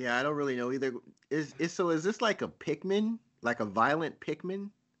know. I don't really know either. Is this like a Pikmin, like a violent Pikmin?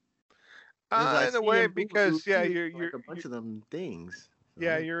 In a way, because you're like a bunch of them things. So.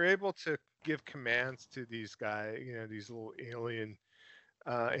 Yeah, you're able to give commands to these guys, these little alien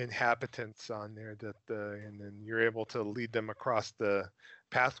inhabitants on there and then you're able to lead them across the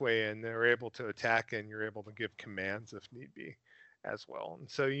pathway, and they're able to attack, and you're able to give commands if need be as well. And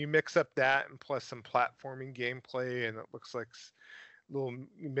so you mix up that and plus some platforming gameplay, and it looks like a little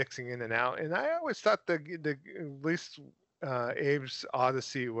mixing in and out. And I always thought the at least Abe's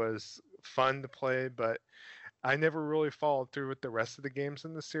Odyssey was fun to play, but I never really followed through with the rest of the games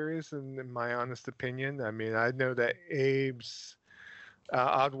in the series, in my honest opinion. I mean, I know that Abe's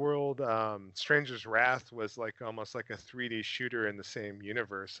Oddworld Stranger's Wrath was like almost like a 3D shooter in the same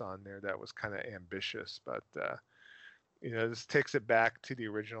universe on there that was kind of ambitious, but this takes it back to the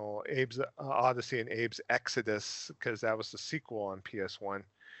original Abe's Odyssey and Abe's Exodus, because that was the sequel on PS1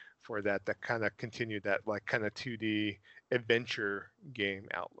 for that kind of continued that like kind of 2D adventure game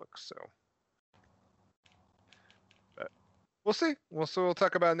outlook. So but we'll see. We'll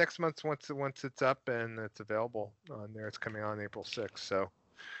talk about it next month once it's up and it's available on there. It's coming on April 6th. So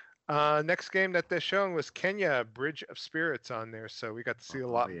next game that they're showing was Kenya Bridge of Spirits on there. So we got to see a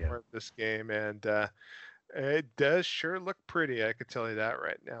lot more of this game, and it does sure look pretty. I could tell you that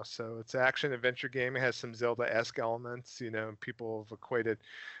right now. So it's an action adventure game. It has some Zelda-esque elements. People have equated,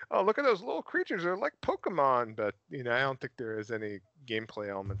 oh, look at those little creatures. They're like Pokemon, but I don't think there is any gameplay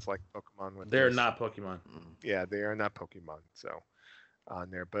elements like Pokemon with They're not Pokemon. Yeah, they are not Pokemon. So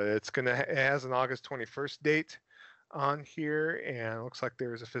on there, but it has an August 21st date on here, and it looks like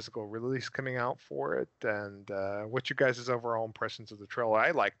there's a physical release coming out for it. And what's your guys' overall impressions of the trailer?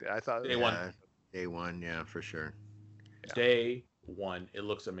 I liked it. I thought Day one. Day one, yeah, for sure. Yeah. Day one. It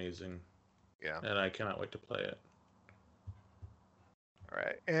looks amazing. Yeah. And I cannot wait to play it. All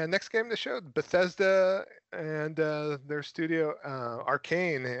right. And next game to show, Bethesda and their studio,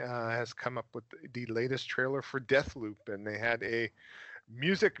 Arcane, has come up with the latest trailer for Deathloop. And they had a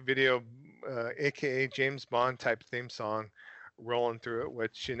music video, a.k.a. James Bond type theme song, rolling through it,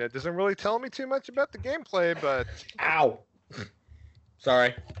 which, doesn't really tell me too much about the gameplay, but... Ow!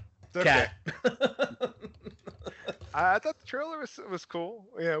 Sorry. Okay. I thought the trailer was cool.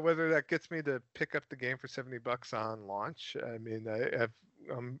 Yeah, whether that gets me to pick up the game for $70 on launch, I mean,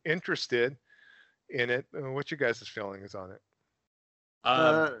 I'm interested in it. What you guys' feelings on it?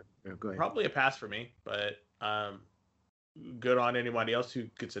 Um, Go ahead. Probably a pass for me, but good on anybody else who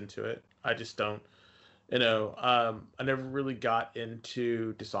gets into it. I just don't. I never really got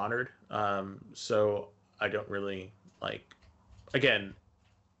into Dishonored, so I don't really like. Again,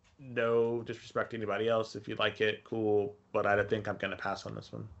 no disrespect to anybody else. If you like it, cool. But I don't think I'm gonna pass on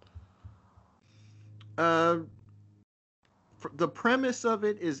this one. Uh, the premise of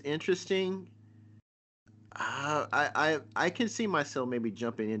it is interesting. I can see myself maybe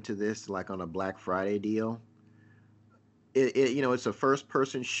jumping into this like on a Black Friday deal. It's a first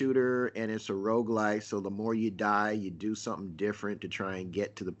person shooter and it's a roguelike, so the more you die, you do something different to try and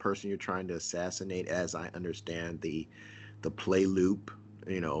get to the person you're trying to assassinate, as I understand the play loop,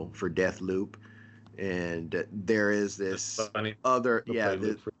 for Death Loop. And there is this other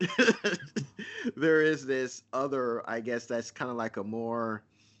there is this other, I guess that's kind of like a more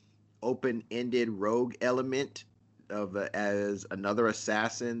open-ended rogue element of as another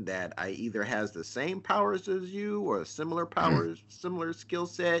assassin that I either has the same powers as you or similar powers, similar skill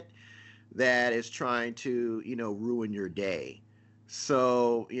set that is trying to, ruin your day.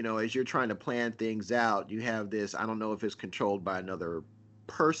 So, as you're trying to plan things out, you have this, I don't know if it's controlled by another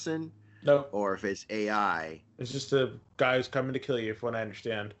person No, or if it's AI. it's just the guy who's coming to kill you, from what I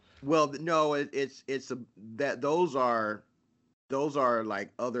understand. Well, no, it's that those are like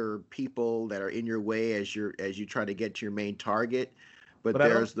other people that are in your way as you try to get to your main target. But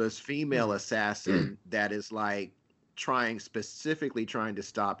there's this female assassin that is like specifically trying to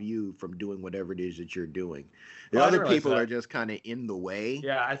stop you from doing whatever it is that you're doing. The other people are just kind of in the way.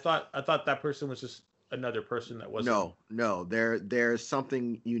 Yeah, I thought that person was just another person that wasn't. No, there's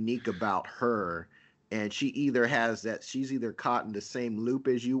something unique about her, and she's either caught in the same loop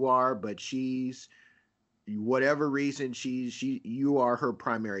as you are, but she's whatever reason you are her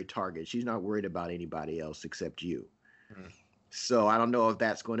primary target. She's not worried about anybody else except you. So I don't know if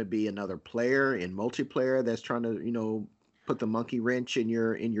that's going to be another player in multiplayer that's trying to put the monkey wrench in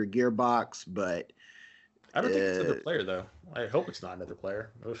your gearbox, but I don't think it's another player though. I hope it's not another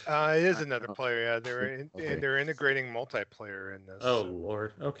player. It is another player. Yeah, they're integrating multiplayer in this. Oh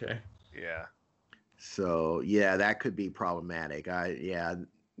Lord. Okay. Yeah. So yeah, that could be problematic.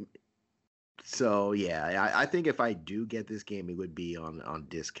 So yeah, I think if I do get this game, it would be on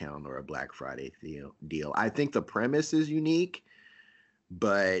discount or a Black Friday deal. I think the premise is unique,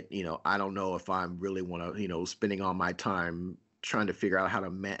 but I don't know if I really want to spending all my time trying to figure out how to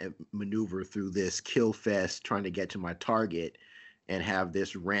maneuver through this kill fest, trying to get to my target, and have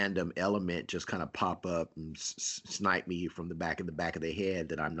this random element just kind of pop up and snipe me from the back of the head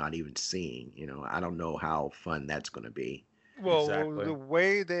that I'm not even seeing. I don't know how fun that's going to be. Well, exactly. The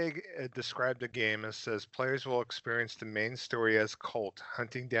way they describe the game, it says players will experience the main story as Colt,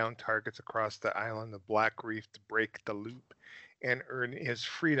 hunting down targets across the island of Black Reef to break the loop and earn his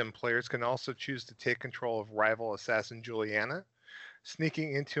freedom. Players can also choose to take control of rival assassin Juliana,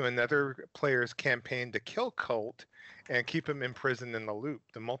 sneaking into another player's campaign to kill Colt and keep him imprisoned in the loop.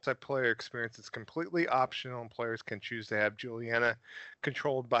 The multiplayer experience is completely optional, and players can choose to have Juliana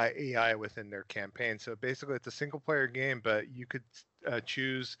controlled by AI within their campaign. So basically, it's a single-player game, but you could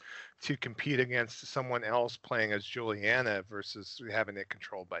choose to compete against someone else playing as Juliana versus having it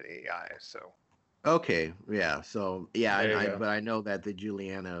controlled by AI. So. Okay, yeah. So yeah, but I know that the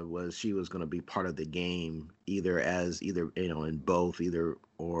Juliana was going to be part of the game either in both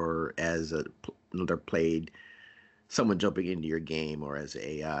or as another played someone jumping into your game or as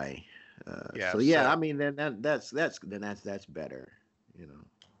AI. So I mean then that's better.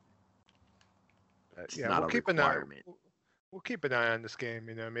 It's not we'll a requirement. We'll keep an eye on this game.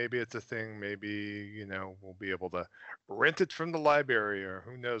 Maybe it's a thing. Maybe, we'll be able to rent it from the library, or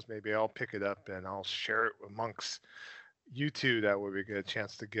who knows, maybe I'll pick it up and I'll share it amongst you two. That way we get a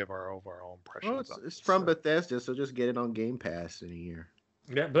chance to give our overall impressions. Well, it's from Bethesda, so just get it on Game Pass in a year.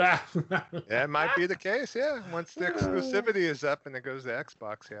 Yeah, that might be the case. Yeah, once the exclusivity is up and it goes to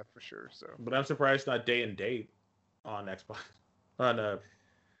Xbox, yeah, for sure. So, but I'm surprised not day and date on Xbox on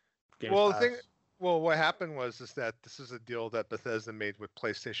Game Pass. What happened was that this is a deal that Bethesda made with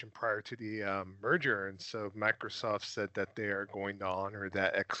PlayStation prior to the merger, and so Microsoft said that they are going to honor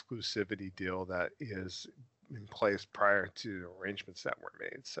that exclusivity deal that is in place prior to the arrangements that were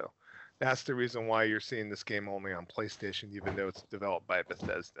made. So that's the reason why you're seeing this game only on PlayStation, even though it's developed by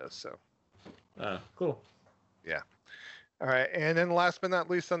Bethesda. So, cool. Yeah. All right, and then last but not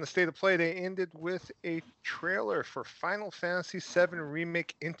least on the State of Play, they ended with a trailer for Final Fantasy VII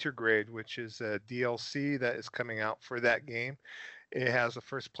Remake Intergrade, which is a DLC that is coming out for that game. It has the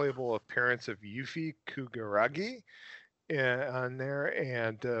first playable appearance of Yuffie Kugaragi on there,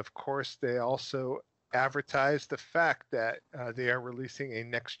 and of course, they also advertised the fact that they are releasing a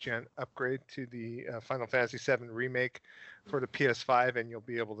next-gen upgrade to the Final Fantasy VII Remake for the PS5, and you'll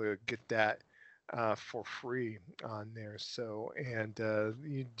be able to get that for free on there. So, and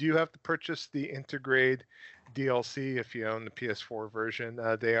you do have to purchase the Intergrade DLC if you own the PS4 version.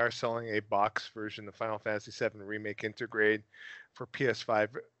 They are selling a box version of Final Fantasy VII Remake Intergrade for PS5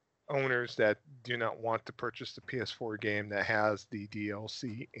 owners that do not want to purchase the PS4 game that has the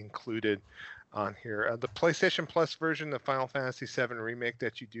DLC included on here. The PlayStation Plus version of Final Fantasy VII Remake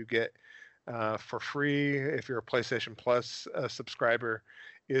that you do get for free if you're a PlayStation Plus subscriber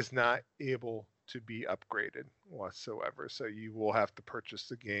is not able to be upgraded whatsoever. So you will have to purchase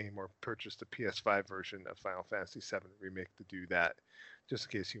the game or purchase the PS5 version of Final Fantasy VII Remake to do that, just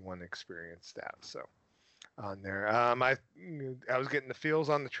in case you want to experience that. So on there, I was getting the feels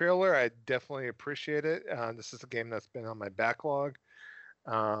on the trailer. I definitely appreciate it. This is a game that's been on my backlog.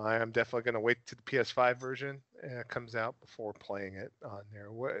 I am definitely going to wait till the PS5 version comes out before playing it on there.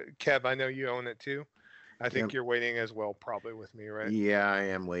 Kev, I know you own it too. I think you're waiting as well, probably with me, right? Yeah, I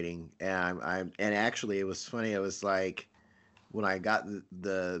am waiting, and and actually, it was funny. It was like when I got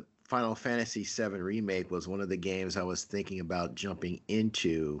the Final Fantasy VII Remake was one of the games I was thinking about jumping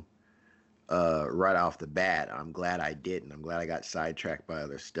into right off the bat. I'm glad I didn't. I'm glad I got sidetracked by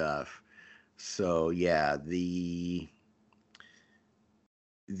other stuff. So yeah,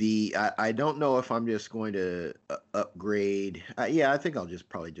 I don't know if I'm just going to upgrade. Yeah, I think I'll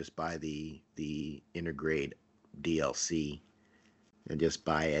probably just buy the Intergrade DLC and just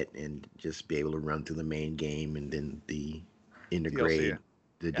buy it and just be able to run through the main game and then the Intergrade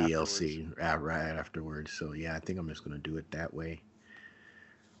the DLC right afterwards. So yeah, I think I'm just going to do it that way.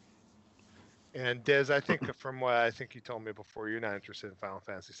 And Des, I think from what I think you told me before, you're not interested in Final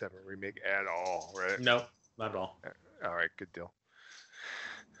Fantasy VII Remake at all, right? No, not at all. All right, good deal.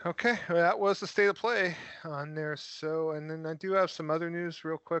 Okay, well, that was the State of Play on there. So, and then I do have some other news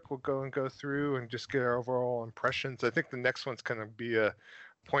real quick. We'll go through and just get our overall impressions. I think the next one's going to be a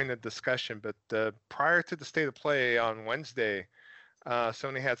point of discussion. But prior to the State of Play on Wednesday,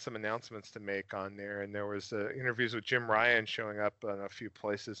 Sony had some announcements to make on there, and there was interviews with Jim Ryan showing up in a few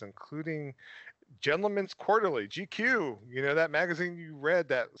places, including Gentleman's Quarterly, GQ. You know, that magazine you read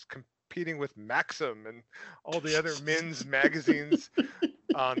that was competing with Maxim and all the other men's magazines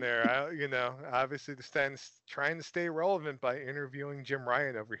on there. Obviously trying to stay relevant by interviewing Jim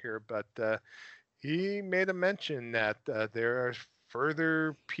Ryan over here, but he made a mention that there are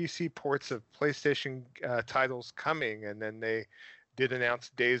further PC ports of PlayStation titles coming, and then they did announce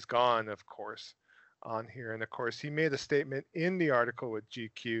Days Gone, of course, on here. And of course, he made a statement in the article with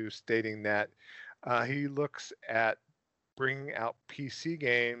GQ stating that he looks at bringing out PC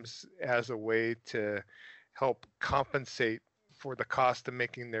games as a way to help compensate for the cost of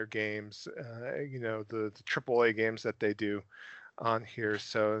making their games, the AAA games that they do on here.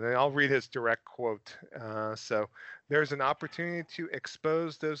 So then I'll read his direct quote. So there's an opportunity to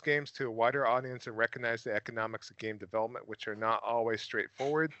expose those games to a wider audience and recognize the economics of game development, which are not always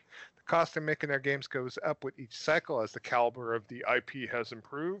straightforward. The cost of making their games goes up with each cycle as the caliber of the IP has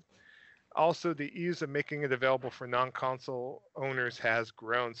improved. Also, the ease of making it available for non-console owners has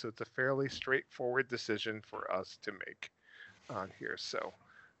grown, so it's a fairly straightforward decision for us to make on here. So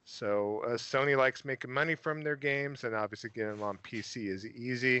Sony likes making money from their games, and obviously getting them on PC is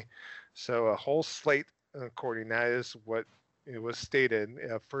easy. So a whole slate, according that is what it was stated,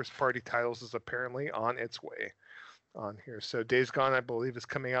 first-party titles is apparently on its way on here. So Days Gone, I believe, is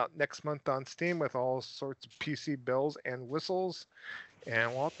coming out next month on Steam with all sorts of PC bells and whistles.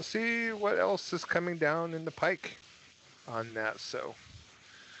 And we'll have to see what else is coming down in the pike on that. So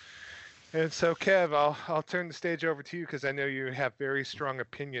Kev, I'll turn the stage over to you because I know you have very strong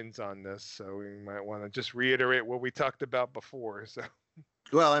opinions on this. So we might want to just reiterate what we talked about before. So,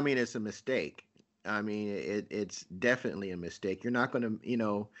 well, I mean, it's a mistake. I mean, it's definitely a mistake. You're not going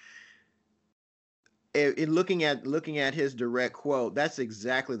to, looking at his direct quote, that's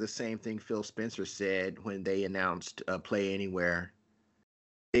exactly the same thing Phil Spencer said when they announced Play Anywhere.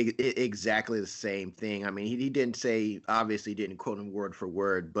 Exactly the same thing. I mean, he didn't say, obviously didn't quote him word for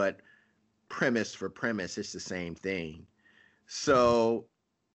word, but premise for premise, it's the same thing. So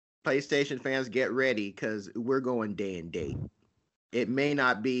PlayStation fans, get ready because we're going day and date. It may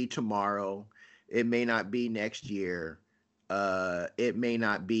not be tomorrow. It may not be next year. It may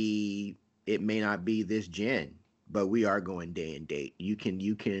not be this gen, but we are going day and date. You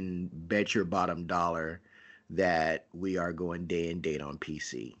can bet your bottom dollar that we are going day and date on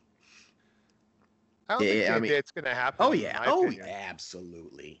PC. I don't think day I and mean, date's going to oh happen, in yeah, my oh opinion. yeah,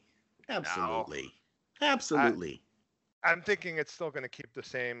 absolutely, No, absolutely, I, absolutely. I'm thinking it's still going to keep the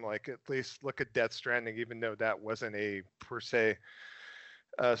same. Like at least look at Death Stranding, even though that wasn't a per se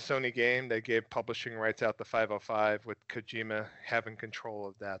Sony game. They gave publishing rights out to 505 with Kojima having control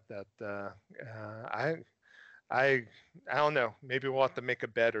of that. I I don't know. Maybe we'll have to make a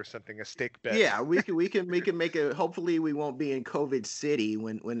bet or something, a stake bet. Yeah, we can make it. Hopefully, we won't be in COVID City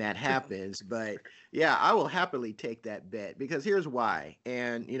when that happens. But yeah, I will happily take that bet because here's why.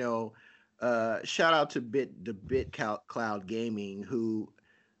 And shout out to Cloud Gaming who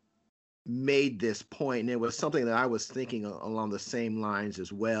made this point, and it was something that I was thinking along the same lines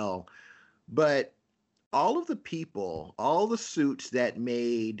as well. But all of the people, all the suits that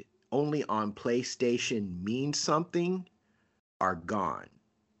made only on PlayStation mean something are gone.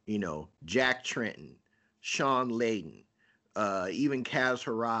 Jack Trenton, Sean Layden, even Kaz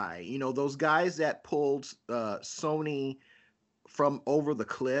Hirai. Those guys that pulled Sony from over the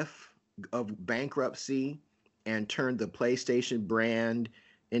cliff of bankruptcy and turned the PlayStation brand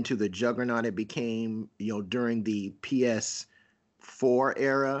into the juggernaut it became, during the PS4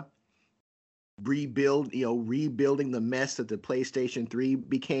 era. Rebuilding the mess that the PlayStation 3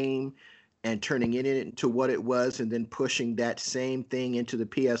 became and turning it into what it was, and then pushing that same thing into the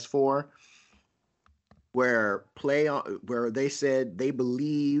PS4, where they said they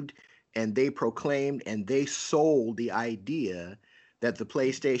believed and they proclaimed and they sold the idea that the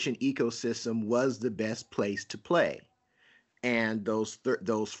PlayStation ecosystem was the best place to play. And those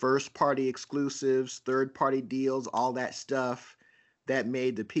first party exclusives, third party deals, all that stuff that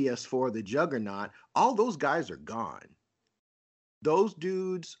made the PS4 the juggernaut, all those guys are gone. Those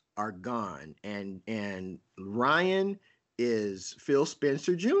dudes are gone, and Ryan is Phil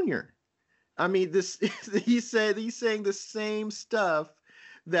Spencer Jr. I mean, this he's saying the same stuff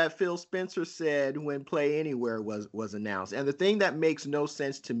that Phil Spencer said when Play Anywhere was announced. And the thing that makes no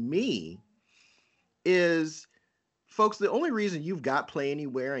sense to me is, folks, the only reason you've got Play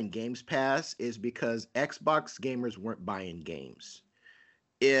Anywhere and Games Pass is because Xbox gamers weren't buying games.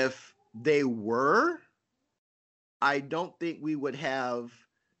 If they were, I don't think we would have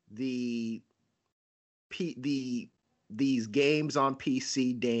the these games on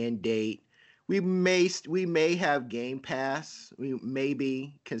PC day and date. We may have Game Pass. We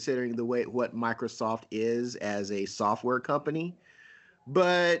maybe, considering the way what Microsoft is as a software company,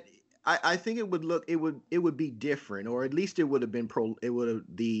 but I think it would be different, or at least it would have been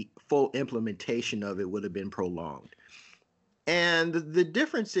the full implementation of it would have been prolonged. And the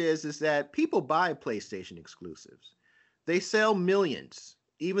difference is that people buy PlayStation exclusives. They sell millions,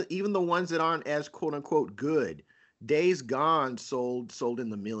 even the ones that aren't as quote unquote good. Days Gone sold in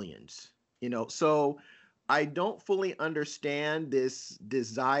the millions. So I don't fully understand this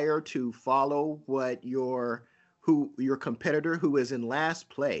desire to follow what your competitor, who is in last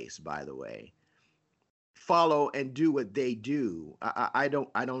place, by the way, follow and do what they do. I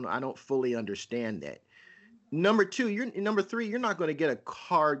don't fully understand that. Number three, you're not going to get a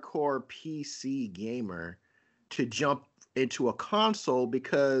hardcore PC gamer to jump into a console,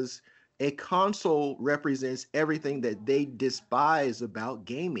 because a console represents everything that they despise about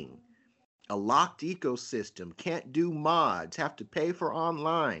gaming. A locked ecosystem, can't do mods, have to pay for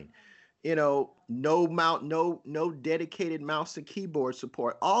online, no dedicated mouse and keyboard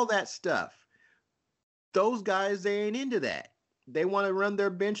support, all that stuff. Those guys, they ain't into that. They want to run their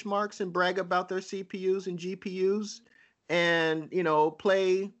benchmarks and brag about their CPUs and GPUs and,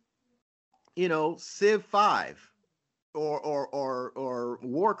 play, Civ 5 or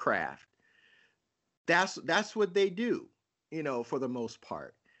Warcraft. That's what they do, for the most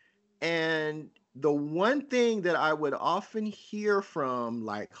part. And the one thing that I would often hear from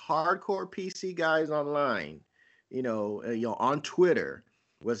like hardcore PC guys online, on Twitter,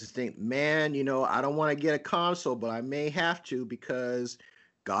 was to think, man, I don't want to get a console, but I may have to because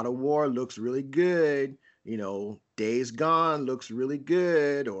God of War looks really good. Days Gone looks really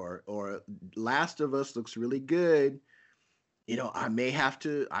good, or Last of Us looks really good. I may have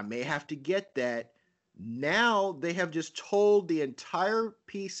to get that. Now they have just told the entire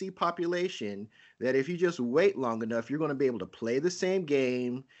PC population that if you just wait long enough, you're going to be able to play the same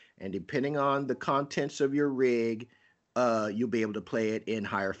game, and depending on the contents of your rig, you'll be able to play it in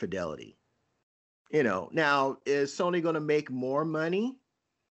higher fidelity. Now, is Sony going to make more money?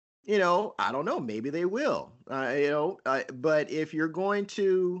 I don't know. Maybe they will. But if you're going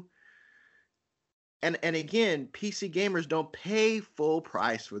to and again, PC gamers don't pay full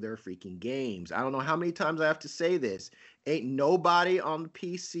price for their freaking games. I don't know how many times I have to say this. Ain't nobody on the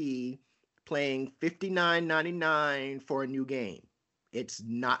PC playing $59.99 for a new game. It's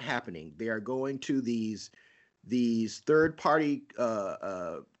not happening. They are going to these third party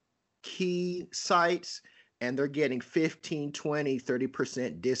key sites, and they're getting 15, 20,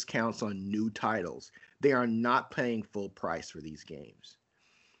 30% discounts on new titles. They are not paying full price for these games.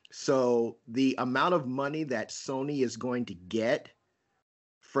 So the amount of money that Sony is going to get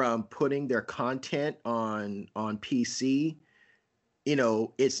from putting their content on PC,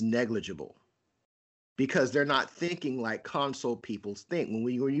 it's negligible because they're not thinking like console people think.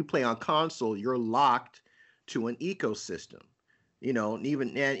 When you play on console, you're locked to an ecosystem.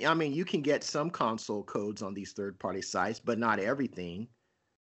 And I mean, you can get some console codes on these third-party sites, but not everything.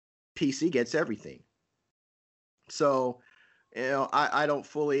 PC gets everything. So, I don't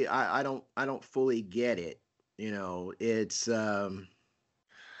fully I don't fully get it. It's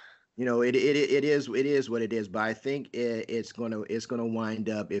it is what it is, but I think it's gonna wind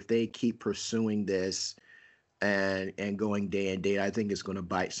up, if they keep pursuing this and going day and date, I think it's gonna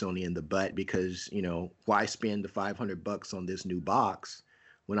bite Sony in the butt because, why spend the $500 on this new box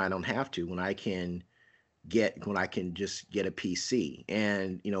when I don't have to, when I can just get a PC.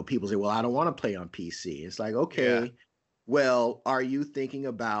 And people say, well, I don't want to play on PC. It's like, okay, yeah. Well, are you thinking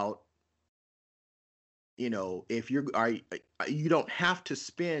about, if you don't have to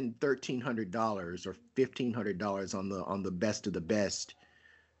spend $1,300 or $1,500 on the best of the best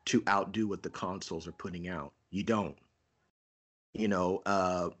to outdo what the consoles are putting out. You don't.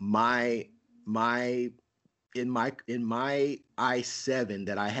 My in my i7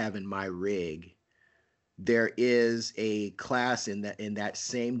 that I have in my rig, there is a class in that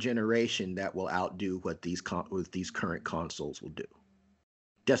same generation that will outdo what these current consoles will do.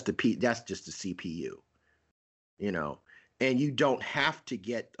 That's just the CPU, and you don't have to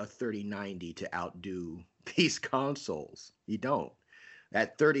get a 3090 to outdo these consoles. You don't.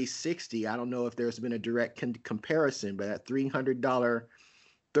 At 3060, I don't know if there's been a direct comparison, but at $300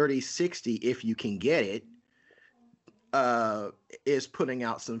 3060, if you can get it, is putting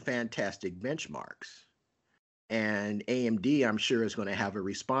out some fantastic benchmarks. And AMD, I'm sure, is going to have a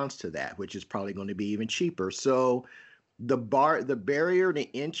response to that, which is probably going to be even cheaper. So the barrier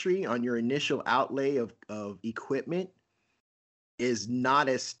to entry on your initial outlay of equipment is not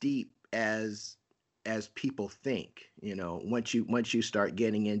as steep as people think, once you start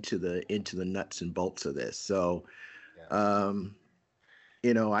getting into the nuts and bolts of this. So, yeah.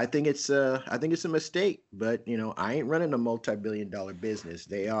 I think it's a mistake, but I ain't running a multi-billion-dollar business.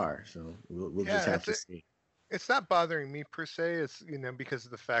 They are, so we'll just have to see. It's not bothering me per se. It's because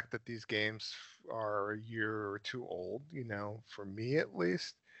of the fact that these games are a year or two old. For me at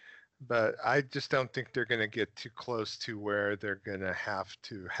least. But I just don't think they're going to get too close to where they're going to have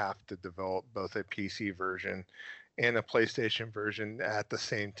to develop both a PC version and a PlayStation version at the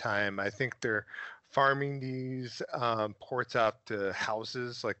same time. I think they're farming these ports out to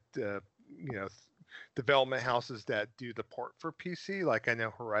houses, like development houses that do the port for PC. Like I know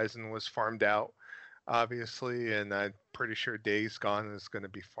Horizon was farmed out, obviously, and I'm pretty sure Days Gone is going to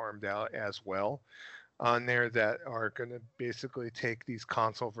be farmed out as well on there, that are going to basically take these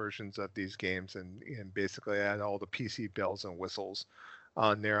console versions of these games and basically add all the PC bells and whistles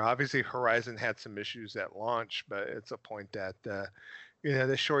on there. Obviously, Horizon had some issues at launch, but it's a point that,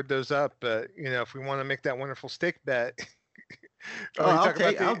 they shored those up. But, if we want to make that wonderful steak bet. I'll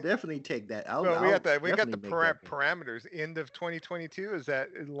definitely take that. We got the parameters. End of 2022. Is that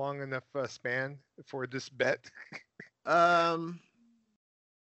a long enough span for this bet? How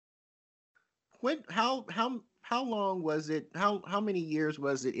long was it? How many years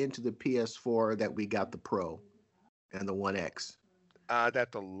was it into the PS4 that we got the Pro and the One X? I'd have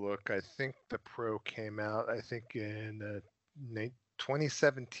to look. I think the Pro came out, in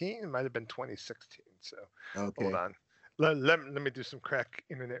 2017. It might have been 2016. So okay. Hold on. Let me do some crack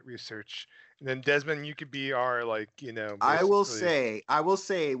internet research, and then Desmond, you could be our basically... I will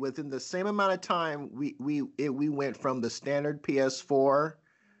say within the same amount of time we went from the standard PS4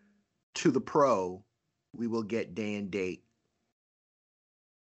 to the Pro, we will get day and date.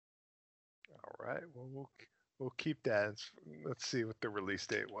 All right. Well, we'll keep that. Let's see what the release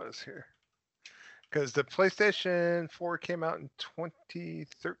date was here, because the PlayStation 4 came out in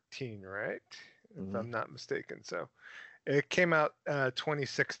 2013, right? If I'm not mistaken. So it came out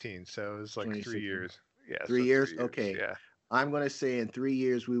 2016. So it was like 3 years. Yeah. 3 years. Okay. Yeah. I'm going to say in 3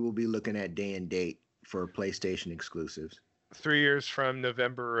 years we will be looking at day and date for PlayStation exclusives. 3 years from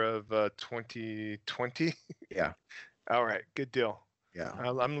November of 2020. Yeah. All right. Good deal. Yeah.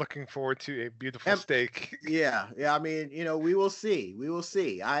 I'm looking forward to a beautiful And steak. yeah, yeah. I mean, we will see. We will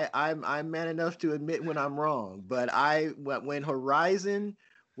see. I'm man enough to admit when I'm wrong, but when Horizon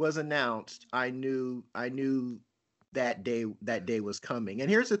was announced, I knew that day was coming. And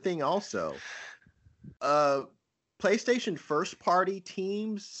here's the thing, also, uh, PlayStation first party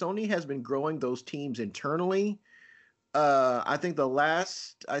teams, Sony has been growing those teams internally. I think I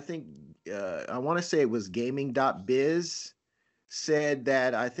want to say it was gaming.biz said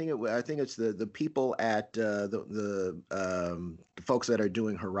that I think it's the people at the folks that are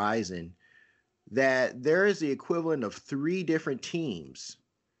doing Horizon, that there is the equivalent of three different teams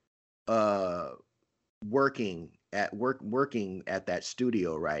uh working at that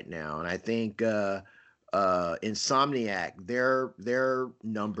studio right now. And I think Insomniac, their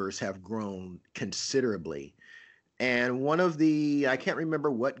numbers have grown considerably. And one of the, I can't remember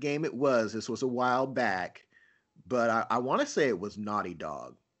what game it was, this was a while back, but I want to say it was Naughty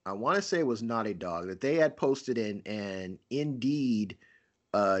Dog. I want to say it was Naughty Dog that they had posted in an Indeed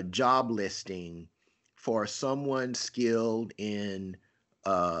job listing for someone skilled in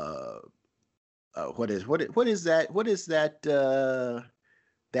uh, what is that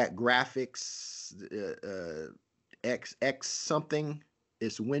that graphics X something.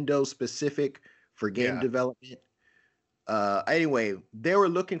 It's Windows specific for game Yeah. development. Anyway, they were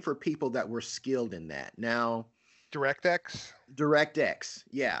looking for people that were skilled in that. Now, DirectX. DirectX,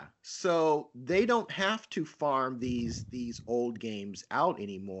 yeah. So they don't have to farm these old games out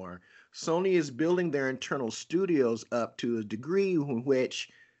anymore. Sony is building their internal studios up to a degree in which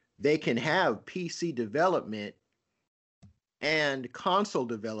they can have PC development and console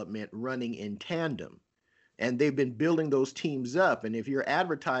development running in tandem. And they've been building those teams up. And if you're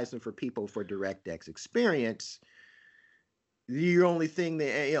advertising for people for DirectX experience, the only thing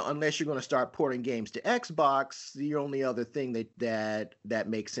that, unless you're going to start porting games to Xbox, the only other thing that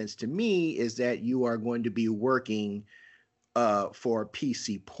makes sense to me is that you are going to be working for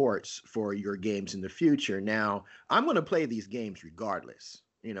PC ports for your games in the future. Now, I'm going to play these games regardless.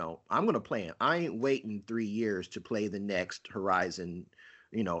 I'm going to play them. I ain't waiting 3 years to play the next Horizon,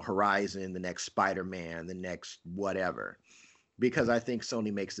 the next Spider-Man, the next whatever, because I think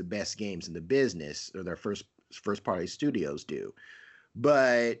Sony makes the best games in the business, or their first party studios do.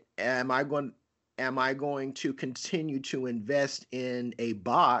 But am I going to continue to invest in a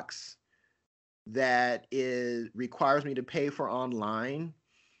box that requires me to pay for online,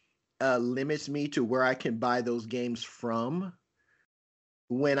 limits me to where I can buy those games from,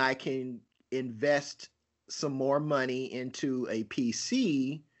 when I can invest some more money into a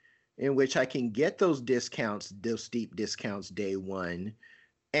PC in which I can get those steep discounts day one,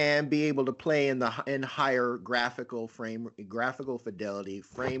 and be able to play in higher graphical fidelity,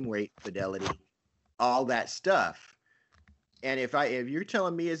 frame rate fidelity, all that stuff. And if you're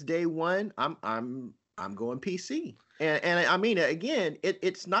telling me it's day one, I'm going PC. And I mean, again,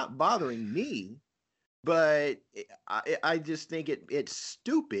 it's not bothering me, but I just think it's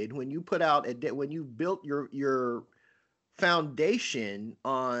stupid when you when you built your foundation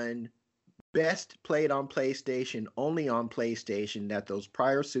on best played on PlayStation, only on PlayStation, that those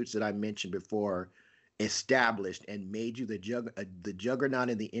prior suits that I mentioned before established and made you the juggernaut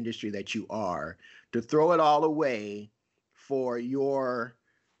in the industry that you are, to throw it all away for your,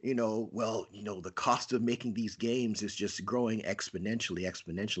 the cost of making these games is just growing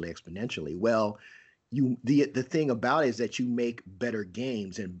exponentially. Well, the thing about it is that you make better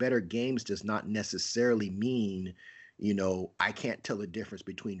games, and better games does not necessarily mean, I can't tell the difference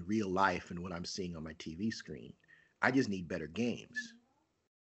between real life and what I'm seeing on my TV screen. I just need better games,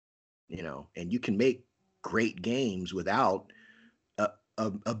 and you can make great games without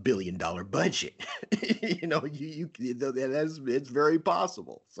 $1 billion budget. It's very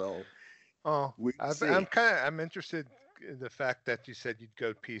possible. So, I'm interested in the fact that you said you'd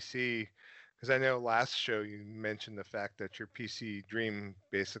go PC, because I know last show you mentioned the fact that your PC dream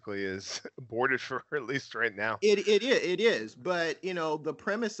basically is aborted for at least right now. It is, but the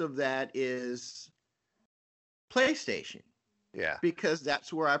premise of that is PlayStation. Yeah, because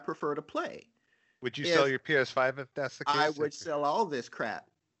that's where I prefer to play. Would you sell your PS5 if that's the case? I would sell all this crap.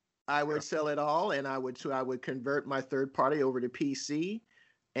 I would sell it all, and I would convert my third party over to PC,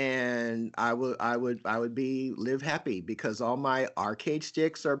 and I would live happy, because all my arcade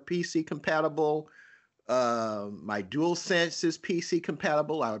sticks are PC compatible. My DualSense is PC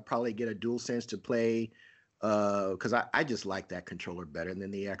compatible. I would probably get a DualSense to play, because I just like that controller better than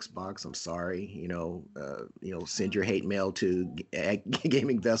the Xbox. I'm sorry, send your hate mail to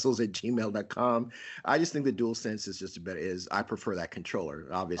gamingvessels@gmail.com. I just think the DualSense is I prefer that controller,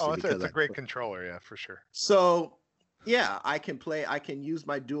 obviously. It's a great controller, yeah, for sure. So Yeah, I can use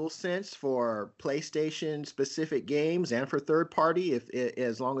my DualSense for PlayStation specific games and for third party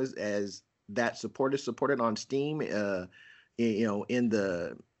as long as that support is supported on Steam, in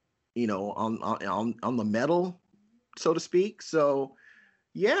the, on the metal, so to speak. So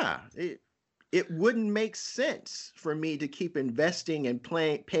yeah, it wouldn't make sense for me to keep investing and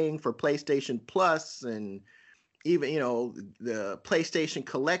paying for PlayStation Plus and even, the PlayStation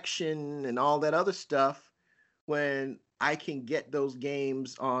Collection and all that other stuff when I can get those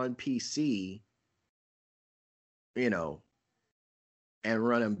games on PC, you know, and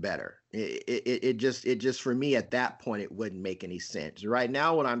run them better. It just for me at that point it wouldn't make any sense. Right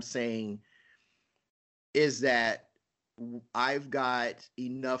now, what I'm saying is that I've got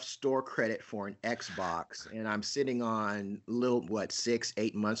enough store credit for an Xbox, and I'm sitting on little, what, 6,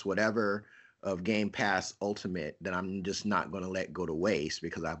 8 months, whatever, of Game Pass Ultimate that I'm just not going to let go to waste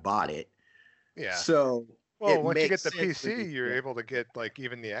because I bought it. Yeah. So Well, it once you makes get the sense for me. PC, you're Yeah. able to get like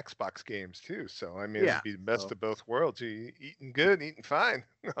even the Xbox games too. So I mean, Yeah. it'd be the best So, of both worlds. You eating good, eating fine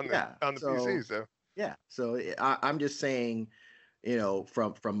on the yeah. on the PC. So So yeah. So I'm just saying,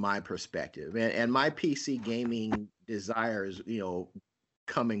 from my perspective, and my PC gaming desires,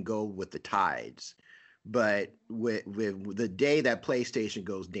 come and go with the tides. But with the day that PlayStation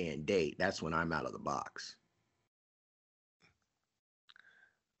goes day and date, that's when I'm out of the box.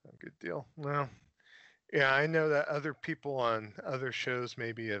 a good deal. Well, yeah, I know that other people on other shows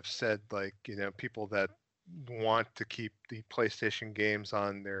maybe have said like, people that want to keep the PlayStation games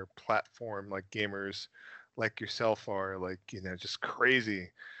on their platform, like gamers like yourself are like, just crazy.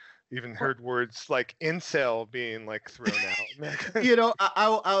 Even Well, heard words like incel being like thrown out.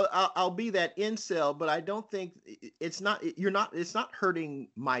 I'll be that incel, but I don't think it's not. You're not. It's not hurting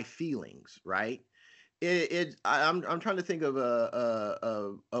my feelings, right? I'm trying to think of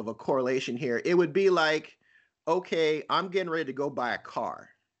a correlation here. It would be like, okay, I'm getting ready to go buy a car,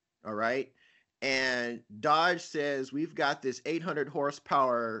 all right, and Dodge says we've got this 800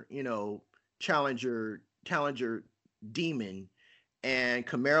 horsepower, Challenger Demon, and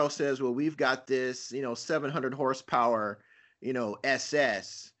Camaro says, well, we've got this, 700 horsepower,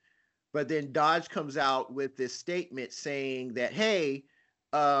 SS. But then Dodge comes out with this statement saying that, hey,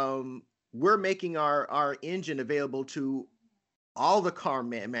 we're making our engine available to all the car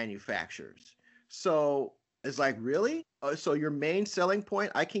manufacturers. So it's like, really? So your main selling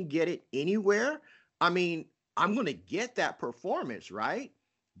point, I can get it anywhere? I mean, I'm going to get that performance, right?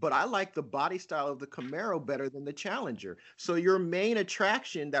 But I like the body style of the Camaro better than the Challenger. So your main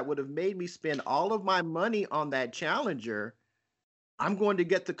attraction that would have made me spend all of my money on that Challenger, I'm going to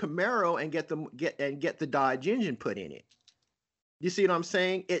get the Camaro and get the Dodge engine put in it. You see what I'm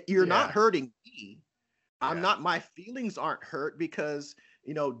saying? You're not Yeah, hurting me. yeah. My feelings aren't hurt because,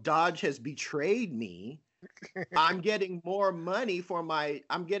 Dodge has betrayed me. I'm getting more bang for my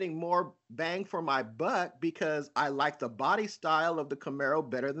buck because I like the body style of the Camaro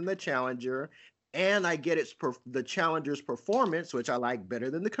better than the Challenger, and I get the Challenger's performance, which I like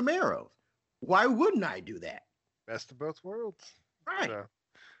better than the Camaro's. Why wouldn't I do that? Best of both worlds. Right. So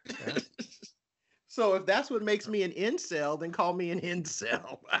yeah. So if that's what makes me an incel, then call me an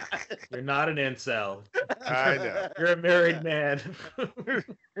incel. You're not an incel. I know. You're a married man.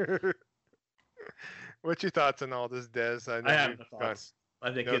 What's your thoughts on all this, Des? I know I have we've no gone. thoughts.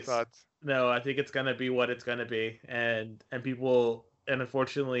 I think No it's thoughts. no. I think it's gonna be what it's gonna be, and people, and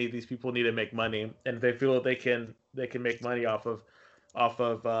unfortunately, these people need to make money, and if they feel that they can make money off of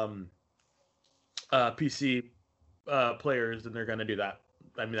PC players, then they're gonna do that.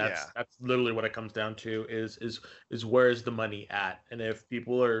 I mean, Yeah. that's literally what it comes down to is where's the money at, and if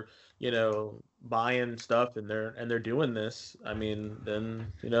people are buying stuff and they're doing this, I mean,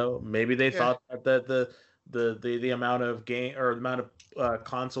 then maybe they Yeah. thought that the amount of game or amount of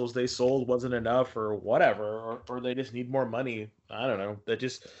consoles they sold wasn't enough or whatever, or they just need more money. I don't know.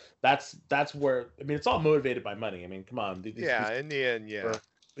 That's where, I mean, it's all motivated by money. I mean, come on, Yeah. In the end, yeah.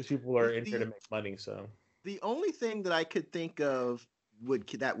 these people are in here to the make money, so. the only thing that I could think of would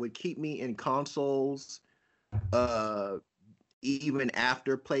keep me in consoles, uh, even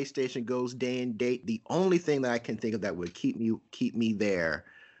after PlayStation goes day and date. The only thing that I can think of that would keep me there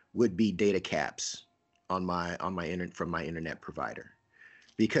would be data caps on my internet from my internet provider,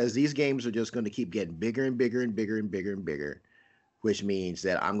 because these games are just going to keep getting bigger and bigger and bigger and bigger and bigger, which means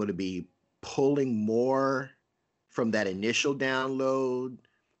that I'm going to be pulling more from that initial download,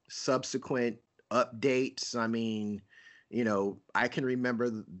 subsequent updates. I mean, I can remember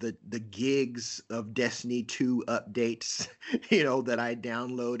the gigs of Destiny 2 updates, that I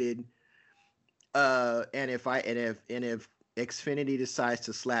downloaded. And if Xfinity decides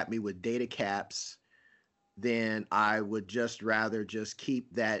to slap me with data caps, then I would just rather just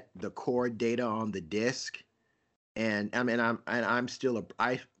keep the core data on the disk. And I mean,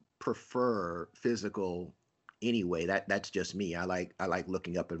 I prefer physical anyway. That's just me. I like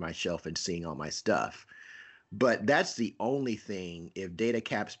looking up at my shelf and seeing all my stuff. But that's the only thing. If data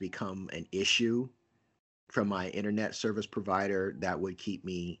caps become an issue from my internet service provider, that would keep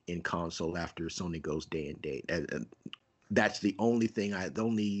me in console after Sony goes day and date. And that's the only thing the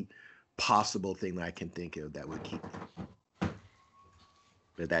only possible thing that I can think of that would keep me.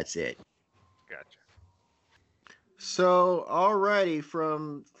 But that's it. Gotcha. So, alrighty,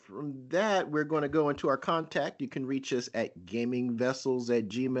 from that, we're going to go into our contact. You can reach us at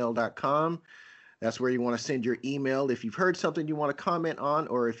gamingvessels@gmail.com. That's where you want to send your email if you've heard something you want to comment on,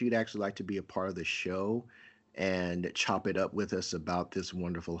 or if you'd actually like to be a part of the show and chop it up with us about this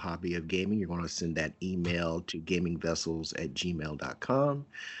wonderful hobby of gaming. You're going to send that email to gamingvessels@gmail.com.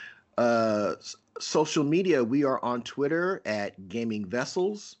 Social media, we are on Twitter at Gaming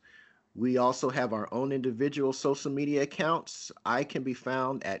Vessels. We also have our own individual social media accounts. I can be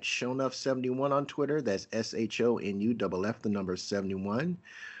found at Shonuff71 on Twitter. That's SHONUFF, the number 71.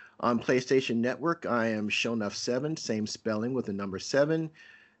 On PlayStation Network, I am Shonuff7, same spelling with the number 7.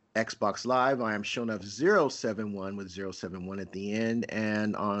 Xbox Live, I am Shonuff071 with 071 at the end.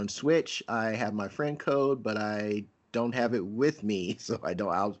 And on Switch, I have my friend code, but I don't have it with me. So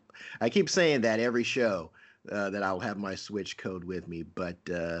I keep saying that every show, that I'll have my Switch code with me, but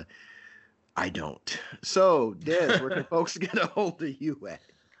I don't. So, Des, where can folks get a hold of you at?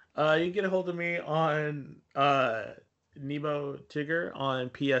 You can get a hold of me on Nemo Tigger on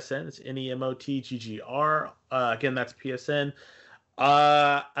PSN. It's NEMOTGGR. Again, that's PSN.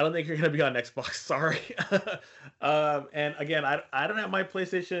 I don't think you're going to be on Xbox. Sorry. And again, I don't have my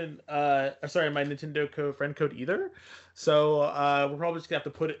PlayStation, my Nintendo friend code either. So we're probably just going to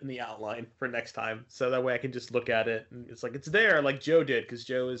have to put it in the outline for next time. So that way I can just look at it. And it's like, it's there like Joe did, because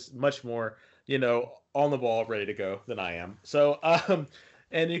Joe is much more, on the ball, ready to go than I am. So,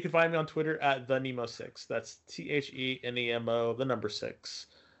 and you can find me on Twitter at the Nemo6. That's THENEMO, the number 6.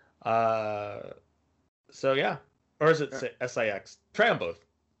 So yeah. Or is it SIX? Try them both.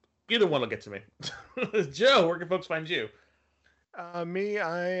 Either one will get to me. Joe, where can folks find you? Me,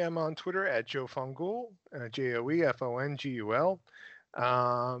 I am on Twitter at Joe Fongul, JOEFONGUL.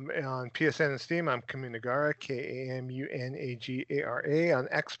 On PSN and Steam, I'm Kamunagara, KAMUNAGARA. On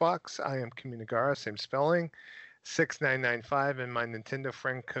Xbox, I am Kamunagara, same spelling, 6995, and my Nintendo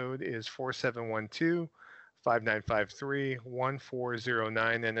friend code is 4712.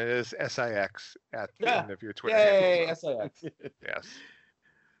 5953-1409, and it is SIX at the end of your Twitter handle. Yay, SIX. Yes.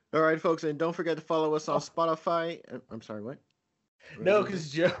 All right, folks, and don't forget to follow us on Spotify. I'm sorry, what? No, because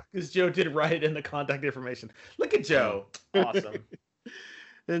Joe did write it in the contact information. Look at Joe. Awesome.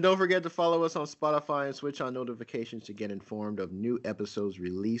 And don't forget to follow us on Spotify and switch on notifications to get informed of new episodes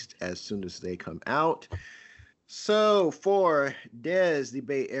released as soon as they come out. So for Des, the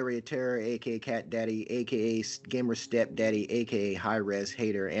Bay Area Terror, aka Cat Daddy, aka Gamer Stepdaddy, aka High Res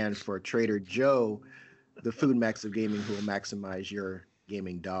Hater, and for Trader Joe, the Food Max of Gaming, who will maximize your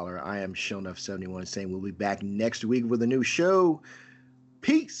gaming dollar, I am Shonuff71 saying we'll be back next week with a new show.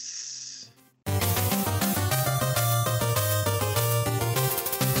 Peace.